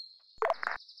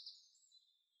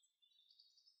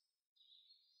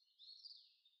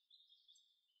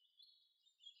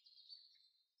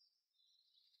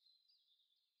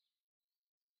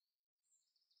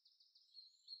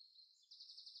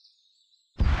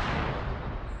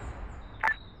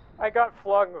 I got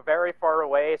flung very far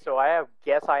away, so I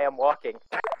guess I am walking.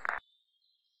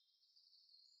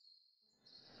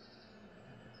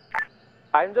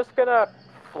 I'm just gonna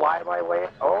fly my way.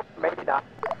 Oh, maybe not.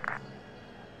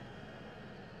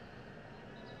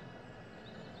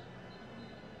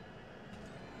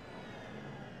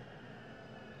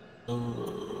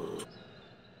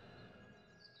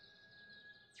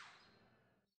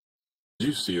 Did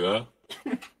you see that?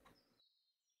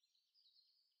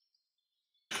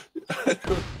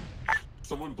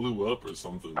 Someone blew up or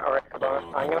something. Alright, Cabana,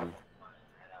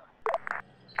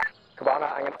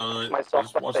 I'm gonna push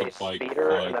myself up a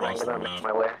speeder, and then I'm gonna make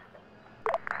my way.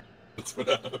 That's what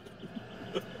happened.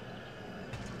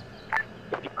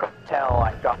 If you couldn't tell,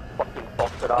 I got fucking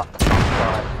bolted off.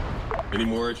 Any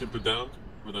more I should put down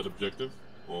for that objective?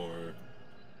 Or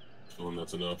feeling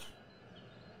that's enough?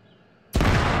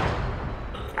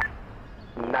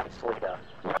 Nicely done.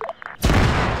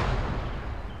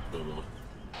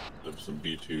 Have some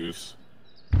B2s.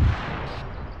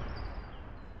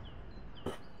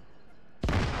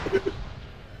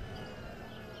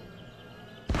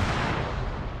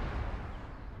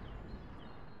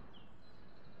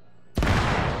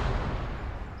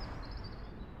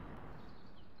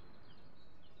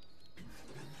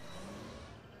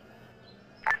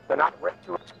 They're not ready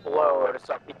to explode,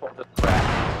 some people just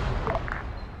crash.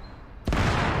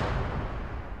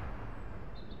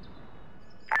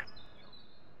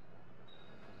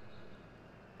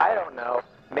 I don't know.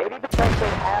 Maybe because they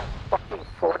have fucking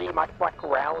 40 micronic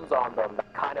rounds on them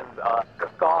that kind of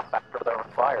cook off after they're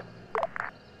on fire.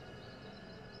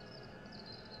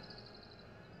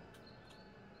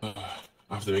 I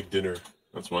have to make dinner.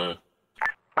 That's why.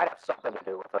 Might have something to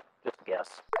do with it. Just a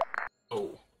guess.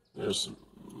 Oh, there's some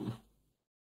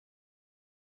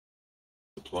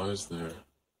supplies there.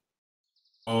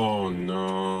 Oh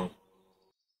no.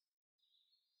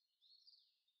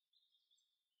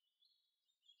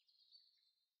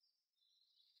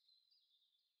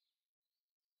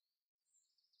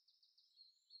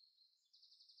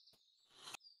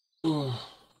 I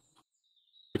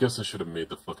guess I should have made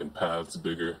the fucking paths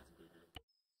bigger.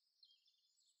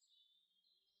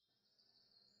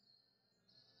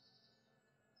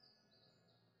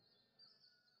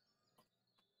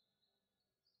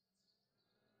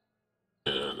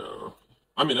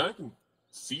 I mean, I can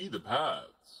see the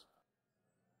paths.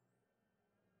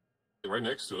 Right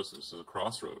next to us is a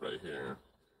crossroad right here.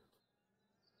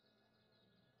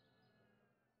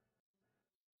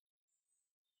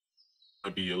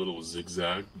 Might be a little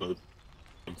zigzag, but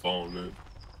I'm following it.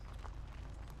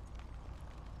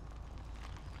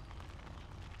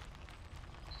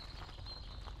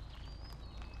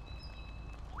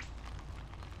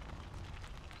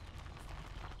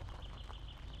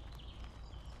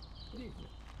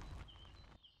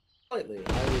 Slightly.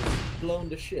 I was blown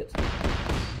to shit.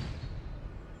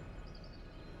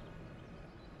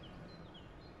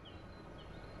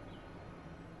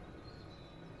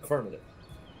 Affirmative.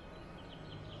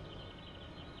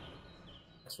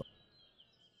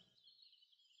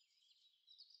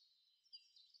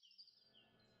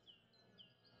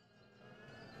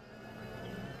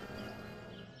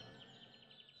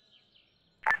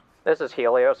 This is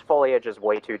Helios. Foliage is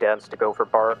way too dense to go for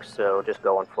bark, so just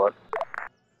go on foot.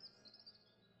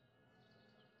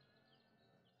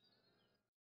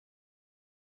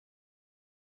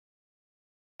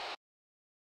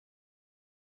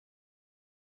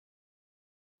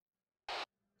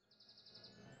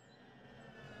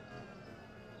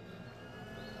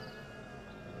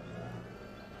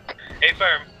 Hey,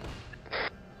 firm.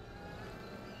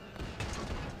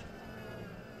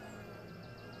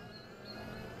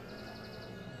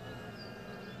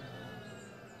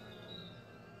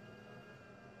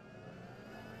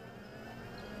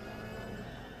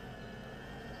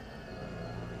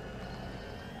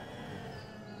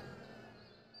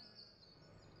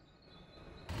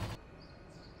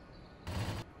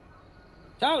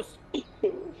 Toast!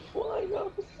 Flying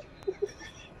up.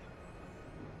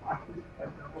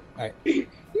 Alright.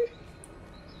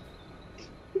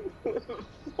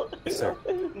 Sir.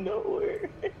 Nowhere.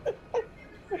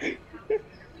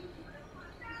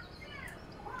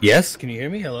 Yes, can you hear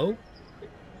me? Hello?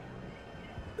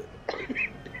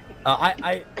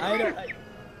 I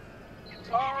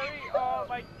Sorry. Oh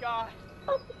my god.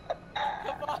 Come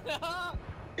on up.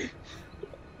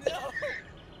 No.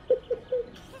 I'm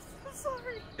so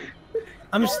sorry.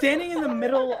 I'm standing in the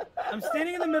middle. I'm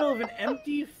standing in the middle of an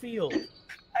empty field.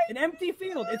 An empty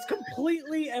field. It's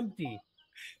completely empty.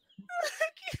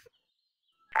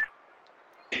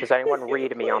 Does anyone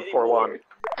read me on 4-1?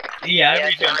 Yeah, I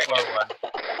read you on 4-1.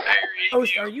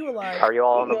 Toast, are you alive? Are you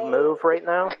all on the move right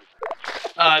now?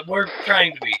 We're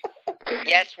trying to be.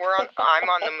 Yes, I'm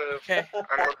on the move. Okay.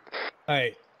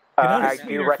 Alright. I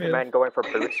do recommend going for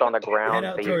boots on the ground.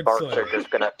 out These towards barks soil. are just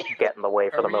gonna get in the way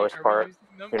for the most part.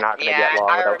 You're not gonna Yeah, get long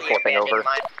I without already flipping abandoned over.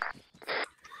 mine.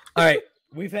 Alright.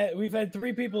 We've had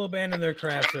 3 people abandon their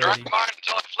crafts already. Mine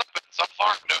until I flip it. So far,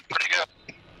 I'm doing pretty good.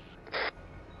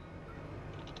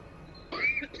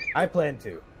 I plan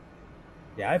to.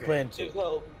 Yeah, I plan to.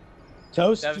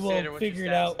 Toast Devastator, will what's your figure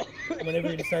it stats? out whenever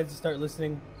he decides to start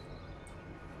listening.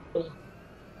 Okay.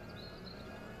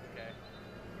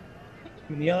 You've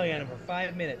been yelling at him for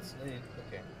 5 minutes.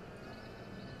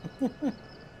 Okay.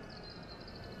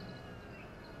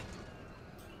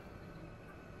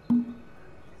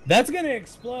 That's gonna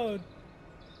explode.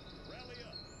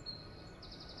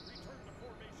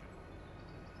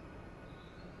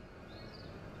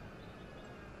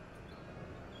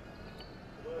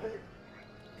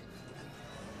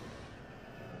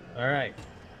 All right.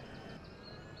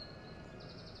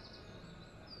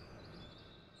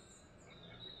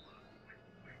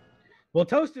 Well,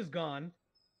 Toast is gone.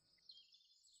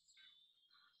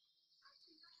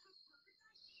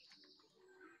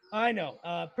 I know.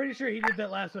 Pretty sure he did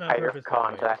that last one on I hear purpose. by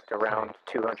the way. contact around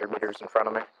 200 meters in front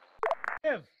of me.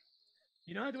 Ev,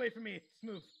 you don't have to wait for me.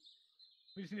 Smooth.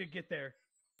 We just need to get there.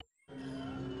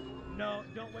 No,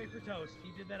 don't wait for Toast.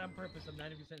 He did that on purpose. I'm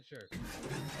 90% sure.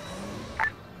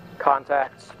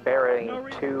 Contacts bearing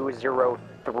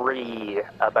 203,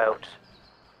 about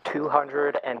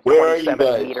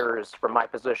 227 meters from my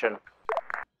position.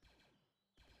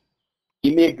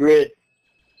 Give me a grid.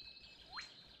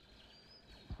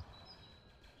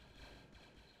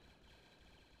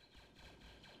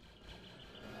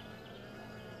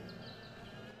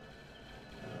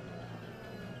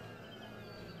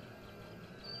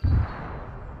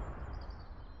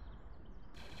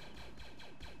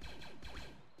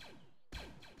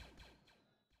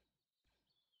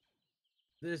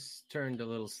 This turned a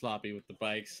little sloppy with the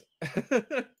bikes.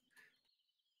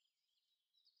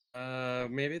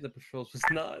 Maybe the patrols was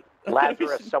not.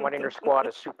 Lazarus, someone in your squad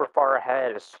is super far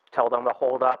ahead. Just tell them to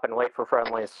hold up and wait for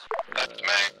friendlies.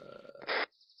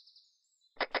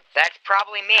 That's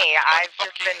probably me. I've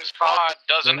just been Squad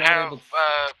doesn't They're not have able to-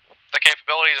 the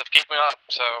capabilities of keeping up,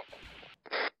 so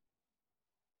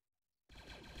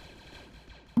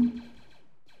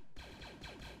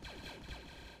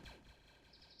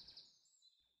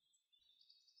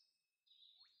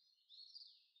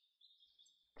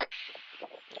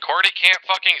Cordy can't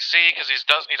fucking see because he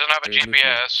doesn't have a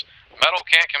GPS. Metal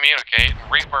can't communicate. And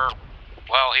Reaper,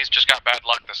 well, he's just got bad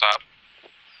luck this up.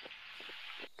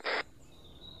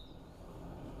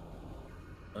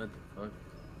 What the fuck?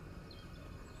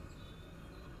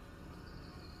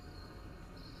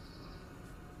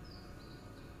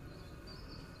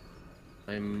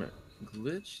 I'm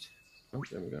glitched. Oh,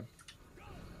 there we go.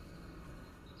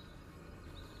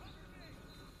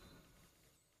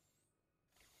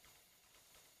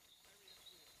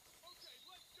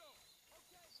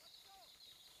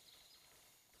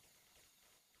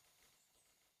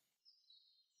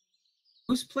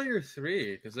 Who's player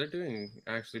 3? Because they're doing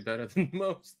actually better than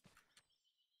most.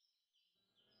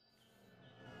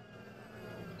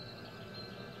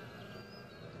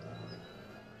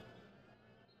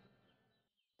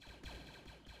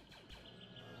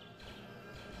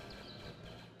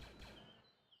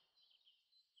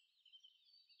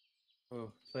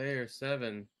 Oh, player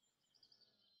 7.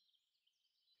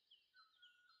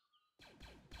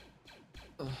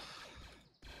 Ugh.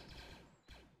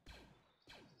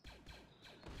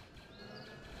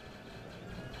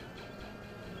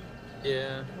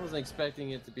 Yeah, I wasn't expecting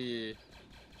it to be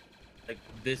like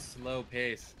this slow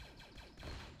pace.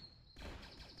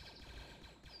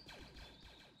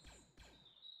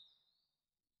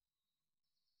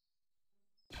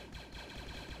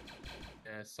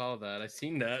 Yeah, I saw that. I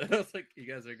seen that. I was like, you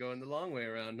guys are going the long way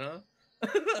around, huh?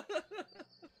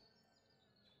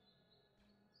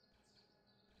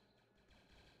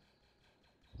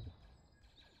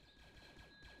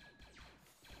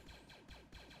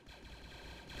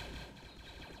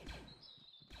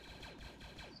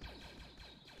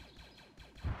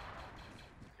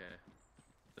 Okay.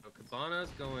 So Cabana's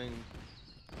going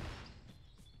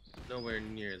nowhere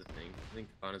near the thing. I think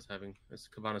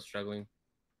Cabana's struggling.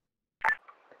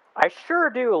 I sure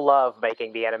do love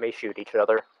making the enemy shoot each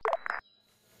other.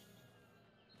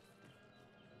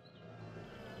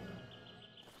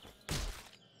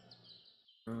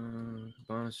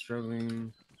 Cabana's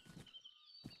struggling.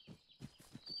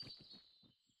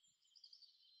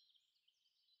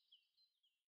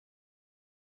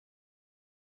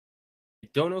 I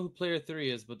don't know who player 3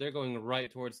 is, but they're going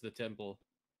right towards the temple.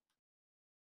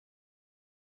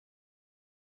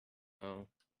 Oh.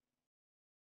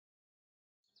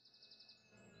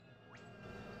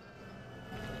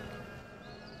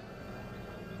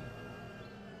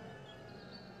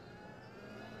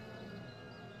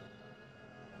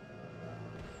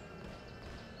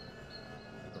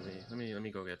 Let me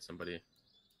go get somebody.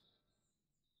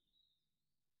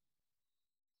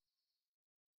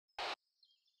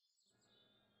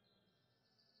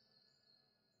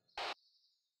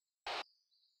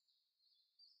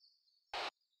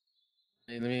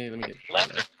 Hey, let me get.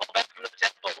 Lazarus, pull back from the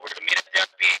temple. We're gonna meet at the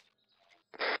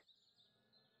RP.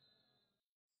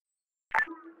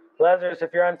 Lazarus,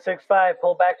 if you're on 6-5,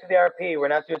 pull back to the RP. We're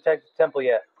not to attack the temple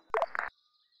yet.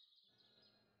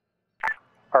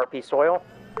 RP soil?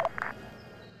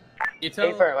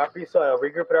 A-firm, RP soil.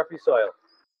 Regroup at RP soil.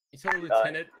 You tell the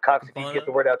lieutenant. Cox, if you can get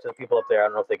the word out to the people up there, I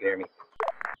don't know if they can hear me.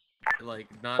 Like,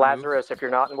 not Lazarus, if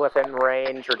you're not within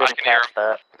range or didn't catch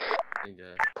that.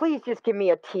 Please just give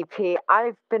me a TP.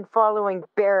 I've been following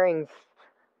bearings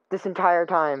this entire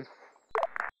time.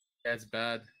 That's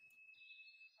bad.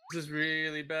 This is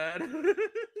really bad. Hang on.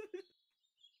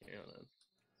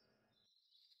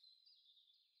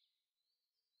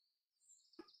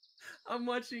 I'm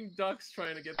watching ducks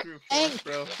trying to get through forest,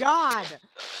 bro. God!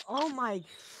 Oh my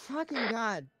fucking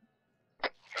god.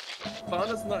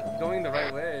 Cabana's not going the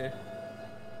right way.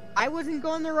 I wasn't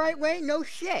going the right way? No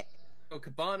shit. Oh,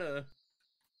 Cabana.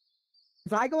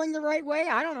 Was I going the right way?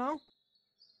 I don't know.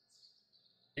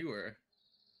 You were.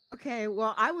 Okay,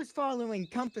 well, I was following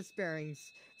compass bearings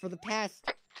for the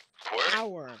past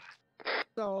hour.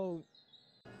 So...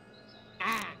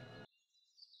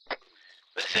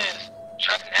 This is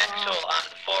Truck Axel on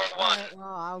 4-1.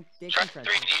 Well, I'll dig Truck some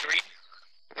 3, trenches. do you read?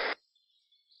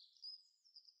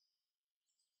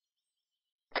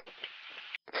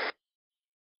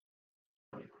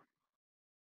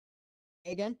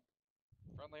 Again?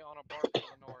 Friendly on a bar to the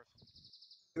north.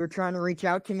 You were trying to reach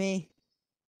out to me?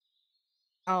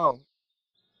 Oh.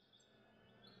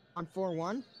 On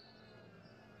 4-1?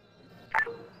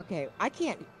 Okay, I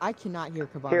cannot hear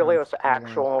Cabana. Helios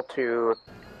actual to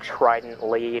Trident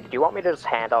lead. Do you want me to just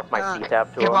hand off my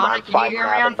CTAP to him? Cabana, I'm can you 5 hear me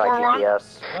nav on and my 4-1?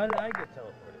 GPS. Why did I get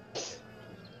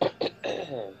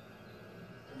teleported?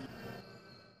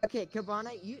 Okay,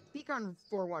 Cabana, you speak on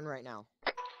 4-1 right now.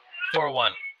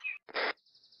 4-1.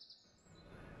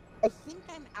 I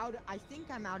think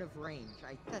I'm out of range.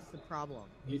 That's the problem.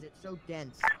 Is it so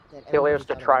dense that Helios, everybody's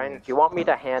to out of try and... range. Do you want me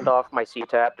to hand off my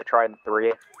C-Tab to try and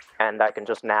 3, and I can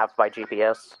just nav by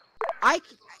GPS?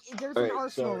 There's an Alright,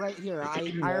 arsenal so- right here. I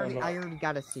No, already no.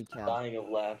 got a C-Tab. Dying of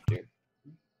laughter.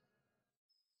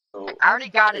 So, I already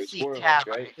got a there's seat 4 of us, tab.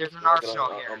 right? There's an We're walking arsenal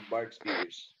on, here. on BART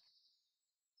speeders.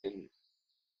 And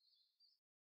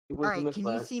Alright, can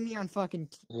you see me on fucking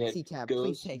C-Tab? Please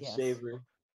Ghost, say yes. Saver.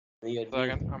 And you had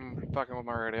Second, I'm fucking with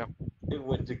my radio. It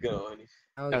went to go. And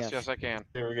Oh, yes, I can.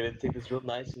 they were gonna take this real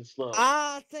nice and slow.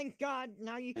 Ah, thank God!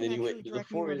 Now you And can then he actually went to the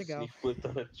direct me where to forest and go. he flipped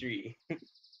on a tree.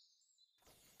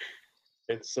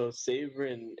 And so Saver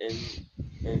and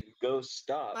Ghost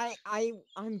stopped.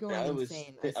 I'm going And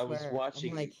insane. I was swear.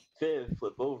 watching I'm like, Viv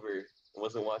flip over. I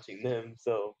wasn't watching them,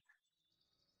 so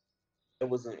I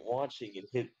wasn't watching and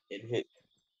hit.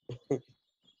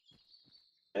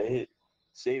 I hit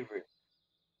Saver,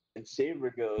 and Saver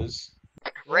goes.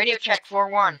 Radio check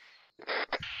 4-1.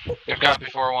 Good copy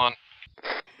 4-1.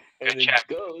 And then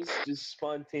Ghost just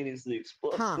spontaneously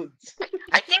explodes. Huh.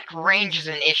 I think range is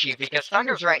an issue because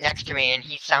Thunder's right next to me and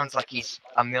he sounds like he's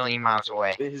a million miles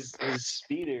away. His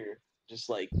speeder just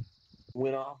like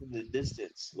went off in the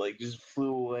distance, like just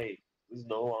flew away. It was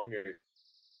no longer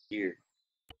here.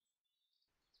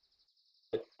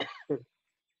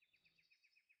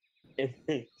 And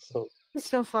then, so I'm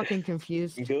so fucking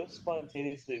confused. Ghost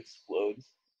spontaneously explodes.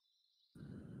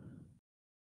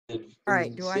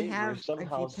 Alright, do I Saber have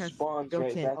somehow a test spawns built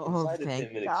right in? back Oh, inside of thank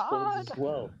him and God. explodes as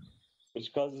well,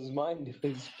 which causes mine to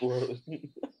explode.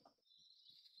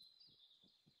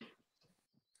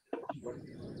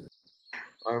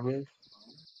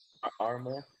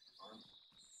 Armor.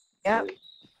 Yep.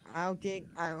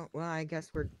 Well, I guess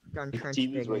we're done trench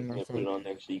TV's right digging, I there. Put it think. on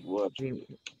there so you can watch.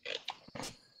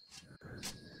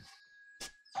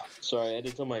 Sorry, I had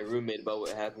to tell my roommate about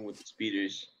what happened with the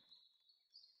speeders.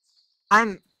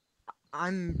 I'm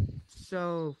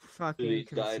so fucking They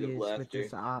died of confused with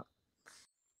this laughter. op.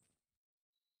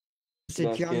 It's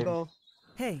a jungle.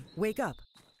 Hey, wake up.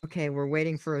 Okay, we're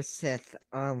waiting for a Sith.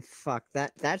 Oh fuck,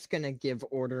 that's gonna give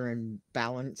order and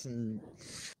balance and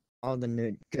all the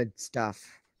new good stuff.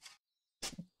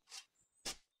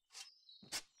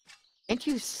 Can't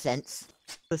you sense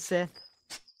the Sith?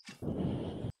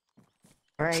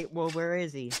 Alright, well, where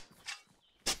is he?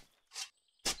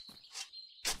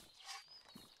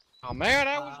 Oh man,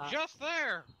 I was just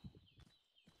there.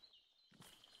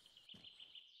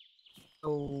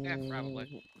 Oh, Yeah,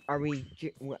 probably. are we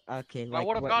okay? I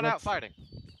would have gone out fighting.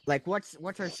 Like, what's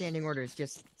our standing orders?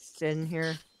 Just sit in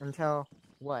here until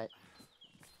what?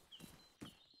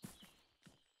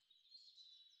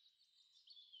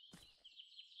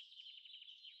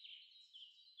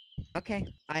 Okay,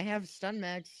 I have stun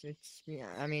mags.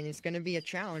 I mean, it's gonna be a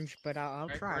challenge, but I'll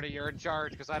Right, try. Marty, you're in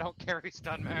charge because I don't carry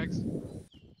stun mags.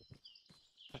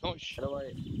 How do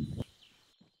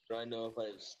I know if I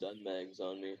have stun mags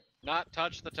on me? Not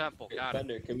touch the temple. Hey, Got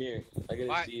Thunder, come here. I gotta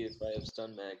Why? see if I have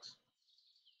stun mags.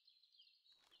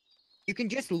 You can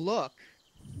just look.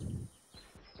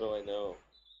 So I know.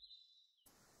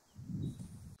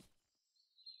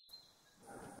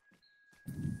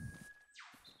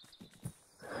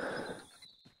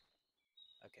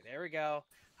 Okay, there we go.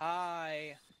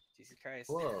 Hi. Jesus Christ.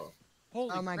 Whoa.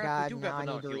 Holy Oh my crap, we God! do got Now I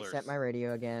need to binoculars. reset my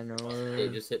radio again. Or... Hey,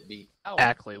 just hit B. How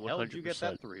Exactly, the hell did you get 100%.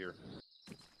 that through here?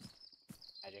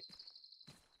 Magic.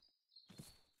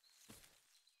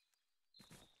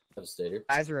 Devastator.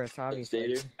 Lazarus,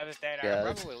 obviously.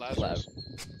 Devastator. Probably Lazarus.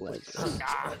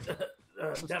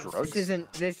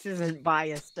 This isn't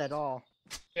biased at all.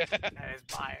 That is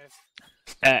biased.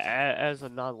 As a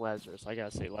non-Lazarus, I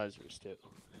gotta say Lazarus too.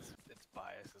 It's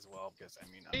biased as well because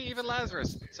I mean. Hey, even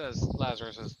Lazarus says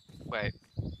Lazarus is. Wait.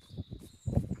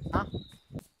 Huh?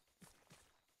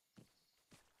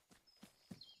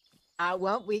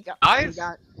 Well, we got.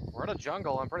 We're in a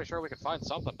jungle. I'm pretty sure we could find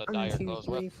something to dye 1, our 2, clothes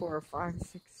 3, with. 4, 5,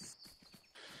 6.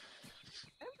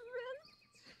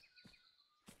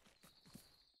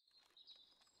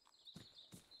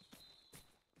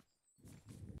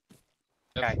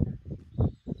 Okay.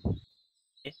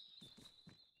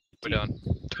 We're done.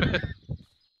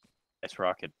 It's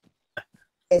rocket.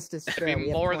 It's just I'd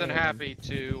be more than happy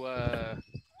to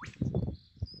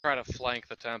try to flank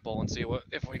the temple and see what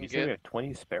if we can You said we get. have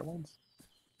 20 spare ones?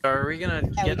 Are we gonna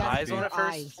Yeah, we get got eyes on spare it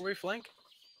first eyes. before we flank?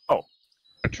 Oh.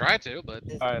 I try to, but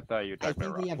I thought you were I talking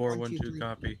think about we have rocket. 1, 2,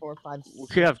 3, 4, 5, We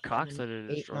could have 6, Cox 7, at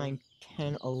it 8, destroy. 9,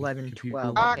 10, 11,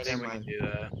 12. Cox. Okay, never mind. Do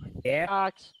that. Yeah.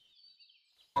 Cox.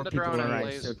 4 The people drone are in, right,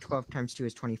 please. so 12 times 2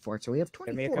 is 24. So we have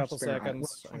 24. Give me a couple spare eyes.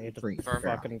 seconds. I need to 23.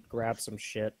 fucking grab some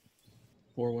shit.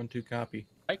 412 copy.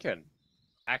 I can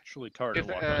actually target If,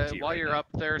 lock on T while right you're now. up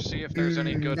there, see if there's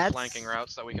any good that's- flanking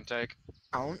routes that we can take.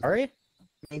 Sorry?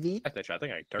 Maybe? I think I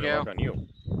target Yeah. lock on you.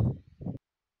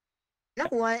 You know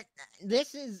what?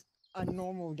 This is a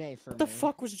normal day for What me. the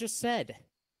fuck was just said?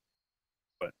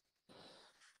 What?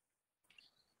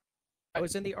 I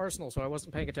was in the arsenal, so I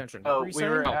wasn't paying attention. Oh, What you we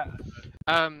were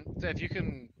saying? If you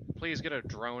can please get a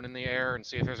drone in the air and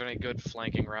see if there's any good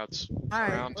flanking routes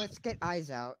Alright, around. let's get eyes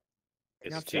out.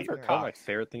 Is Enough to to hear. all my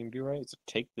fair thing to do right is to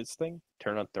take this thing,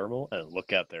 turn on thermal, and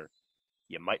look out there.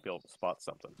 You might be able to spot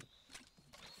something.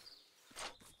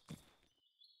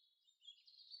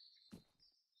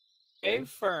 Stay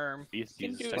firm. You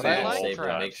can do second that. all the Saber,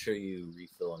 time. make sure you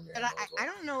refill on your But ammo as well. I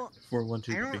don't know.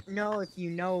 412. I don't know if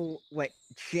you know what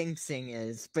jinxing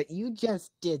is, but you just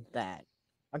did that.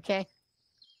 Okay?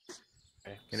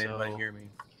 Can anybody hear me?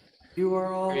 You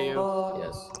are all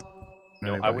yes.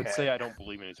 No, I would say I don't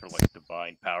believe in any sort of like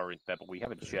divine power and that, but we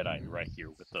have a Jedi right here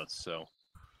with us, so.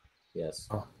 Yes.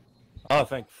 Oh,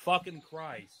 thank fucking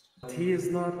Christ. He is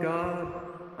not God.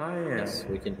 I am. Yes,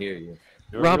 we can hear you.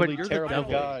 You're Ramen, a really you're the terrible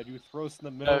devil. God. You throw us in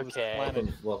the middle of this Okay.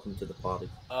 planet. Welcome to the party.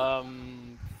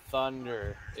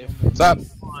 Thunder. If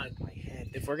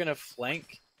we're gonna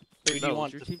flank, who do you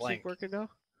want your to team flank? working now?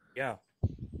 Yeah.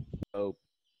 Oh.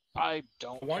 I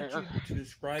don't I want care. you to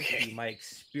describe to me my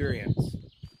experience.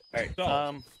 Alright, So,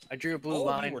 I drew a blue all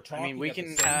of you line. were I mean, we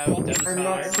talking can at the have same Devastate,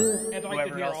 time, and I could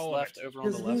whoever hear else all of left it. over on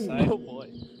the Just left me. side. Oh boy.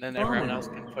 Then everyone else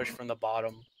can push from the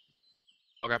bottom.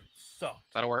 Okay, So,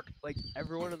 that'll work. Like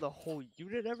everyone in the whole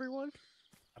unit, everyone?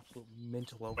 absolute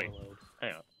mental overload.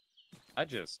 Hang on. I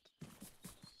just.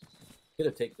 You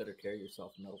gotta take better care of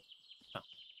yourself, no.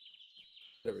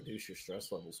 Gotta reduce your stress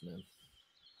levels, man.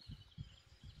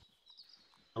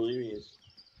 Hilarious.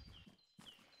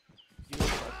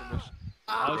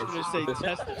 I was gonna say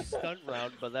test the stun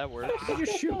round, but that works. Did you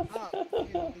shoot?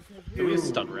 Give me a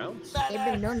stun round. They've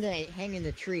been known to hang in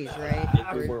the trees, right?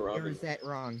 Yeah, Or, more or Robin. is that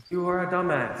wrong? You are a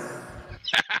dumbass.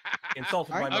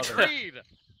 Insulted my mother. Agreed.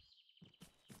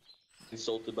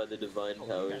 Insulted by the divine Oh,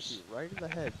 powers. right in the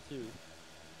head too.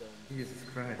 Jesus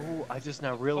Christ. Oh, I just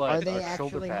now Are realized they our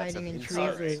shoulder actually pads hiding have in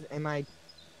inside. trees, or am I...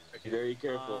 Be very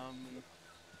careful.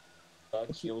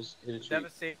 Fox, you almost hit a tree.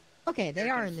 Devastate. Okay, they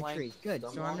Here are can in the flank trees. Good,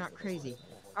 so I'm not crazy.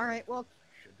 Alright, well,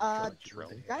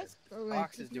 guys,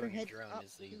 Cox is keep your doing a head drone, up,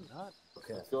 is he too. not?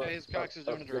 Okay. Yeah, his Cox is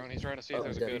doing a drone. He's trying to see if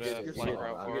there's a Debbie, good just get flank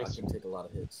yourself. route for I us. can take a lot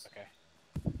of hits. Okay.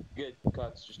 Good,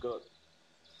 Cox, just go up.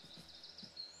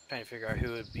 Trying to figure out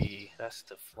who would be best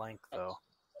to flank, though.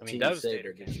 I mean, Team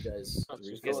Devastator Saber, did you guys I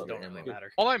refill guess on it your don't really ammo?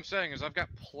 matter. All I'm saying is I've got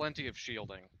plenty of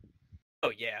shielding.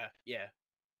 Oh, yeah, yeah.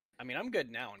 I mean, I'm good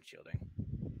now on shielding.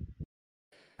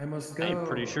 I must go. I'm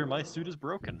pretty sure my suit is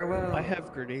broken. Farewell. I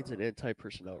have grenades and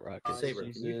anti-personnel rockets. Saber,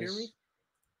 can you hear me?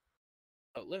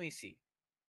 Oh, let me see.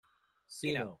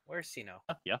 Sino. Sino. Where's Sino?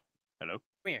 Yeah. Hello.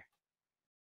 Come here.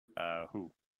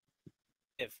 Who?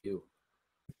 If. You.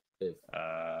 If.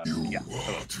 Yeah.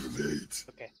 Hello. Too late.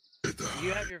 Okay. Do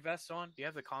you have your vest on? Do you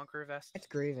have the Conqueror vest? That's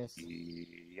grievous.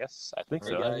 Yes, I think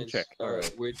Alright, so. I guys. can check.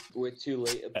 Alright, we're too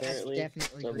late apparently.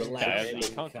 definitely So grievous. relax. Yeah, I have and-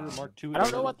 the Conqueror Mark II. I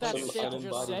don't know what that Some ship just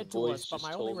unembodied said to voice us, but just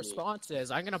my told only me. response is,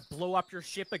 I'm gonna blow up your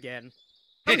ship again.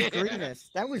 That was grievous.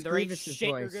 That was There ain't Grievous's shit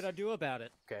you're voice. gonna do about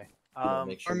it. Okay.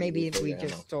 Make sure Or you maybe refill we your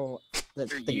just ammo. stole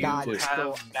the You god have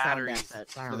stole sound batteries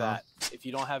assets. I for don't know. that. If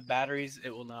you don't have batteries, it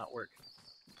will not work.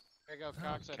 There you go,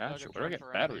 Cox. I gotcha. dug a Where do I trench get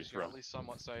around batteries you, so you're from? at least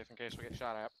somewhat safe in case we get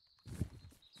shot at.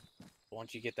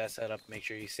 Once you get that set up, make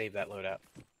sure you save that loadout.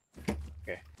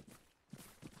 Okay.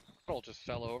 It all just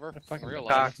fell over. Fucking Real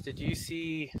Cox, did you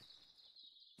see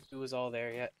who was all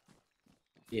there yet?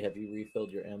 Yeah, have you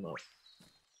refilled your ammo?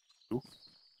 Who?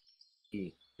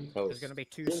 E. There's gonna be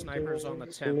 2 snipers on the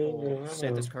temple.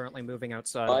 Sith is currently moving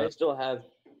outside I of it. still have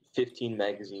 15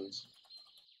 magazines.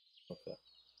 Okay.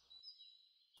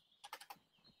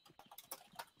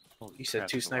 You said crap,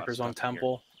 2 there's a lot of snipers on stuff in here.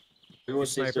 temple. Everyone 2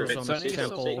 stay still. snipers on Stay the still,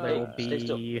 temple. stay There will still, stay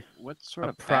still. be What sort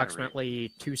of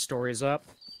approximately 2 stories up.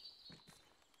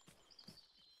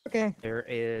 Okay. There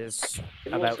is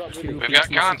Everyone about stop 2 moving. We've pieces got of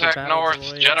the contact battle north.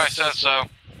 droids. Jedi says so.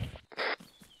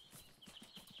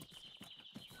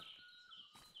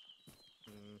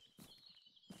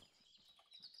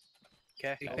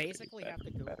 Okay. We I'll basically take have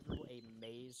to that go battery. through a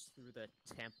maze through the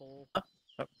temple.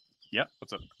 Yeah.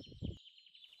 What's up?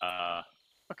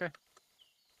 Okay.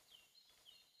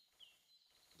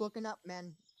 Looking up,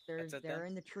 man. That's it They're then?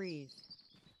 in the trees.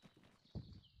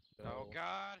 Oh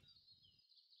God.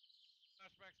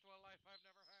 Flashbacks to a life I've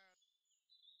never had.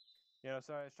 Yeah,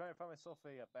 sorry, I was trying to find myself a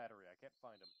battery. I can't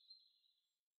find them.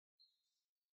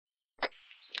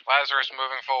 Lazarus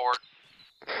moving forward.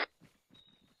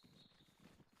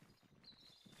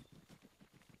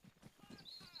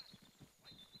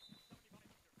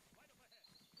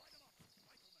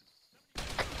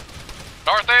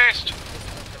 Northeast!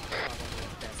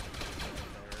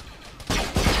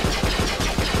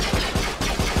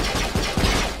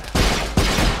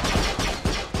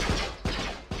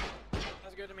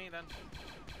 Sounds good to me then.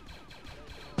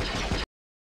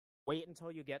 Wait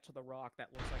until you get to the rock that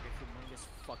looks like a humongous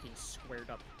fucking squared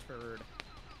up turd.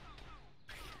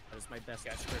 That is my best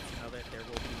description of it. There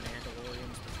will be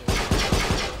Mandalorians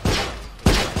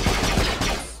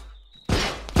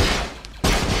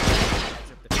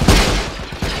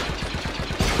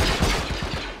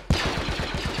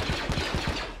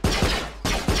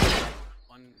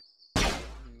One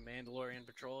Mandalorian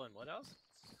patrol and what else?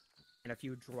 and a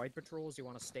few droid patrols. You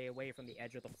want to stay away from the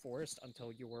edge of the forest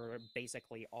until you are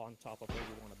basically on top of where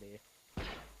you want to be.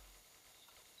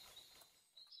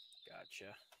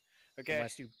 Gotcha. Okay.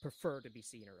 Unless you prefer to be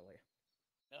seen early.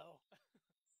 No.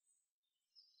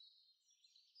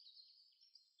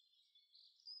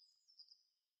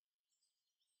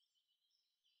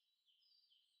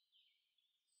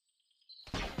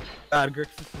 God,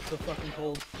 Grix, this is so fucking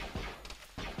cold.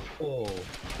 Oh,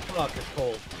 fuck, it's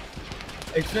cold.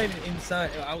 It's not even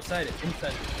inside, outside, it's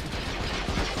inside.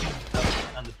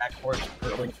 On the back porch,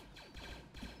 curling.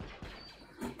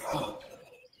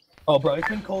 Oh, bro, it's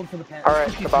been cold for the past.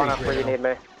 Alright, Cabana, where you need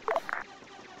me?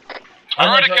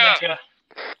 Find that Droideka!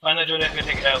 Find that Droideka,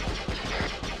 take it out.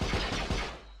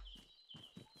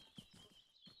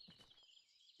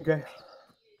 Okay.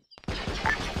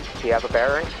 Do you have a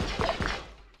bearing?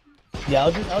 Yeah,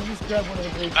 I'll just grab one of the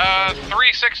blue.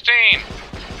 316!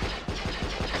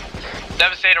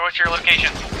 Devastator, what's your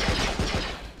location?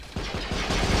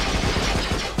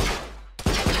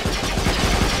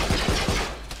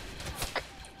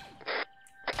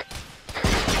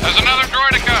 There's another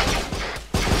Droideka!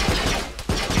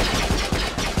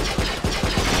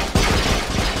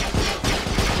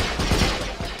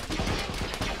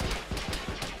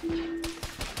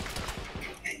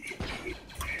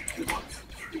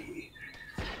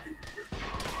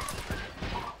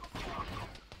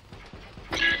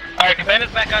 Alright,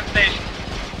 Cabana's back on station.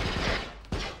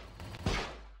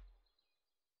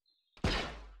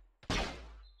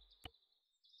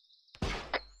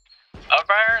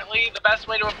 Apparently, the best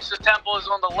way to approach the temple is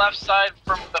on the left side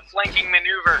from the flanking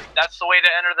maneuver. That's the way to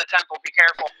enter the temple. Be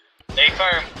careful. Stay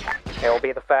firm. It will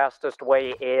be the fastest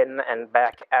way in and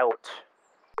back out.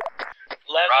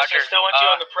 Lazarus, I still want you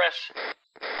on the press.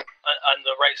 On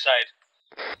the right side.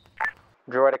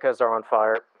 Droidekas are on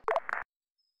fire.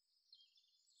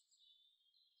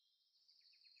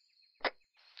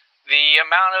 The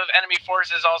amount of enemy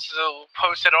force is also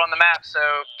posted on the map, so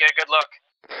get a good look.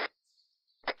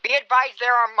 Be advised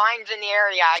there are mines in the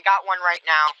area. I got one right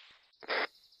now.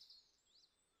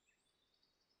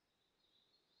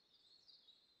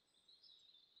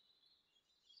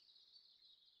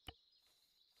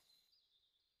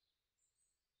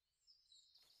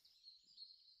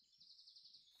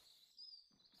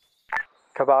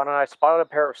 Cabana, I spotted a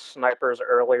pair of snipers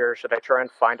earlier. Should I try and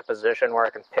find a position where I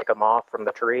can pick them off from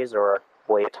the trees, or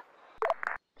wait?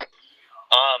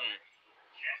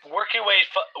 Work your way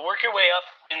up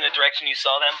in the direction you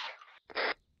saw them.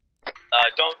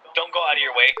 Don't go out of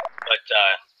your way, but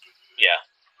yeah.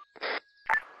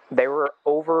 They were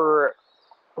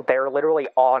literally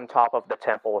on top of the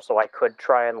temple, so I could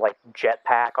try and like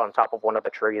jetpack on top of one of the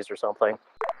trees or something.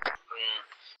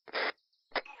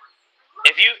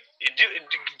 If you do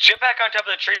jetpack on top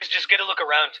of the trees, just get a look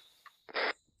around.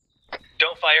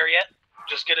 Don't fire yet.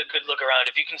 Just get a good look around.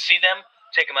 If you can see them,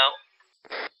 take them out.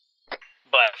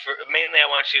 But mainly, I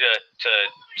want you to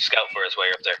scout for us while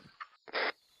you're up there.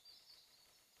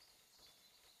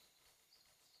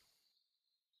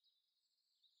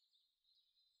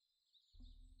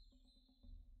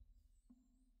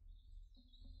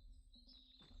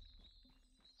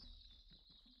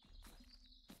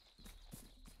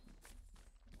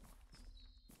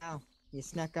 Ow, you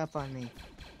snuck up on me.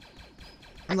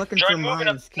 I'm looking Try for moving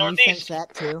up mines. Can you northeast. sense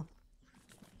that too?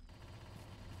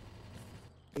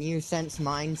 Can you sense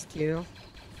mines too?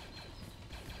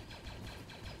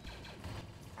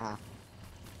 Ah.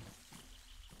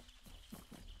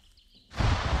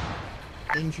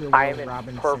 Danger I Will am in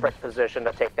Robinson. perfect position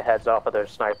to take the heads off of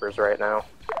those snipers right now.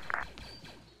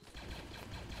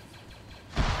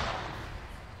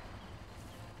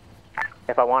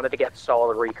 If I wanted to get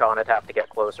solid recon, I'd have to get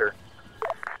closer.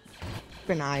 Keep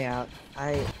an eye out.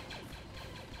 I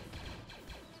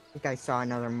think I saw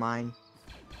another mine.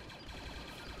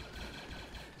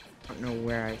 I don't know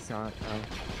where I saw it though.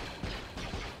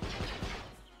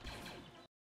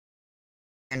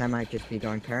 And I might just be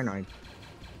going paranoid.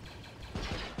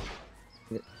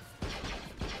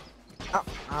 Oh,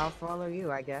 I'll follow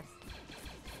you, I guess.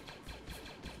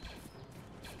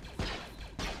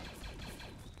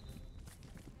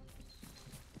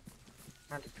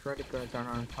 Not the credit cards aren't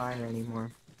on fire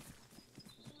anymore.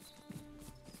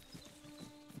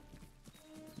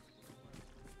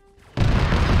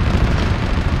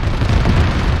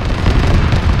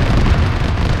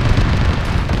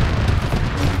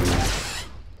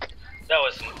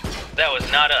 That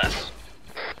was not us.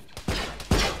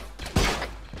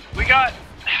 We got,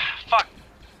 fuck,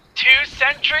 2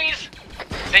 sentries?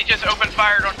 They just opened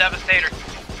fire on Devastator.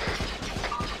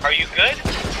 Are you good?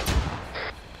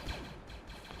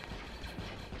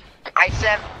 I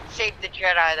saved the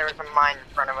Jedi. There was a mine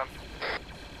in front of him.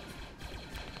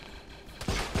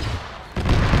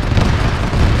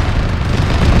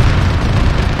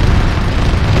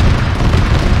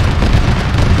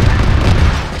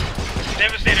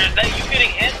 Devastator, is that you getting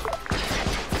hit?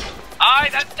 Aye,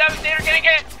 that's Devastator getting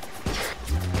hit!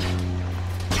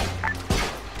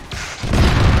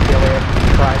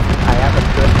 I have a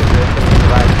good position to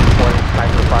provide support and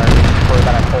sniper fire to ensure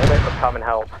that I hold it or come and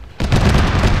help.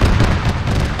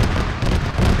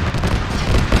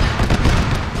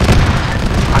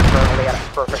 I'm currently at a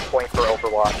perfect point for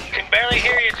Overwatch. Can barely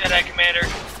hear you, Jedi Commander.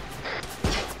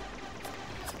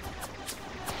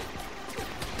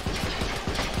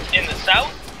 In the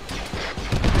south?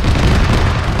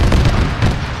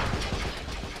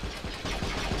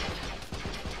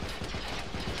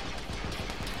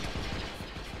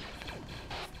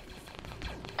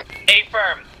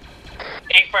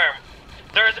 A-firm.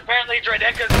 There is apparently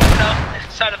Droidekas on the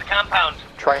south side of the compound.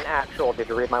 Try an actual. Did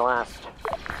you read my last?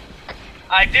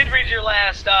 I did read your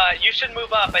last. You should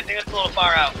move up. I think it's a little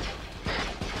far out.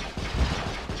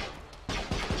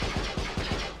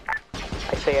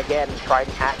 I say again, try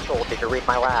an actual. Did you read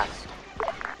my last?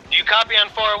 Do you copy on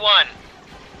 401?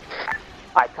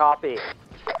 I copy.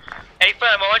 Hey,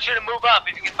 fam, I want you to move up.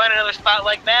 If you can find another spot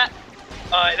like that,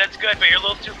 that's good, but you're a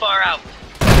little too far out.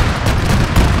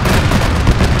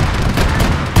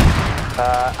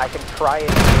 I can try and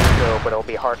do so, but it'll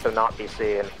be hard to not be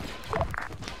seen.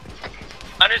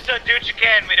 Understood, do what you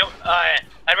can. We don't,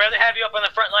 I'd rather have you up on the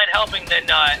front line helping than,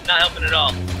 not helping at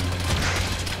all.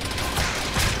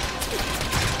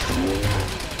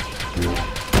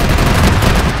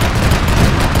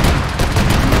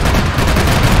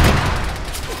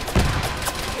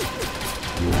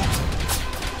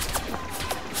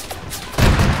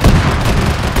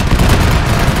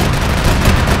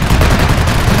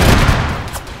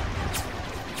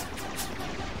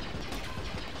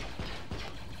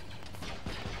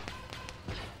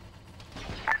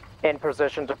 In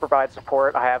position to provide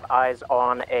support, I have eyes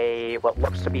on what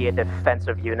looks to be a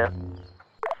defensive unit.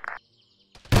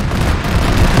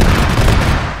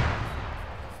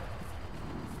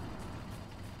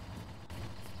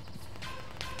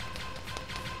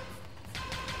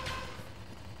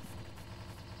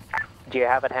 Do you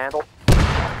have it handled?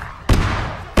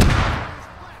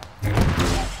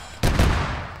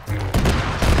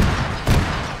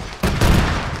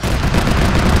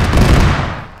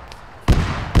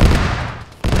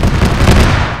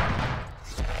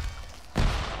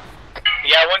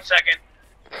 Yeah, 1 second.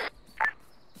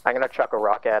 I'm gonna chuck a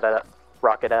rocket at it.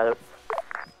 Rocket at it.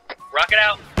 Rocket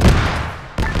out.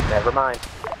 Never mind.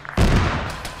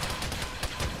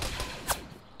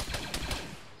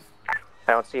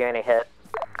 I don't see any hit.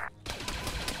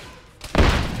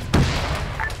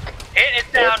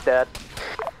 It's down. It's dead.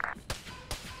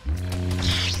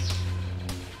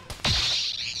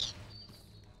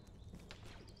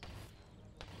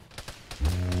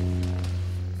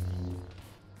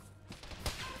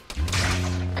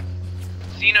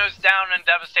 Xeno's down and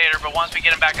Devastator, but once we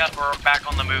get him back up, we're back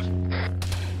on the move.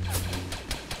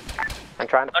 I'm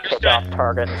trying to pick off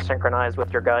target and synchronize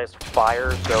with your guys'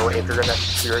 fire, so if you're gonna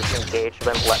seriously engage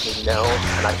them, let me know,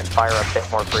 and I can fire a bit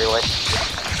more freely.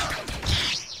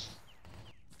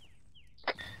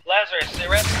 Lazarus, stay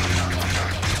ready.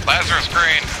 Lazarus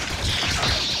green.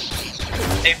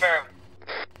 Hey, firm.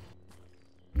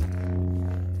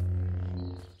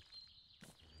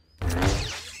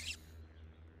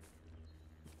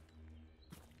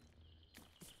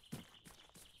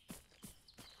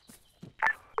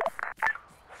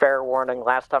 Fair warning,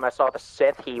 last time I saw the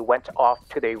Sith, he went off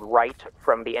to the right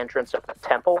from the entrance of the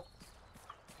temple.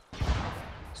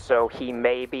 So he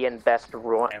may be in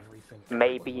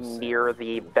may be near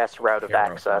the best route of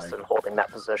access and holding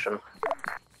that position.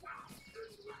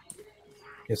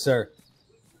 Yes, sir.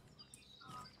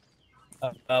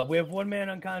 We have one man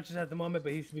unconscious at the moment,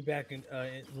 but he should be back in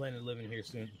land and living here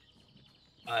soon.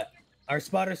 Our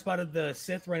spotter spotted the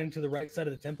Sith running to the right side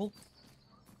of the temple.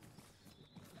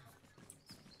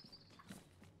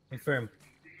 Confirm.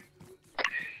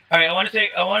 All right, I want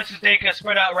us to take a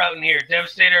spread out route in here.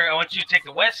 Devastator, I want you to take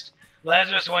the west.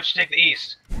 Lazarus, why don't you take the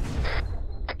east?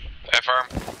 Affirm.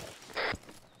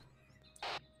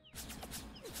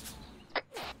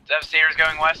 Devastator's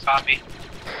going west, copy.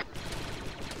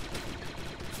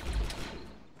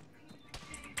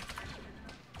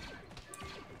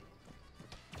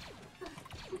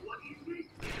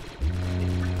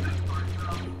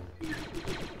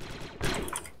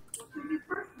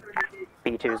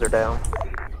 B2s are down.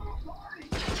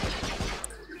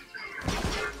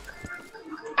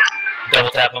 Double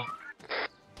tap him.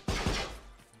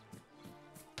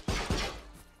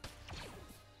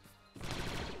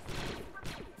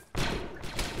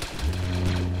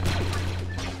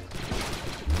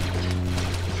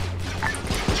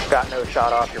 Got no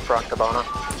shot off your front, Cabana.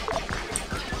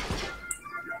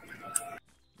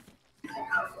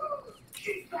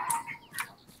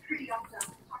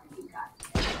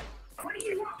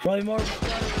 Probably more.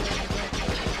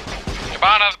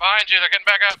 Cabana's behind you, they're getting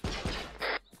back up.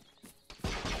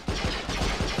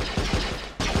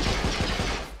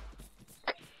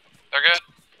 They're good.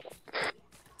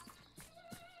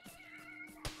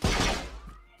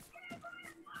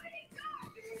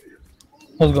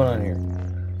 What's going on here?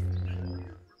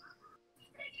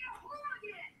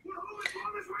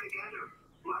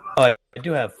 Oh, I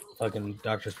do have fucking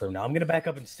doctor's perm now. I'm gonna back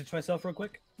up and stitch myself real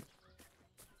quick.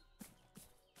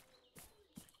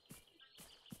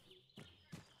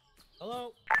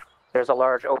 Hello? There's a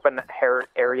large open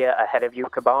area ahead of you,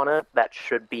 Cabana. That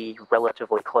should be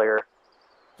relatively clear.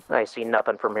 I see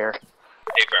nothing from here.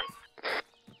 Affirm.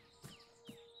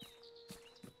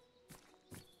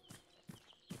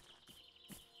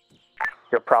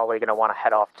 You're probably going to want to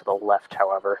head off to the left,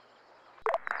 however.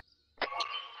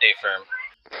 Affirm.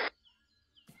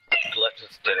 Left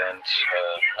is dead end.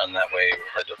 On that way,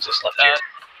 head up this left here.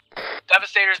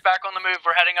 Devastator's back on the move.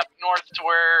 We're heading up north to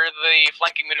where the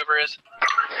flanking maneuver is.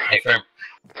 Affirm.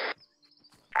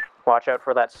 Watch out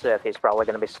for that Sith. He's probably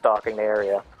going to be stalking the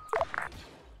area.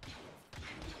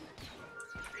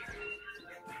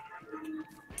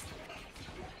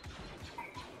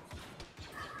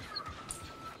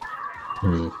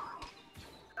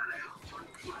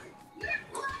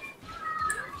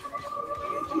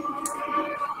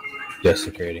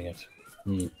 Desecrating it.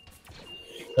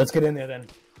 Let's get in there then.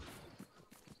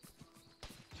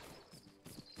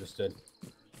 Understood.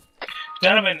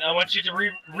 Gentlemen, I want you to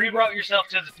reroute yourself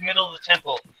to the middle of the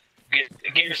temple.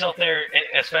 Get yourself there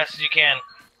as fast as you can.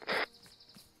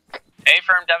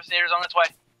 Affirm, Devastator's on its way.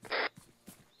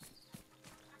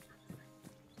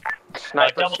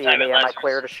 Sniper, see me. Am I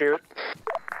clear to shoot?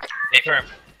 Affirm.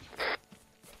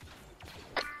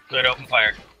 Good, open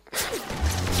fire.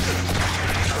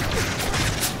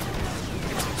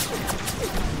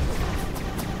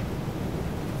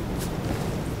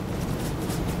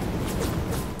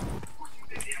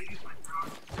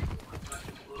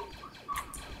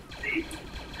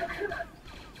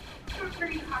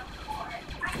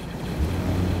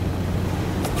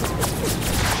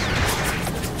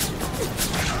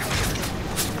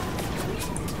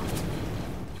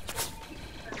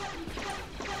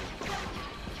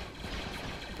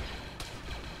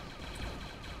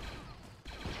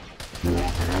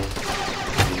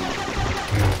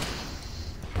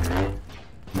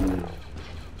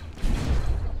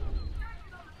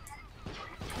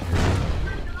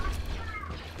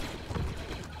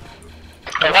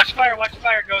 Hey, watch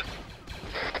fire, Ghost.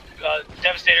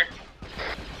 Devastator.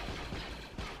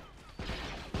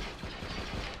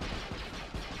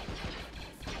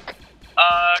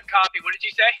 Copy, what did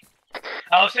you say?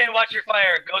 I was saying watch your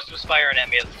fire. Ghost was firing at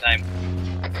me at the time.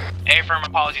 Affirm,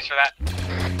 apologies for that.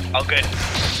 All good.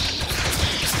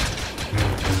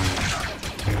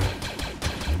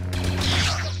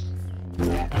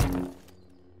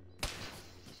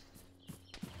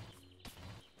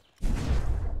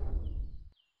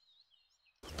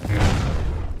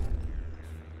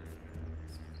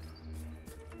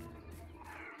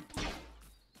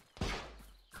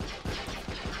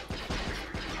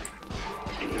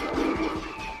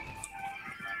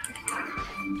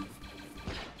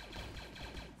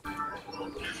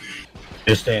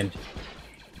 Understand.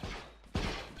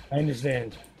 I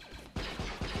understand.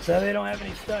 So they don't have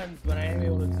any stuns, but I am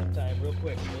able to sometime real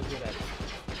quick. Real good at it.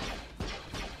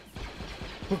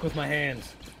 Quick with my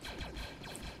hands.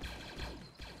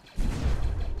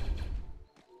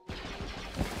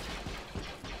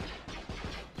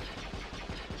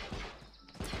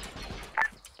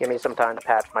 Give me some time to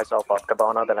patch myself up,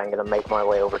 Cabana, then I'm going to make my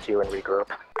way over to you and regroup.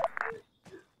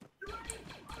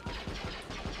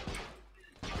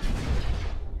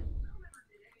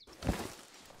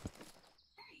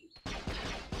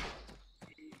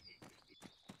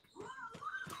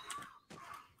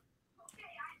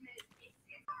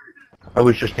 I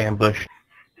was just ambushed.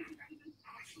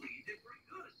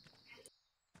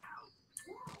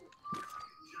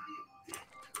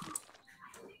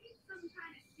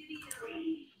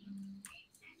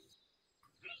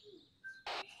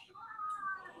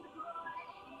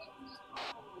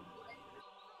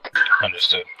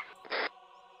 Understood.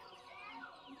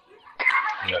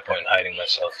 No point in hiding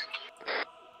myself.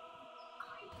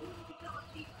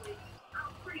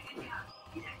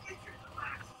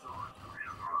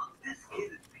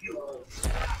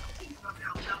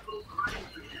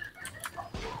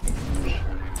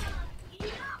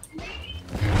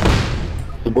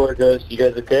 The board goes, you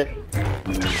guys okay?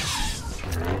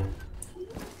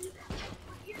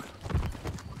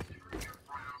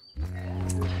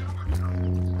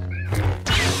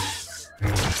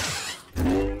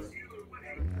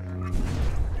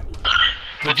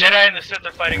 The Jedi and the Sith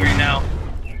are fighting right now.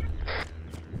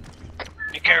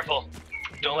 Be careful.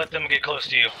 Don't let them get close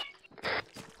to you.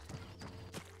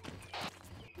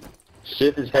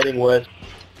 Sith is heading west.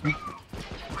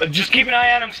 Just keep an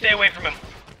eye on him, stay away from him.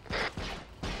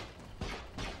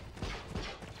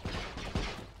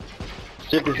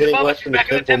 Sith is heading west from the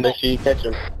temple, make sure you catch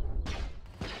him.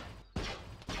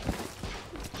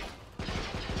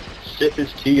 Sith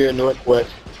is to your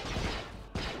northwest.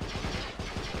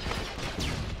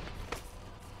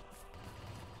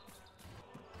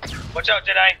 Watch out,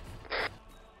 Jedi.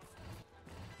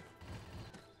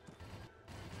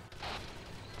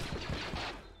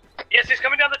 Yes, he's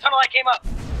coming down the tunnel I came up.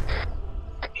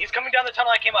 He's coming down the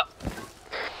tunnel I came up.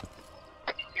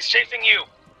 He's chasing you.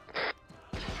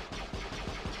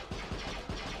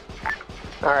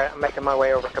 Alright, I'm making my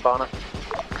way over Cabana.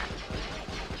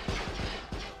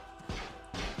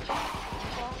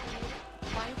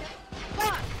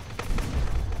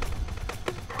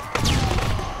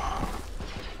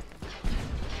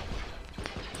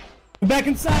 Back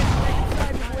inside!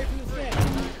 Back inside! Get away from the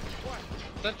stand!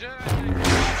 The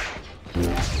Jedi!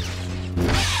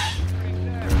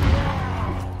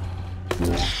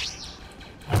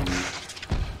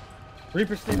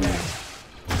 Reaper, stay back.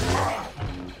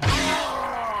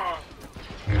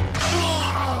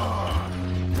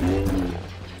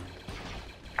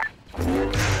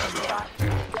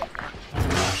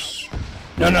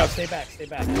 No, stay back, stay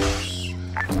back.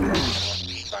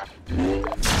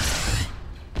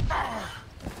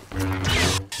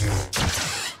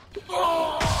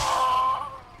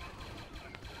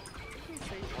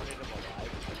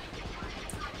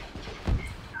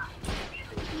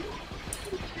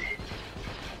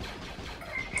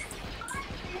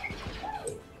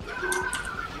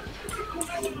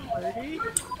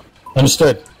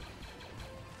 Understood.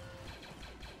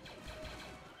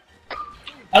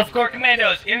 Elf Corps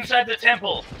Commandos, inside the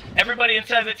temple. Everybody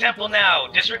inside the temple now.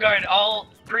 Disregard all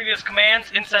previous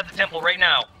commands inside the temple right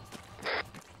now.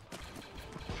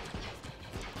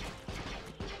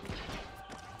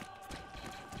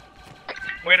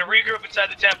 We're gonna regroup inside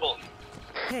the temple.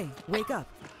 Hey, wake up.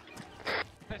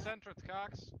 Nice entrance,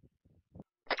 Cox.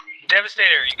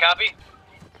 Devastator, you copy?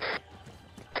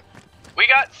 We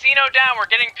got Sino down. We're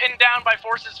getting pinned down by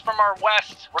forces from our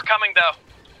west. We're coming, though.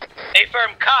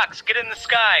 A-Firm, Cox, get in the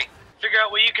sky. Figure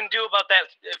out what you can do about that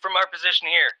from our position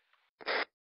here.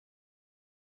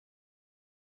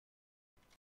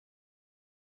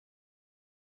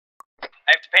 I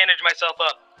have to bandage myself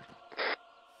up.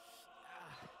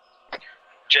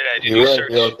 Jedi, did you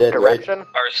search direction?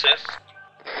 our assist?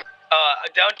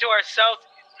 Down to our southwest.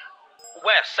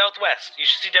 You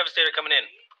should see Devastator coming in.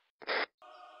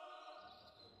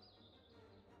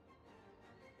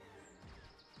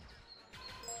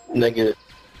 Negative.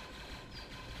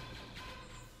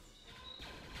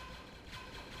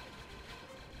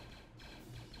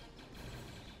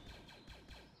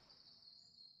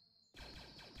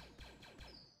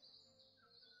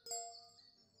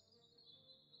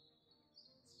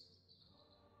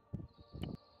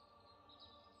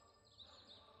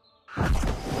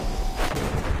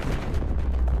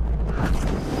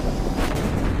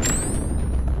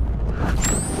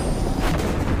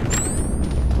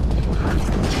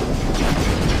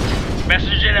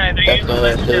 Messenger Jedi, they're using the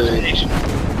last destination.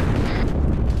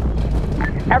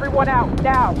 Everyone out,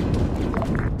 now!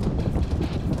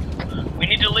 We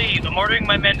need to leave. I'm ordering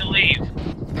my men to leave.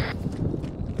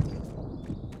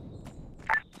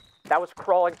 That was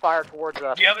crawling fire towards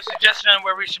us. Do you have a suggestion on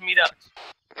where we should meet up?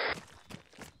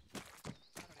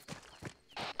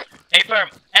 Hey, firm.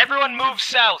 Everyone move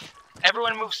south.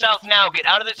 Everyone move south now. Get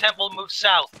out of the temple, move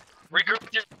south. Regroup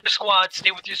with your squads.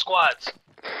 Stay with your squads.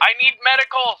 I need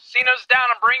medical. Sino's down.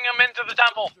 I'm bringing him into the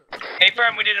temple. Hey,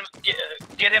 firm. We need to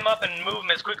get him up and move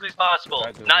him as quickly as possible.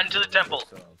 Not into the temple.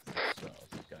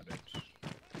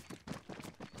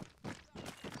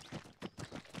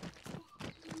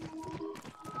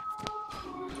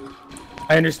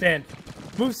 I understand.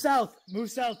 Move south,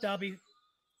 Dobby.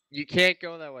 You can't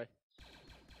go that way.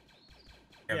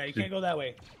 Yeah, you can't go that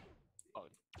way. Oh,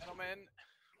 gentlemen.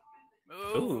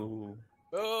 Ooh.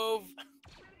 Move.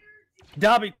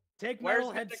 Dobby, take Where's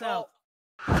metal, head Mythical? south.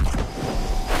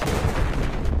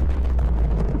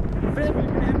 Phil, you're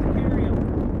gonna have to carry him.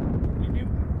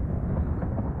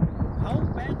 How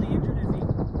badly injured is he?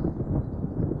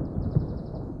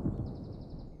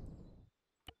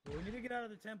 We need to get out of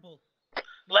the temple.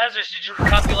 Lazarus, did you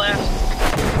copy last?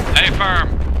 Hey, firm.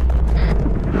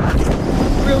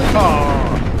 Really?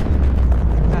 Oh.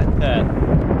 Not that.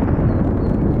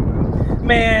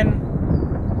 Man.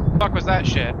 Fuck was that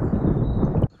shit?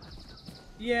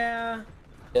 Yeah.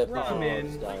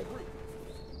 Ramen.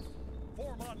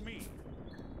 Form on me.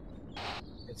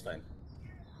 It's fine.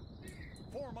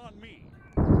 Form on me.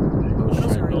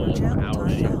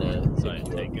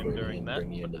 Taken during that,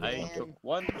 but I took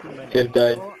one too many. Kid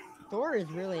died. Thor is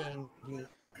really angry.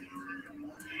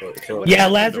 Yeah,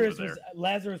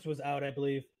 Lazarus was out, I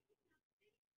believe.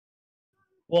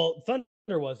 Well, Thunder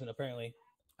wasn't apparently.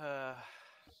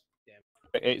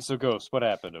 Hey, so Ghost, what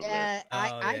happened over there?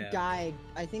 I died.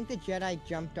 I think the Jedi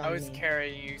jumped on me. I was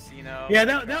carrying you, Zeno. Yeah,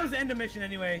 that was the end of mission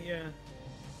anyway. Yeah.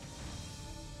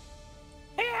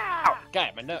 Yeah.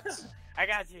 God, my nuts. I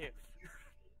got you.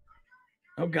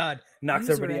 Oh God, knocks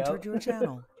User everybody entered out. your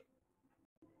channel.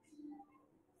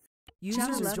 User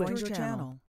Channel left joined your your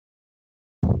channel.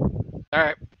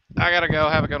 Alright. I gotta go.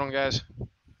 Have a good one, guys.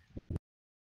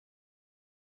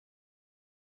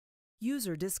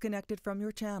 User disconnected from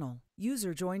your channel.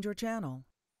 User joined your channel.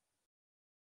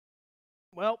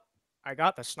 Well, I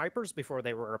got the snipers before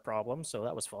they were a problem, so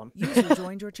that was fun. User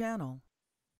joined your channel.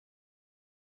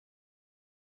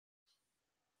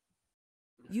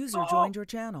 User joined your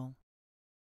channel.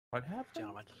 What happened?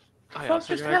 Gentlemen. I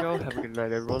also gotta go. Have a good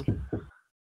night, everyone.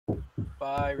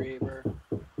 Bye, Reaper.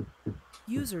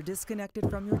 User disconnected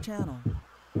from your channel.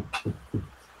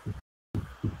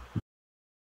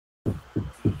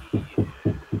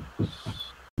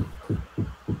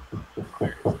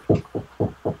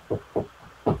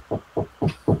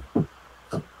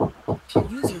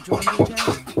 User joined your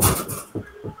channel.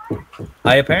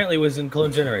 I apparently was in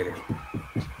Clone Generator.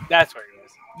 That's where he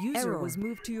was. User was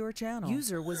moved to your channel.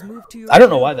 User was moved to your I don't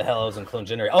know why the hell I was in Clone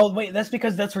Generator. Oh wait, that's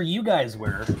because that's where you guys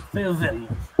were, Viv and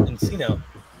Cino.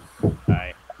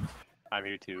 Hi. I'm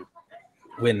here too.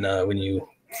 When you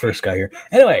first got here.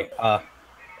 Anyway,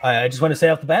 I just want to say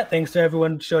off the bat, thanks to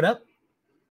everyone who showed up.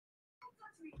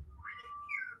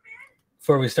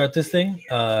 Before we start this thing,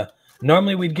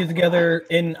 normally we'd get together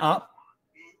in op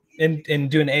and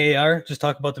do an AAR, just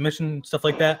talk about the mission, stuff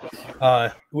like that.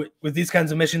 With these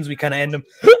kinds of missions, we kind of end them.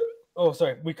 Oh,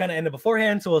 sorry, we kind of end it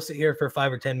beforehand, so we'll sit here for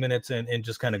 5 or 10 minutes and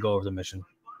just kind of go over the mission.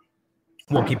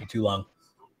 Won't keep you too long.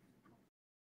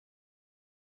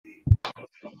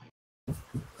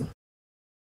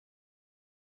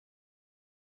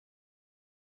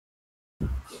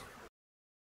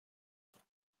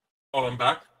 Oh, I'm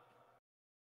back.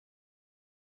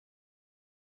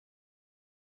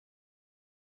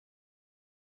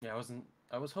 Yeah,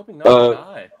 I was hoping not to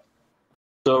die.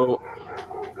 So,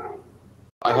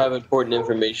 I have important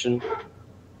information.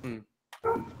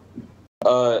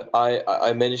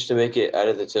 I managed to make it out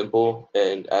of the temple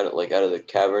and out of the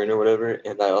cavern or whatever,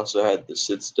 and I also had the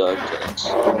Sith's dog tags.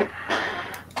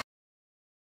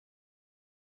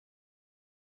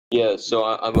 Yeah, so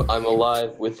I'm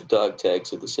alive with the dog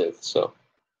tags of the Sith. So.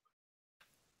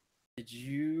 Did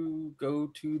you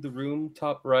go to the room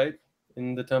top right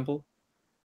in the temple?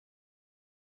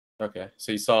 Okay,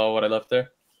 so you saw what I left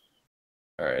there?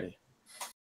 Alrighty.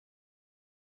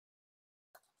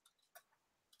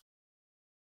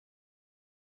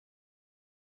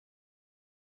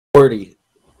 Cordy,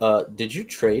 did you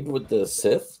trade with the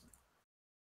Sith?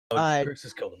 Chris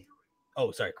has killed him. Oh,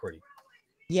 sorry, Cordy.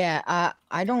 Yeah,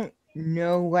 I don't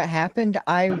know what happened.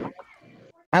 I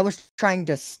was trying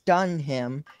to stun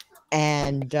him,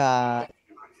 and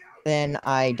then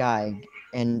I died,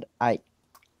 and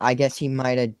I guess he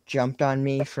might have jumped on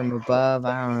me from above.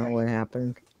 I don't know what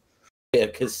happened. Yeah,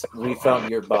 because we found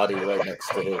your body right next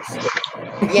to his.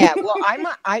 Yeah, well,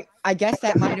 I guess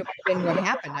that might have been what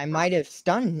happened. I might have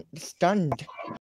stunned.